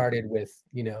Radiohead Mhm. started with,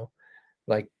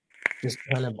 like just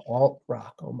kind of alt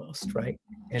rock almost, right?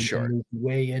 And Sure. moved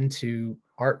way into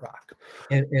art rock.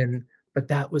 And but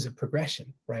that was a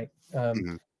progression, right?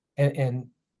 Mhm. And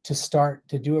to start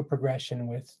to do a progression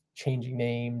with changing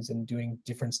names and doing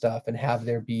different stuff, and have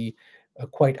there be a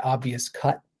quite obvious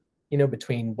cut,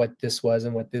 between what this was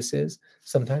and what this is,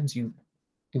 sometimes you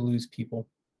lose people.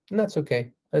 And that's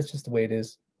okay. That's just the way it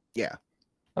is. Yeah.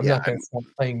 I'm Yeah. not going to stop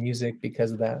playing music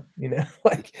because of that,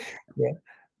 like, yeah.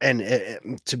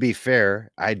 And to be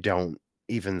fair, I don't,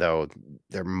 even though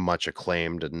they're much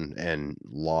acclaimed and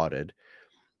lauded,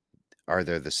 are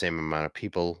there the same amount of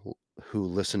people who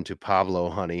listen to Pablo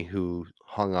Honey who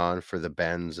hung on for the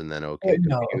bends and then OK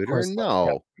No, of Computer? course not.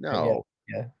 Yeah. No, Yeah. no.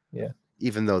 Yeah. Yeah.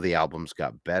 Even though the albums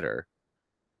got better,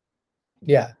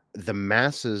 Yeah. the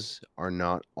masses are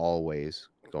not always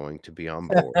going to be on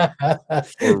board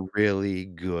for really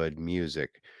good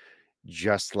music.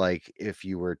 Just like if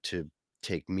you were to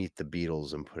take Meet the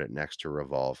Beatles and put it next to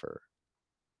Revolver,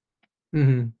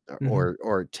 Mhm. Mhm.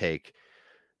 or take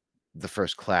the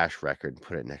first Clash record and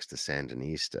put it next to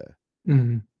Sandinista.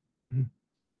 Mhm. Mhm.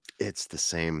 It's the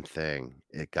same thing.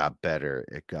 It got better,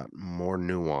 it got more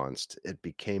nuanced, it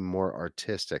became more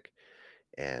artistic,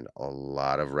 and a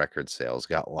lot of record sales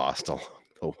got lost along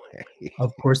the way.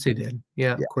 Of course they did.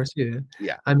 Yeah, Yeah, of course they did.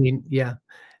 yeah. I mean, yeah.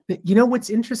 But you know what's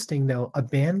interesting though? A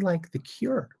band like The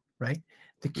Cure, right?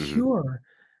 The Mhm. Cure,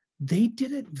 they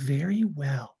did it very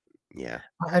well. Yeah.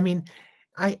 I mean,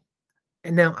 I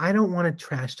and now I don't wanna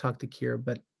trash talk The Cure,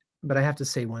 but I have to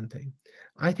say one thing.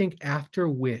 I think after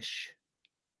Wish,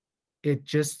 it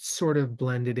just sort of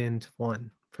blended into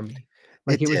one for me.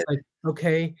 Like, It it was did, like,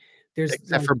 okay, there's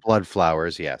except like, for Blood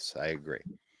Flowers, yes, I agree.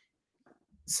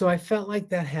 so I felt like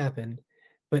that happened,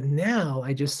 but now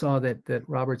I just saw that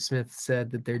Robert Smith said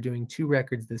that they're doing 2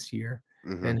 records this year,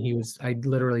 Mhm. and I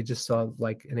literally just saw,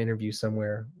 like, an interview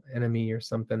somewhere, Enemy or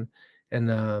something,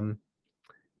 and,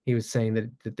 he was saying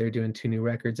that they're doing 2 new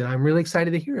records, and I'm really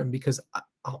excited to hear them, because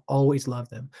I'll always love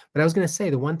them. But I was gonna say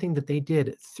the one thing that they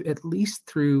did, at least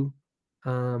through,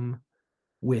 um,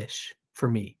 Wish, for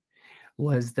me,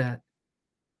 was that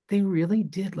they really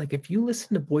did, like, if you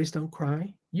listen to Boys Don't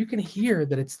Cry, you can hear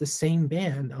that it's the same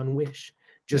band on Wish.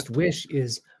 Yeah, Just Wish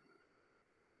is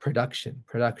production,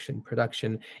 production,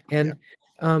 production, yeah,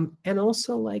 and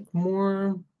also, like,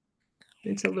 more,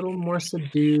 it's a little more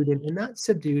subdued, and not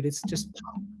subdued, it's just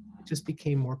pop. It just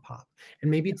became more pop.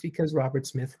 And maybe it's because Robert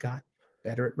Smith got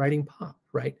better at writing pop,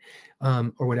 right?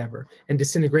 Or whatever. And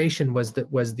Disintegration was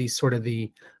the sort of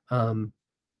um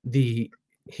the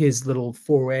his little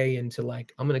foray into,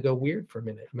 like, I'm gonna go weird for a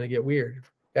minute. I'm gonna get weird.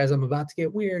 Guys, I'm about to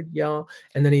get weird, y'all.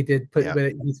 And then he did put yeah.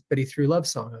 but he threw Love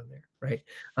Song on there, right?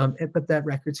 But that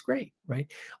record's great,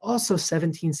 right? Also,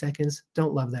 17 Seconds,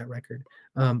 don't love that record.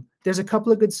 There's a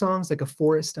couple of good songs, like A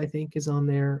Forest, I think, is on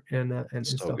there, and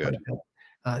So stuff like good.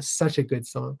 that. Such a good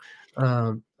song.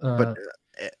 But,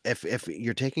 if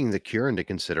you're taking The Cure into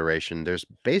consideration, there's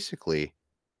basically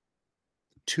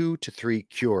 2 to 3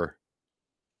 Cure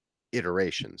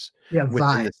iterations Yeah, within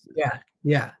vibe. this, Yeah,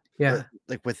 yeah, yeah,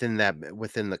 like, within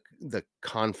the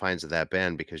confines of that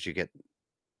band, because you get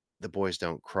The Boys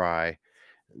Don't Cry,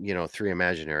 3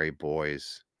 Imaginary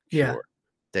Boys, yeah, Cure.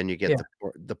 Then you get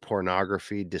yeah, the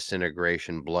Pornography,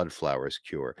 Disintegration, Blood Flowers,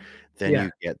 Cure. Then yeah.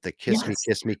 you get the Kiss Me, Yes,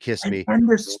 Kiss Me, Kiss and Me, then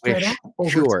they're spread out Wish,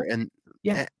 over Cure, time. and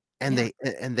Yeah, a and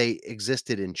yeah, they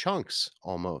existed in chunks yeah,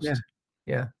 almost.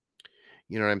 yeah.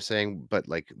 You know what I'm saying? But,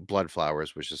 like, Blood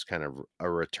Flowers was just kind of a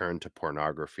return to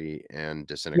Pornography and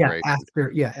Disintegration.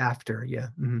 After, yeah,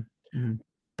 mhm, mhm.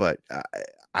 But,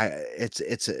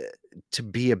 it's a to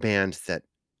be a band that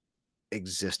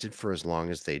existed for as long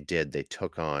as they did, they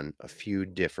took on a few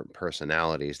different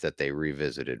personalities that they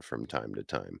revisited from time to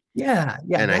time. Yeah,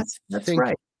 yeah, And I that's think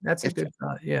right. That's a if good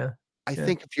thought. Yeah. I Yeah.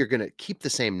 think if you're gonna keep the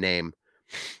same name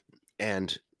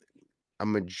and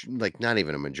like not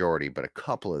even a majority, but a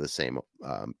couple of the same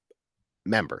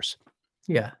members,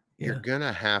 Yeah. you're Yeah.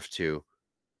 gonna have to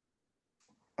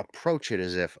approach it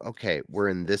as if, okay, we're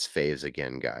in this phase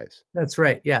again, guys. That's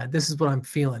right. Yeah, this is what I'm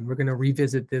feeling. We're gonna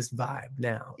revisit this vibe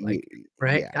now. Like,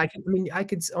 right? Yeah, I mean, I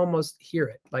could almost hear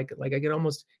it. Like I could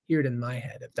almost hear it in my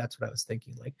head if that's what I was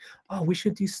thinking. Like, oh, we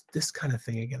should do this kind of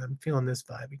thing again. I'm feeling this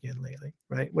vibe again lately,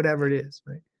 right? Whatever it is,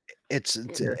 right?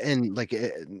 Yeah. and like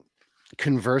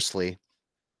conversely,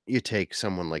 you take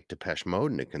someone like Depeche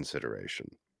Mode into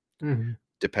consideration. Mhm.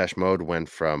 Depeche Mode went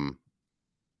from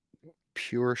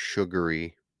pure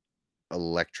sugary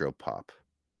electropop,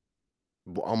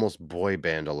 almost boy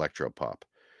band electropop,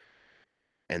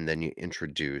 and then you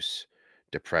introduce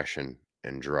depression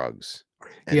and drugs,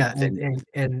 Yeah, and then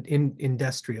and in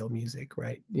industrial music,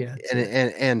 right? Yeah, and yeah,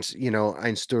 you know,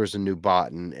 Einstürzen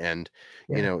Neubauten and,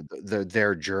 you yeah, know,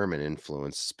 their German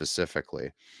influence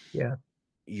specifically, yeah.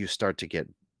 you start to get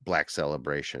Black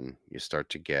Celebration, you start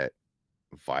to get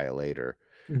Violator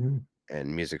Mhm.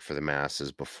 and Music for the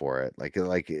Masses before it,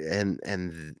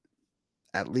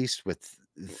 at least with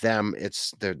them,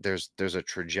 it's there's a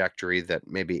trajectory that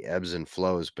maybe ebbs and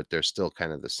flows, but they're still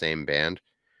kind of the same band.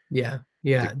 Yeah,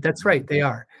 The yeah, that's right, they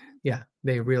are. Yeah,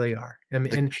 they really are.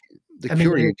 the the I mean,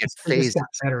 Cure, and you it get just they just got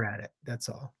phases. better at it, that's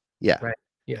all. Yeah, Right.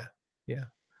 Yeah, yeah.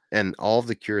 and all of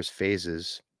the Cure's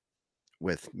phases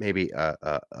with maybe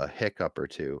a hiccup or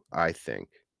 2, I think,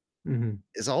 Mhm.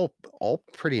 is all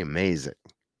pretty amazing.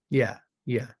 Yeah,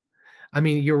 yeah. I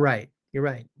mean, you're right, you're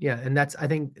right. Yeah, and that's I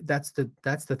think that's the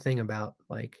thing about,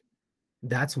 like,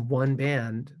 that's one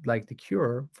band, like The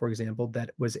Cure, for example,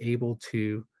 that was able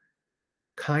to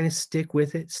kinda stick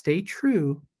with it, stay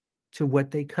true to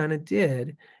what they kinda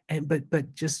did, and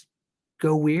but just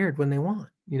go weird when they want,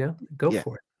 go Yeah,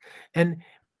 for it. And,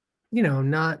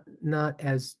 not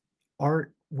as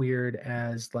art weird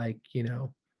as, like,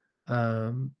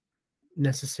 um,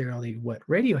 necessarily what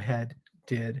Radiohead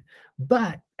did,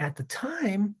 but at the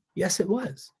time, yes, it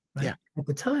was, yeah, right? At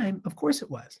the time, of course it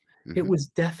was. It mhm, was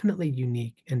definitely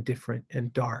unique and different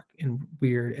and dark and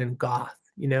weird and goth,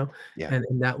 yeah. and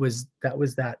that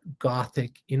was that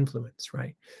gothic influence,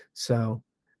 right? So,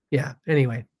 yeah,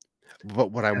 anyway,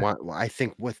 But what I yeah. want, I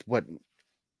think with what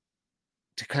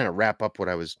to kinda wrap up what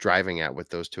I was driving at with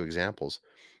those 2 examples,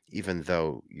 even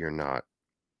though you're not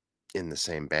in the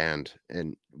same band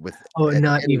and with Oh,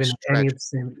 not any even any stretch, of the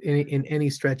same in any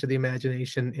stretch of the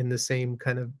imagination in the same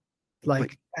kind of but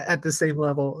like, at the same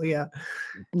level, yeah,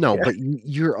 no, yeah, but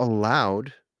you're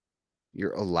allowed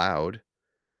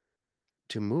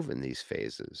to move in these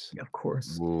phases of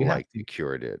course, you have like to, the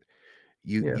Cure did.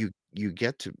 You yeah. you you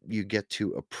get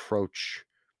to approach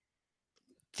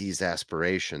these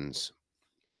aspirations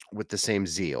with the same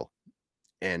zeal,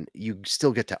 and you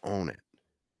still get to own it,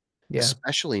 Yeah,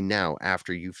 especially now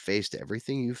after you've faced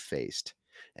everything you've faced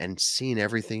and seen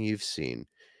everything you've seen,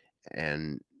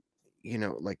 and, you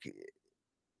know, like,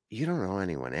 you don't owe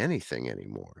anyone anything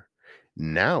anymore.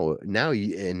 Now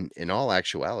you in all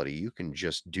actuality, you can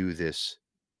just do this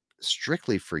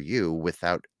strictly for you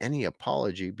without any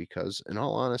apology because in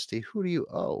all honesty, who do you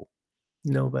owe?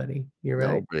 nobody, you're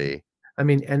right. Nobody. I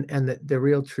mean, and the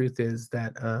real truth is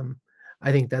that,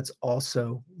 I think that's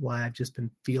also why I've just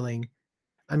been feeling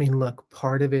I mean, look,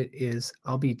 part of it is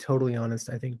I'll be totally honest,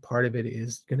 I think part of it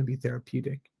is gonna be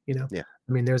therapeutic, Yeah.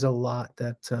 I mean, there's a lot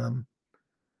that's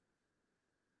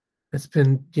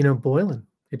been, boiling.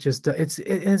 It just,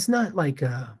 it's not like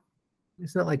a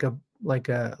it's not like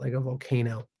a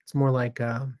volcano. It's more like,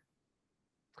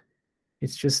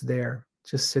 it's just there,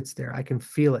 just sits there. I can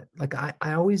feel it. Like I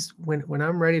always when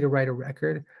I'm ready to write a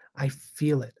record, I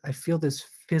feel it. I feel this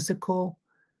physical,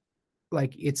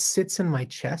 like it sits in my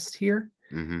chest here,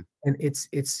 Mhm. and it's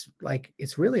like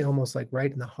it's really almost like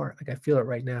right in the heart. Like I feel it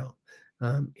right now.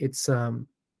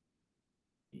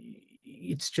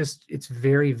 It's just it's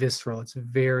very visceral. It's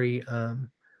very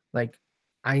like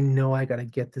I know I got to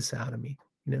get this out of me,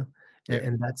 you know. Yeah.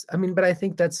 And that's I mean, but I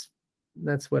think that's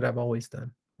what I've always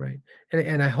done, right?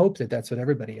 And I hope that that's what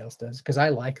everybody else does because I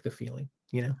like the feeling.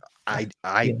 I,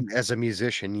 I yeah. as a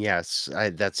musician, yes,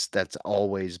 that's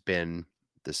always been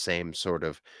the same sort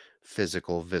of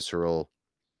physical, visceral,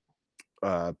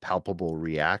 palpable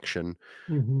reaction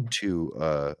Mhm. to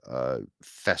a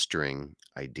festering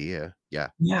idea. Yeah.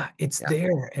 Yeah, it's Yeah.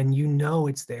 there and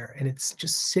it's there and it's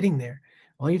just sitting there.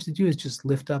 All you have to do is just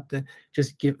lift up the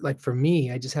just give like for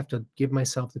me, I just have to give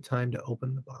myself the time to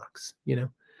open the box,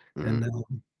 Mhm.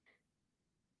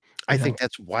 and I you know? think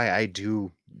that's why I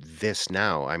do this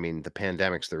now. I mean, the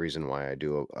pandemic's the reason why I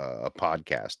do a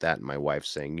podcast. That and my wife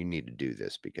saying, "You need to do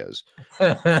this because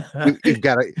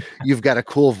you've got a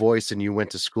cool voice and you went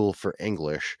to school for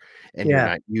English and you're Yeah,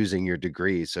 not using your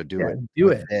degree, so do yeah, it do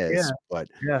with it. Yeah, this." But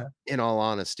yeah, in all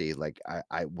honesty, like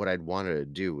I what I'd wanted to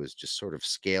do was just sort of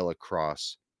scale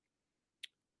across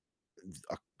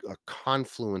a, a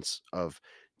confluence of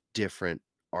different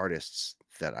artists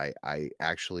that I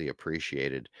actually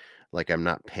appreciated. Like I'm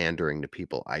not pandering to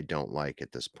people I don't like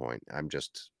at this point. I'm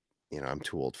just, I'm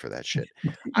too old for that shit.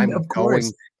 I'm of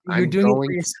course. going You're I'm doing it for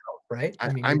going yourself, right? I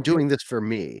mean, you're I'm doing doing this for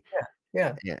me.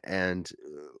 yeah, yeah, And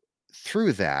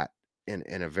through that,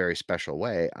 in a very special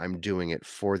way, I'm doing it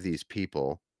for these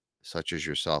people such as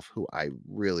yourself who I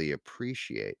really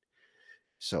appreciate.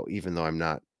 So even though I'm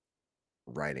not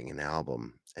writing an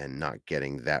album and not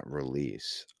getting that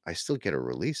release, I still get a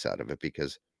release out of it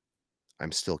because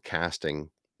I'm still casting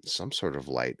some sort of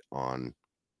light on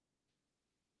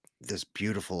this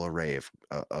beautiful array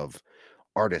of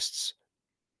artists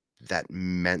that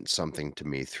meant something to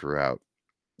me throughout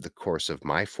the course of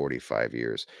my 45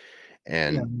 years.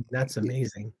 yeah, And that's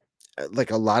amazing.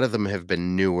 like a lot of them have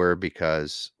been newer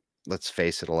because let's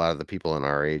face it, a lot of the people in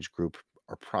our age group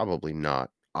are probably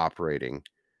not operating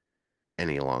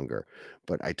any longer.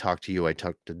 But I talked to you, I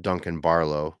talked to Duncan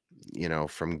Barlow,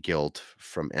 from Guilt,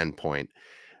 from Endpoint.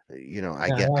 I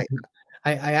Yeah, get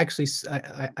I actually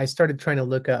I started trying to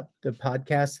look up the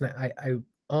podcast, and I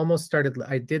almost started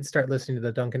I did start listening to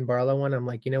the Duncan Barlow one. I'm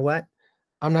like, "You know what?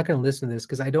 I'm not gonna listen to this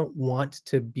because I don't want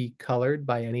to be colored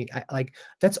by any." Like,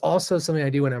 that's also something I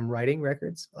do when I'm writing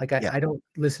records. Like, I yeah, I don't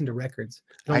listen to records.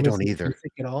 I I don't don't listen to either.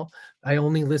 music at all. I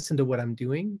only listen to what I'm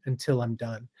doing until I'm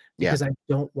done Yeah. because I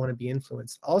don't wanna be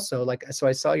influenced. Also, like, so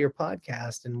I saw your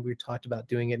podcast, and we talked about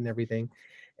doing it and everything,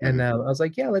 and, Mhm. I was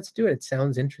like, "Yeah, let's do it. It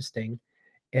sounds interesting."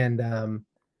 And,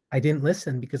 I didn't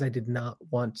listen because I didn't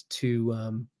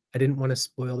wanna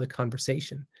spoil the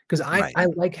conversation, 'cause Right. I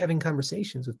like having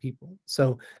conversations with people.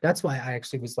 So, that's why I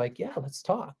actually was like, "Yeah, let's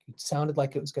talk." It sounded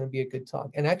like it was gonna be a good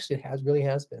talk, and actually it really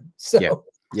has been. Yeah. So,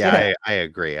 Yeah, yeah, I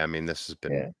agree. I mean, this has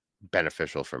been yeah.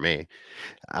 beneficial for me.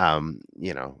 I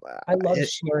love It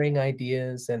sharing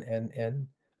ideas and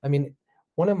I mean,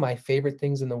 one of my favorite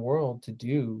things in the world to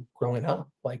do growing up,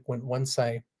 like once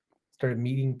I started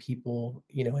meeting people,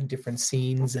 in different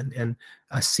scenes and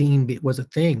a scene was a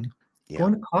thing, yeah.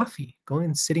 going to coffee, going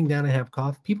and sitting down and have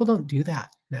coffee. People don't do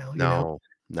that now. No,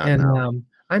 not And now.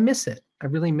 I miss it. I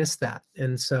really miss that.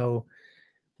 And so,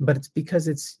 but it's because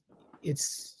it's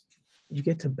you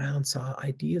get to bounce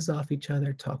ideas off each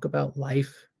other, talk about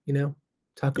life,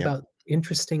 talk Yep. about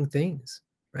interesting things,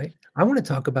 right? I want to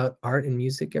talk about art and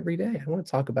music every day. I want to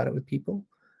talk about it with people.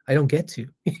 I don't get to.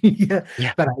 Yeah,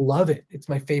 Yeah. but I love it. It's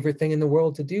my favorite thing in the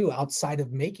world to do outside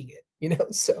of making it,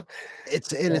 So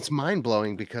It's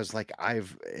mind-blowing because, like,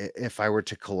 if I were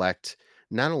to collect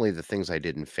not only the things I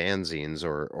did in fanzines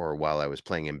or while I was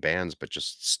playing in bands, but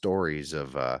just stories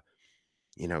of,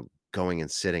 going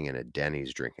and sitting in a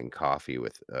Denny's drinking coffee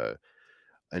with,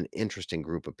 an interesting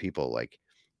group of people, like,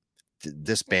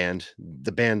 this band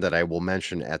the band that I will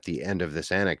mention at the end of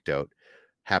this anecdote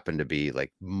happened to be,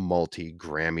 like,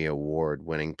 multi-Grammy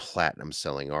award-winning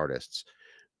platinum-selling artists,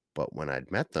 but when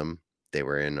I'd met them, they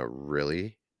were in a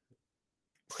really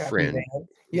crappy fringe band.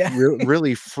 Yeah.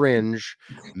 really fringe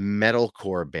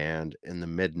metalcore band in the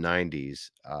mid-90s,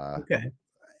 Okay.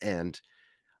 and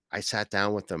I sat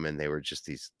down with them, and they were just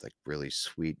these, like, really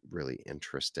sweet, really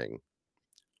interesting,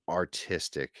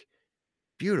 artistic,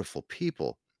 beautiful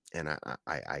people, and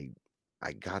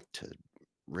I got to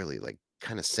really, like,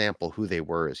 kinda sample who they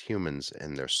were as humans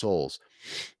and their souls,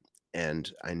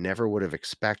 and I never would have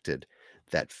expected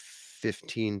that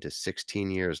 15 to 16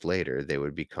 years later, they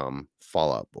would become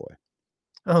Fall Out Boy.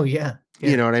 Oh yeah. You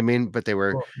Yeah. know what I mean? But they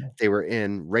were Cool. Yeah. they were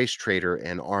in Race Trader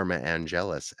and Arma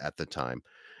Angelus at the time,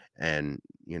 and,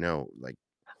 like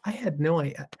I had no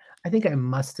idea. I think I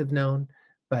must have known,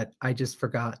 but I just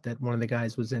forgot that one of the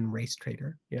guys was in Race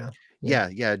Trader. Yeah. Yeah.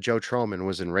 yeah, yeah, Joe Troman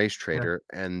was in Race Yeah. Trader,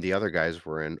 and the other guys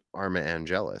were in Arma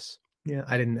Angelus. Yeah.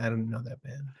 I didn't know that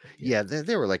band, but yeah. Yeah,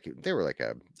 they were like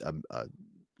a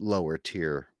lower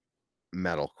tier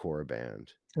metalcore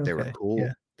band. They were Okay. Yeah.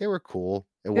 cool. They were cool.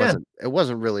 It Yeah. wasn't it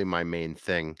wasn't really my main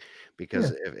thing because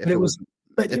Yeah. if But if it was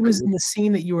but if it it was was in the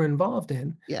scene that you were involved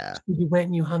in, yeah, so you went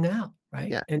and you hung out,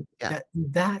 right? yeah, And yeah,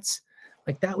 that's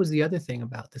like, that was the other thing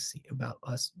about the scene about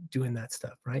us doing that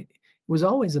stuff, right? It was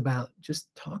always about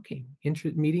just talking,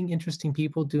 meeting interesting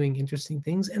people, doing interesting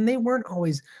things, and they weren't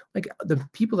always like, the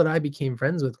people that I became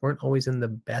friends with weren't always in the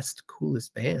best,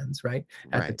 coolest bands, right,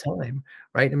 at the right. time,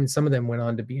 right? I mean, some of them went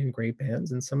on to be in great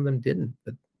bands and some of them didn't,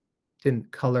 but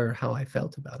didn't color how I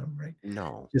felt about them, right?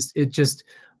 No.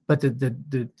 But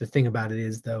the thing about it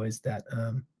is though, is that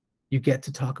you get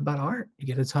to talk about art, you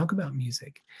get to talk about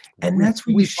music, and that's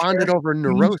where you We share bonded over strange,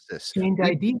 Neurosis. strange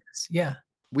ideas. Yeah,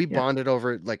 We yeah, bonded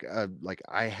over like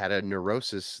I had a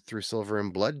Neurosis Through Silver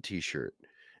and Blood t-shirt,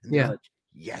 and they're yeah, like,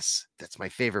 "Yes, that's my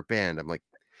favorite band." I'm like,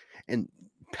 and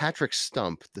Patrick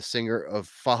Stump, the singer of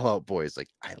Fall Out Boy, is like,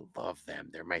 "I love them.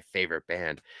 They're my favorite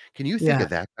band." Can you think yeah, of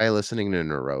that guy listening to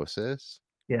Neurosis?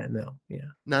 yeah. No, yeah.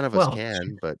 None of us Well,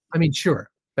 can, but I mean, sure,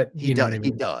 but he you know does. what I He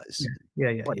mean. does, Yeah, yeah,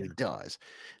 yeah, but yeah. he does.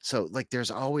 So, like,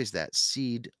 there's always that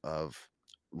seed of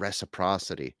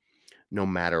reciprocity, no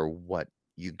matter what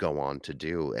you go on to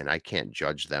do, and I can't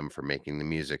judge them for making the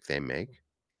music they make.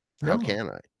 How No, can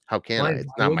I? How can I?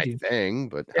 It's why not would my you? thing,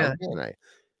 but how Yeah, can I?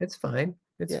 it's fine.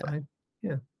 It's Yeah. fine.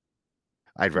 Yeah,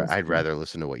 it's I'd cool. rather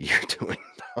listen to what you're doing,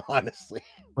 honestly.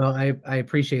 Well, I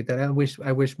appreciate that. I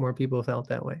wish more people felt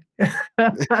that way.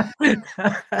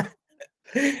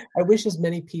 I wish as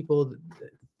many people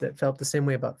that felt the same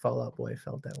way about Fall Out Boy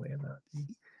felt that way about me.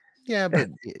 Yeah, but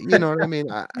you know what I mean?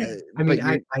 I But mean,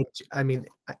 you're I mean,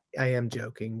 I am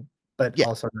joking, but yeah.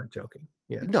 also not joking.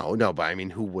 Yeah, No, no, but I mean,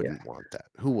 who yeah, wouldn't want that?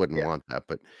 Who wouldn't yeah, want that?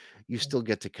 But you still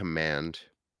get to command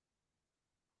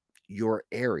your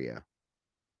area,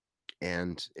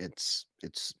 and it's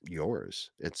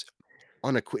yours. It's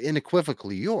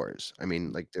unequivocally yours. I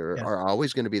mean, like, there yeah. are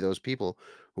always gonna be those people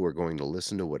who are going to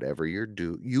listen to whatever you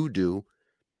do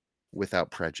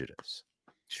without prejudice.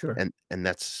 Sure. And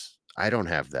that's I don't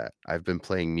have that. I've been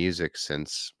playing music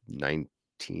since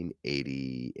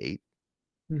 1988.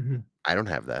 Mhm. I don't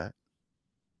have that,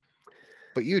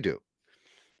 but you do.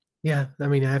 Yeah, I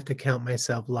mean, I have to count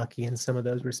myself lucky in some of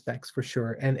those respects for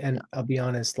sure. Yeah. And I'll be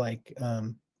honest, like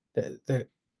the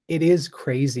it is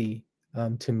crazy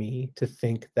to me to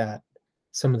think that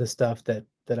some of the stuff that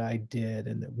I did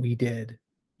and that we did,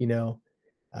 you know,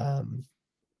 um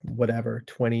whatever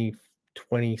 20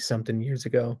 something years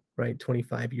ago, right?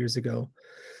 25 years ago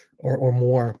or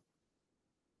more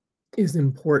is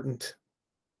important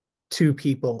to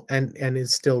people and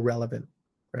is still relevant,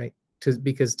 right? To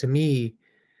because to me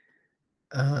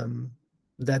um,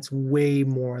 that's way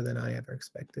more than I ever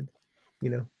expected, you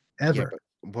know, Yeah, ever.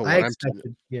 but I what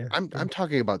expected, yeah, I'm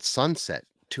talking about Sunset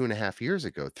 2.5 years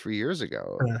ago, 3 years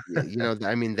ago. You know,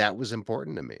 I mean, that was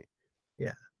important to me.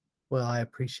 yeah. Well, I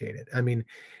appreciate it. I mean,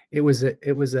 it was a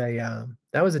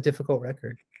that was a difficult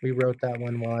record. We wrote that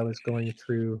one while I was going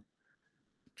through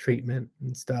treatment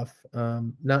and stuff.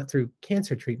 Not through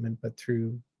cancer treatment, but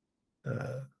through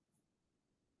uh,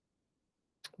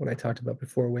 what I talked about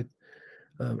before with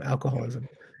alcoholism.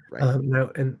 Right.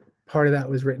 No, and part of that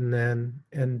was written then,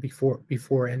 and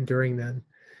before and during then,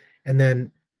 and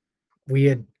then we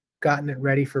had gotten it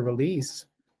ready for release,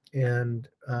 and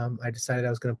I decided I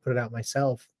was going to put it out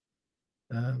myself.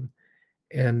 Um,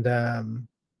 and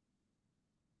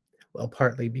well,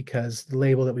 partly because the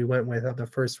label that we went with on the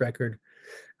first record,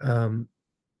 um,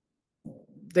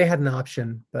 they had an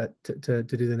option, but to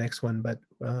do the next one, but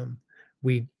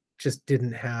we just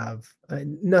didn't have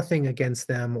nothing against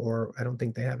them, or I don't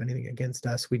think they have anything against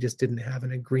us. We just didn't have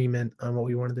an agreement on what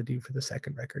we wanted to do for the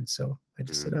second record, so I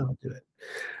just said, Mhm. "Oh, I'll do it."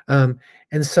 Um,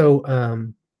 and so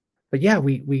but yeah,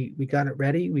 we got it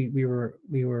ready. We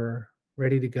were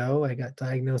ready to go. I got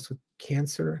diagnosed with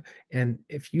cancer, and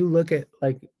if you look at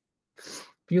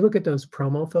those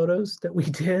promo photos that we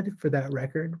did for that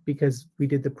record, because we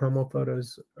did the promo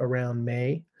photos around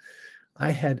May.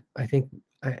 I think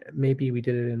maybe we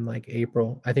did it in like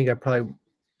April. I think I probably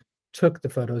took the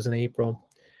photos in April,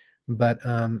 but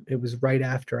it was right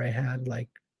after I had like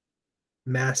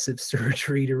massive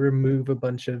surgery to remove a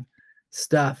bunch of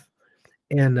stuff,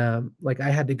 and like I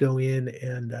had to go in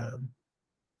and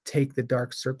take the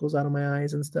dark circles out of my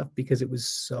eyes and stuff because it was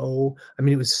so, I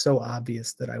mean, it was so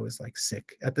obvious that I was like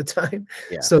sick at the time.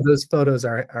 Yeah. So those photos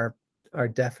are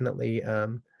definitely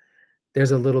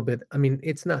there's a little bit, I mean,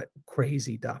 it's not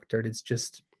crazy doctored, it's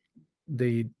just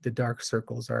the dark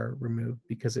circles are removed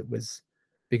because it was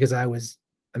because I was,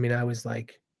 I mean, I was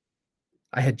like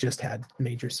I had just had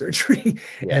major surgery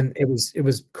Yeah. and it was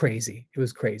crazy. It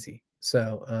was crazy.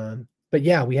 So but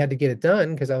yeah, we had to get it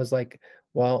done because I was like,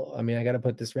 well, I mean, I got to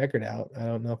put this record out. I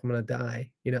don't know if I'm going to die.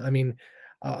 You know, I mean,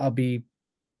 I'll be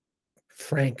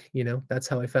frank, you know, that's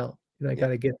how I felt. You know, I Yeah. got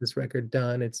to get this record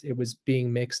done. It was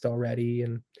being mixed already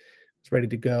and it's ready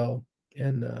to go.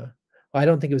 And well, I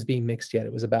don't think it was being mixed yet.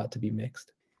 It was about to be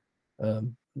mixed.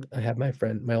 Um, I had my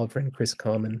old friend Chris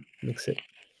Common mix it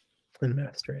and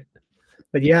master it.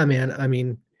 But yeah, man, I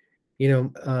mean,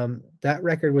 That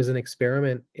record was an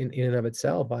experiment in and of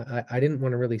itself. I didn't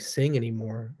want to really sing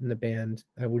anymore in the band.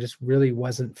 Just really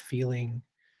wasn't feeling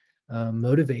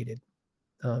motivated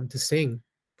to sing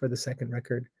for the second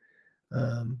record.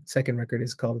 Second record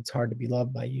is called "It's Hard to Be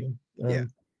Loved by You." Yeah.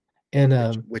 And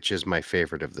Which is my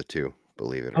favorite of the two,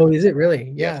 believe it or Oh, not. is it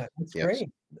really? Yes. Yeah, that's Yes.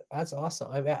 great. That's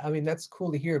awesome. I mean, that's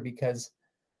cool to hear because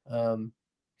um,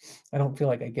 I don't feel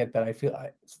like I get that. I feel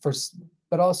I first,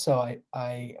 but also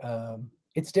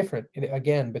it's different.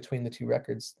 Again, between the two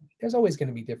records, there's always going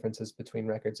to be differences between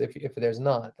records. If there's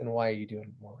not, then why are you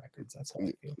doing more records? That's how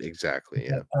I feel. Exactly.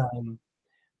 Yeah.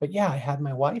 But yeah, I had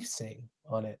my wife sing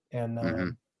on it, and Hmm.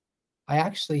 I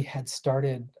actually had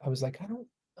started. I was like, I don't.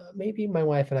 Maybe my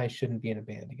wife and I shouldn't be in a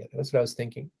band together. That's what I was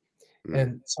thinking. Mm.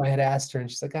 And so I had asked her, and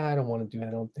she's like, "I don't want to do it.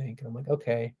 I don't think." And I'm like,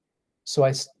 "Okay." So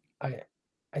I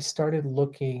I started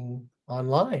looking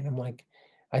online.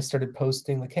 I started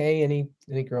posting like, "Hey,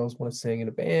 any girls want to sing in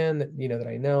a band that that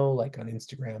I know, like on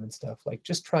Instagram and stuff." Like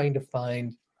just trying to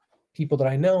find people that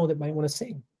I know that might want to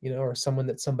sing, or someone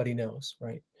that somebody knows,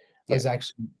 right? I Yeah. was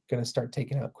actually going to start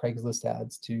taking out Craigslist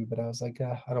ads too, but I was like,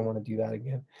 I don't want to do that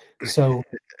again. So,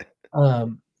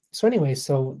 um, so anyway,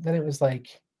 so then it was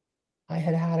like I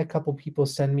had had a couple people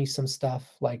send me some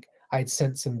stuff. Like I'd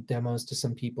sent some demos to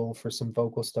some people for some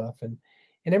vocal stuff, and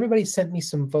everybody sent me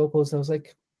some vocals. And I was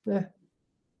like, eh,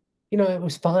 it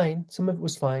was fine. Some of it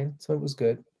was fine. Some of it was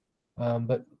good.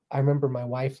 But I remember my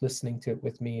wife listening to it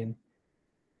with me, and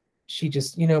she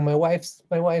just, my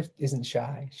wife isn't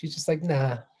shy. She's just like,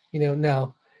 nah,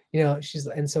 no,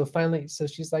 and so finally, so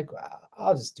she's like,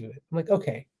 I'll just do it. I'm like,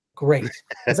 okay, great,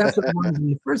 because that's what I wanted in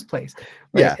the first place,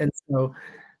 right? Yeah. And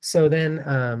so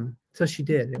then, so she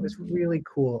did. It was really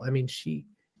cool. I mean, she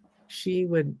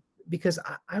would, because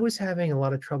I was having a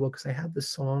lot of trouble because I had the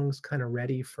songs kind of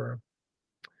ready for,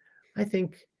 I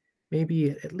think,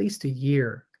 maybe at least a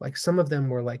year. Like some of them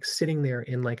were like sitting there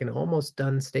in like an almost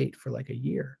done state for like a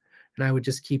year. And I would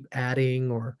just keep adding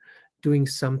or doing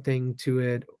something to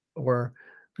it, or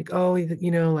like, oh,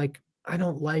 like I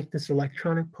don't like this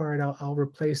electronic part. I'll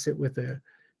replace it with a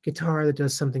guitar that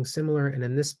does something similar. And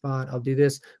in this spot, I'll do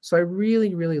this. So I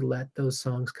really, really let those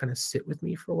songs kind of sit with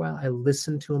me for a while. I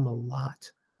listened to them a lot,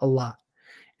 a lot.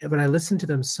 But I listened to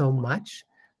them so much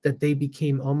that they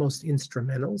became almost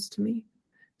instrumentals to me.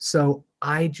 So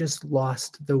I just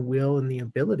lost the will and the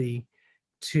ability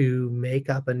to make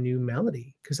up a new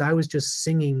melody because I was just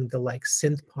singing the like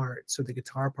synth parts or the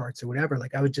guitar parts or whatever.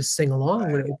 Like I would just sing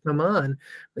along when it would come on.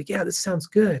 Like, yeah, this sounds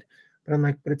good. But I'm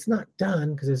like, but it's not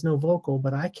done because there's no vocal,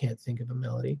 but I can't think of a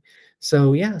melody.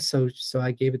 So yeah, so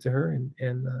I gave it to her, and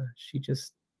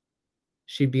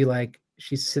she'd be like,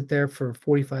 she'd sit there for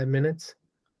 45 minutes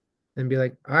and be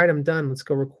like, all right, I'm done. Let's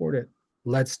go record it.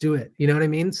 Let's do it. You know what I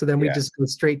mean? So then we Yeah. just go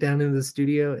straight down into the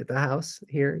studio at the house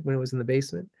here when it was in the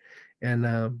basement. And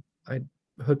I'd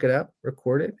hook it up,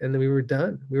 record it, and then we were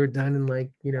done. We were done in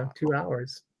like, 2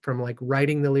 hours from like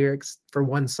writing the lyrics for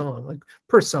one song, like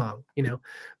per song,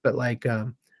 but like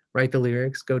write the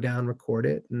lyrics, go down, record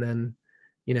it, and then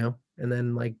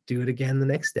like do it again the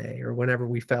next day or whenever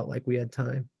we felt like we had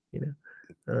time, it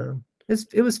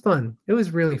was fun. It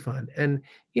was really fun. And,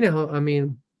 I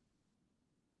mean,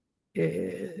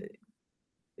 eh,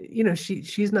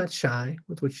 she's not shy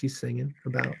with what she's singing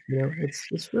about,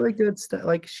 it's really good stuff.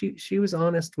 Like she was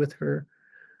honest with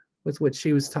what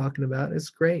she was talking about. It's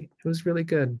great. It was really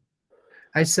good.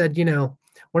 I said,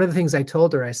 one of the things I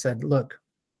told her, I said, look,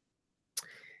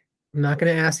 I'm not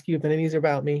going to ask you if any of these are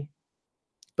about me,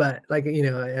 but like, I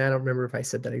don't remember if I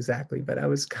said that exactly, but I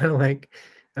was kind of like,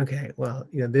 okay, well,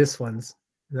 this one's,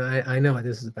 I know what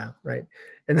this is about, right?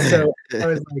 And so I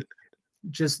was like,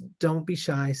 just don't be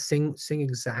shy. Sing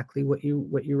exactly what you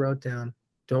wrote down.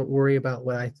 Don't worry about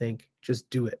what I think. Just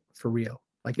do it for real.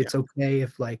 Like Yeah. it's okay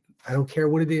if like I don't care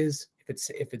what it is.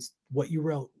 If it's what you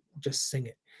wrote, just sing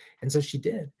it. And so she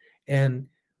did. And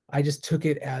I just took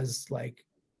it as like,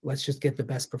 let's just get the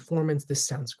best performance. This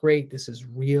sounds great. This is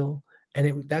real.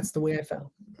 And that's the way I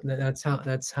felt. That's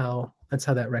how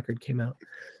that record came out.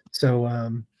 So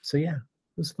yeah,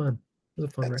 it was fun. It was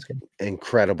a fun That's record.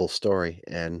 incredible story.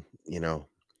 And,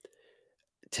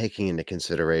 taking into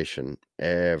consideration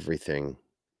everything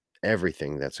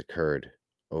that's occurred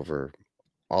over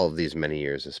all of these many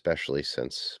years, especially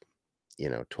since,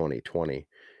 2020.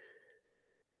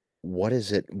 What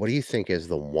do you think is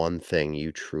the one thing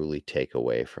you truly take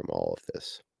away from all of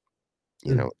this?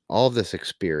 Mm. All of this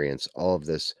experience, all of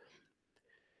this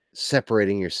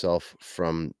separating yourself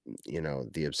from,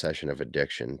 the obsession of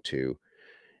addiction to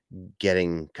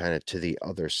getting kind of to the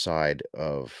other side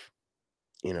of,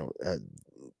 you know, uh,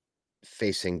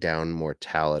 facing down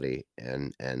mortality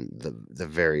and the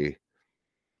very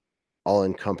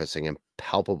all-encompassing and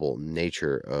palpable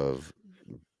nature of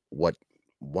what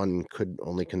one could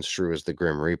only construe as the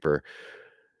Grim Reaper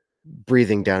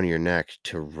breathing down your neck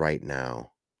to right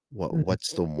now. Mhm.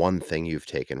 What's the one thing you've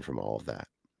taken from all of that?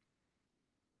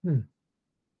 Hmm.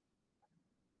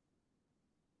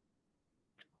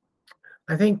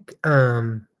 I think,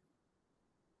 I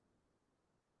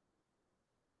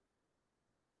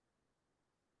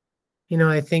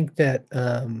think that,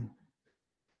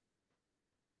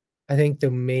 I think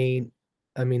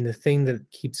the thing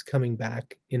that keeps coming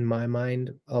back in my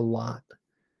mind a lot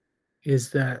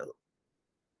is that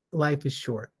life is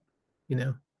short, you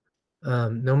know,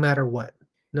 no matter what,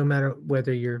 no matter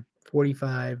whether you're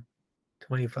 45,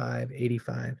 25,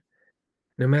 85,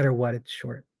 no matter what, it's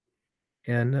short.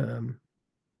 And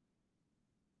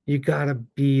you gotta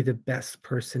be the best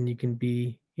person you can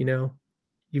be,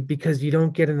 because you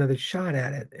don't get another shot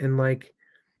at it. And like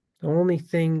the only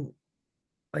thing,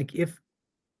 like if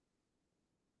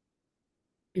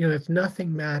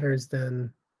nothing matters,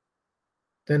 then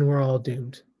we're all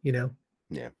doomed, Yeah.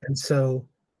 And so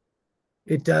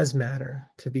it does matter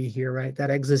to be here, right?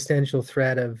 That existential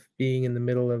threat of being in the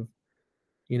middle of,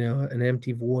 an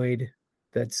empty void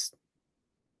that's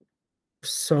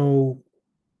so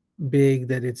big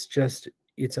that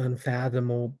it's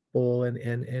unfathomable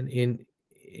and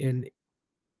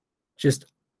just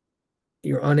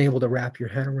you're unable to wrap your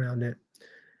head around it.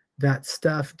 That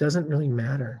stuff doesn't really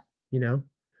matter, you know?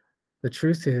 The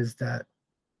truth is that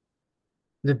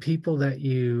the people that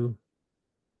you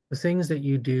the things that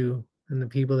you do and the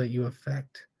people that you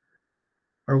affect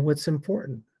are what's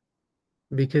important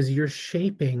because you're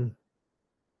shaping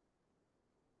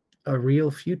a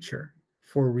real future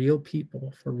for real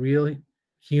people, for real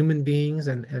human beings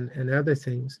and other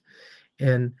things.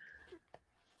 And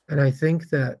and I think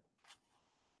that,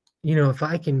 if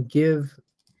I can give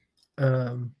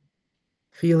um,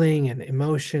 feeling and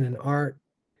emotion and art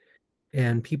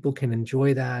and people can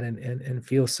enjoy that and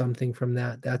feel something from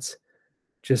that, that's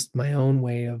just my own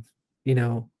way of, you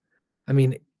know, I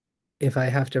mean, if I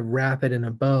have to wrap it in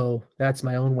a bow, that's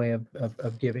my own way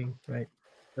of giving, right?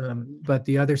 But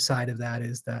the other side of that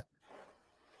is that,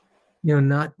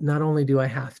 not only do I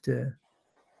have to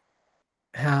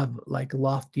have like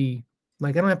I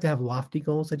don't have to have lofty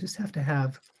goals. I just have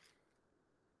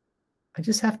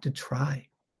to try,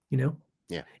 you know?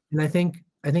 Yeah. And I think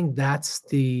that's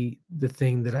the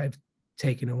thing that I've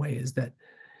taken away is that,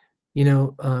 you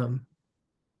know, um,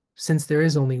 since there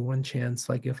is only one chance,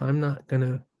 like if I'm not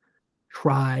gonna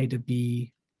try to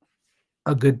be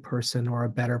a good person or a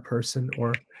better person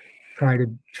or try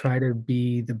to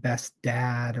be the best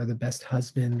dad or the best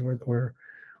husband or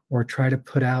try to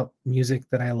put out music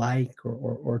that I like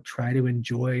or try to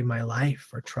enjoy my life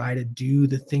or try to do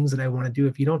the things that I want to do.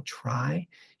 If you don't try,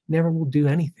 you never will do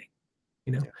anything,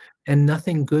 Yeah. and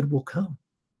nothing good will come,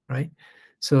 right?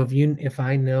 So if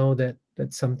I know that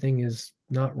something is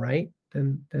not right,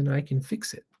 then I can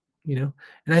fix it, And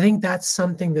I think that's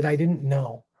something that I didn't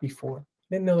know before. I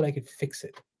didn't know that I could fix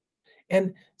it.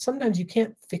 And sometimes you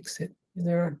can't fix it.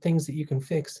 There aren't things that you can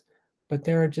fix, but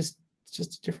there are it's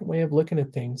just a different way of looking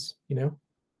at things.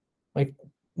 Like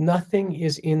nothing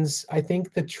is in I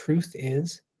think the truth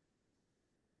is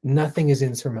nothing is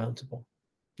insurmountable.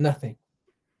 Nothing.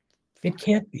 It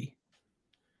can't be.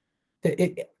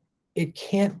 It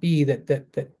can't be that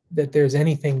there's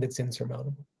anything that's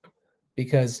insurmountable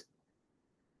because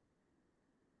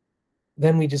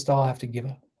then we just all have to give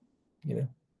up.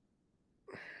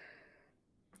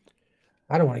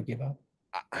 I don't want to give up.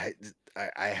 I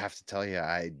I have to tell you,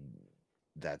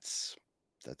 that's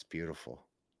that's beautiful.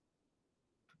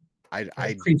 I I I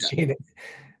appreciate it.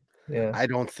 Yeah. I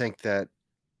don't think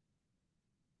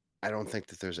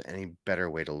that there's any better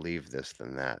way to leave this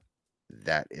than that.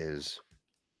 That is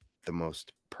the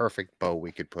most perfect bow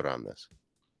we could put on this.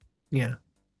 Yeah.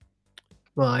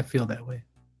 Well, I feel that way.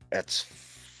 That's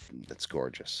that's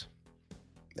gorgeous.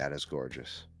 That is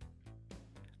gorgeous.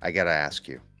 I gotta ask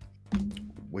you,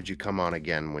 would you come on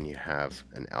again when you have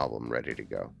an album ready to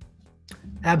go?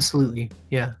 Absolutely.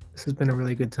 Yeah. This has been a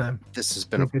really good time. This has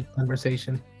Been been a good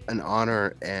conversation. an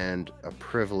honor and a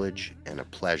privilege and a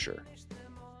pleasure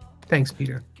Thanks,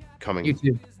 Peter. You coming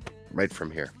too. right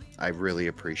from here. I really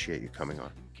appreciate you coming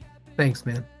on. Thanks,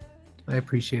 man. I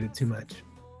appreciate it too much.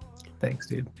 Thanks,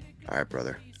 dude. All right,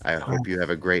 brother. I hope you have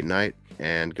a great night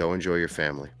and go enjoy your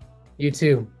family. You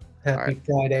too. Happy right.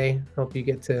 Friday. Hope you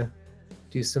get to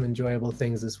do some enjoyable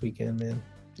things this weekend, man.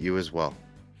 You as well.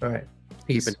 All right.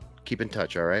 Peace. Keep in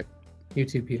touch, all right? You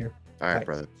too, Peter. All right, Bye.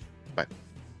 brother. Bye.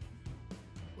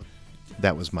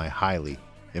 That was my highly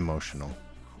emotional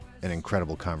and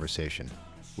incredible conversation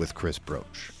with Chris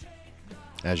Broach.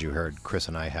 As you heard, Chris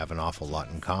and I have an awful lot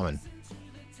in common.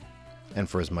 And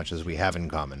for as much as we have in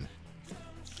common,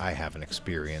 I haven't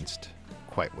experienced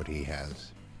quite what he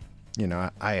has. You know,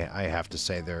 I have to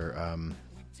say there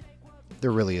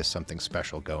really is something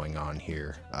special going on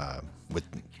here with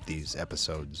these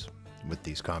episodes, with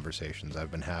these conversations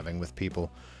I've been having with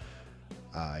people.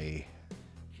 I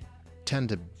tend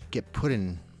to get put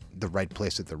in the right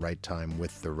place at the right time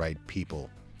with the right people.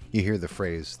 You hear the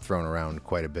phrase thrown around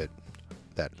quite a bit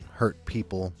that hurt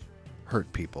people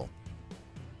hurt people.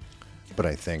 But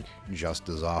I think just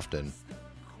as often,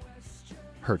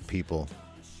 hurt people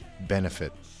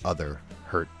benefit other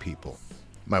hurt people.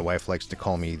 My wife likes to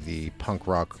call me the punk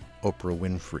rock Oprah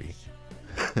Winfrey.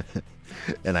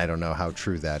 And I don't know how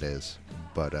true that is,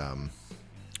 but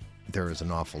there is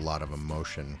an awful lot of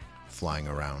emotion flying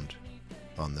around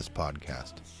on this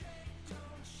podcast.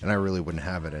 And I really wouldn't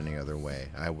have it any other way.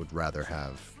 I would rather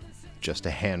have just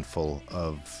a handful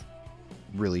of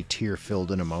really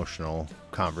tear-filled and emotional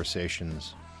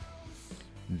conversations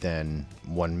than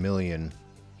 1 million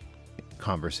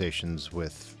conversations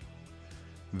with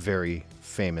very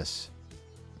famous,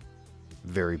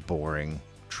 very boring,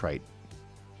 trite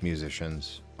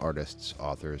musicians, artists,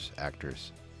 authors,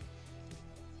 actors.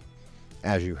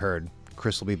 As you heard,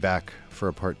 Chris will be back for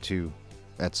a part 2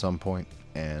 at some point,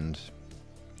 and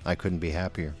I couldn't be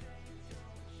happier.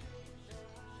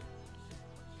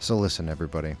 So listen,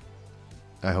 everybody.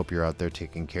 I hope you're out there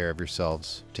taking care of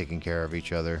yourselves, taking care of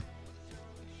each other.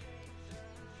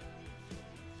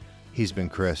 He's been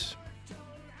Chris.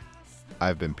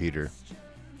 I've been Peter.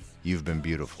 You've been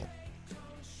beautiful.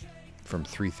 From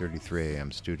 3:33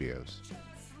 a.m. Studios,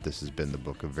 this has been the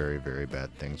Book of Very, Very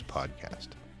Bad Things podcast.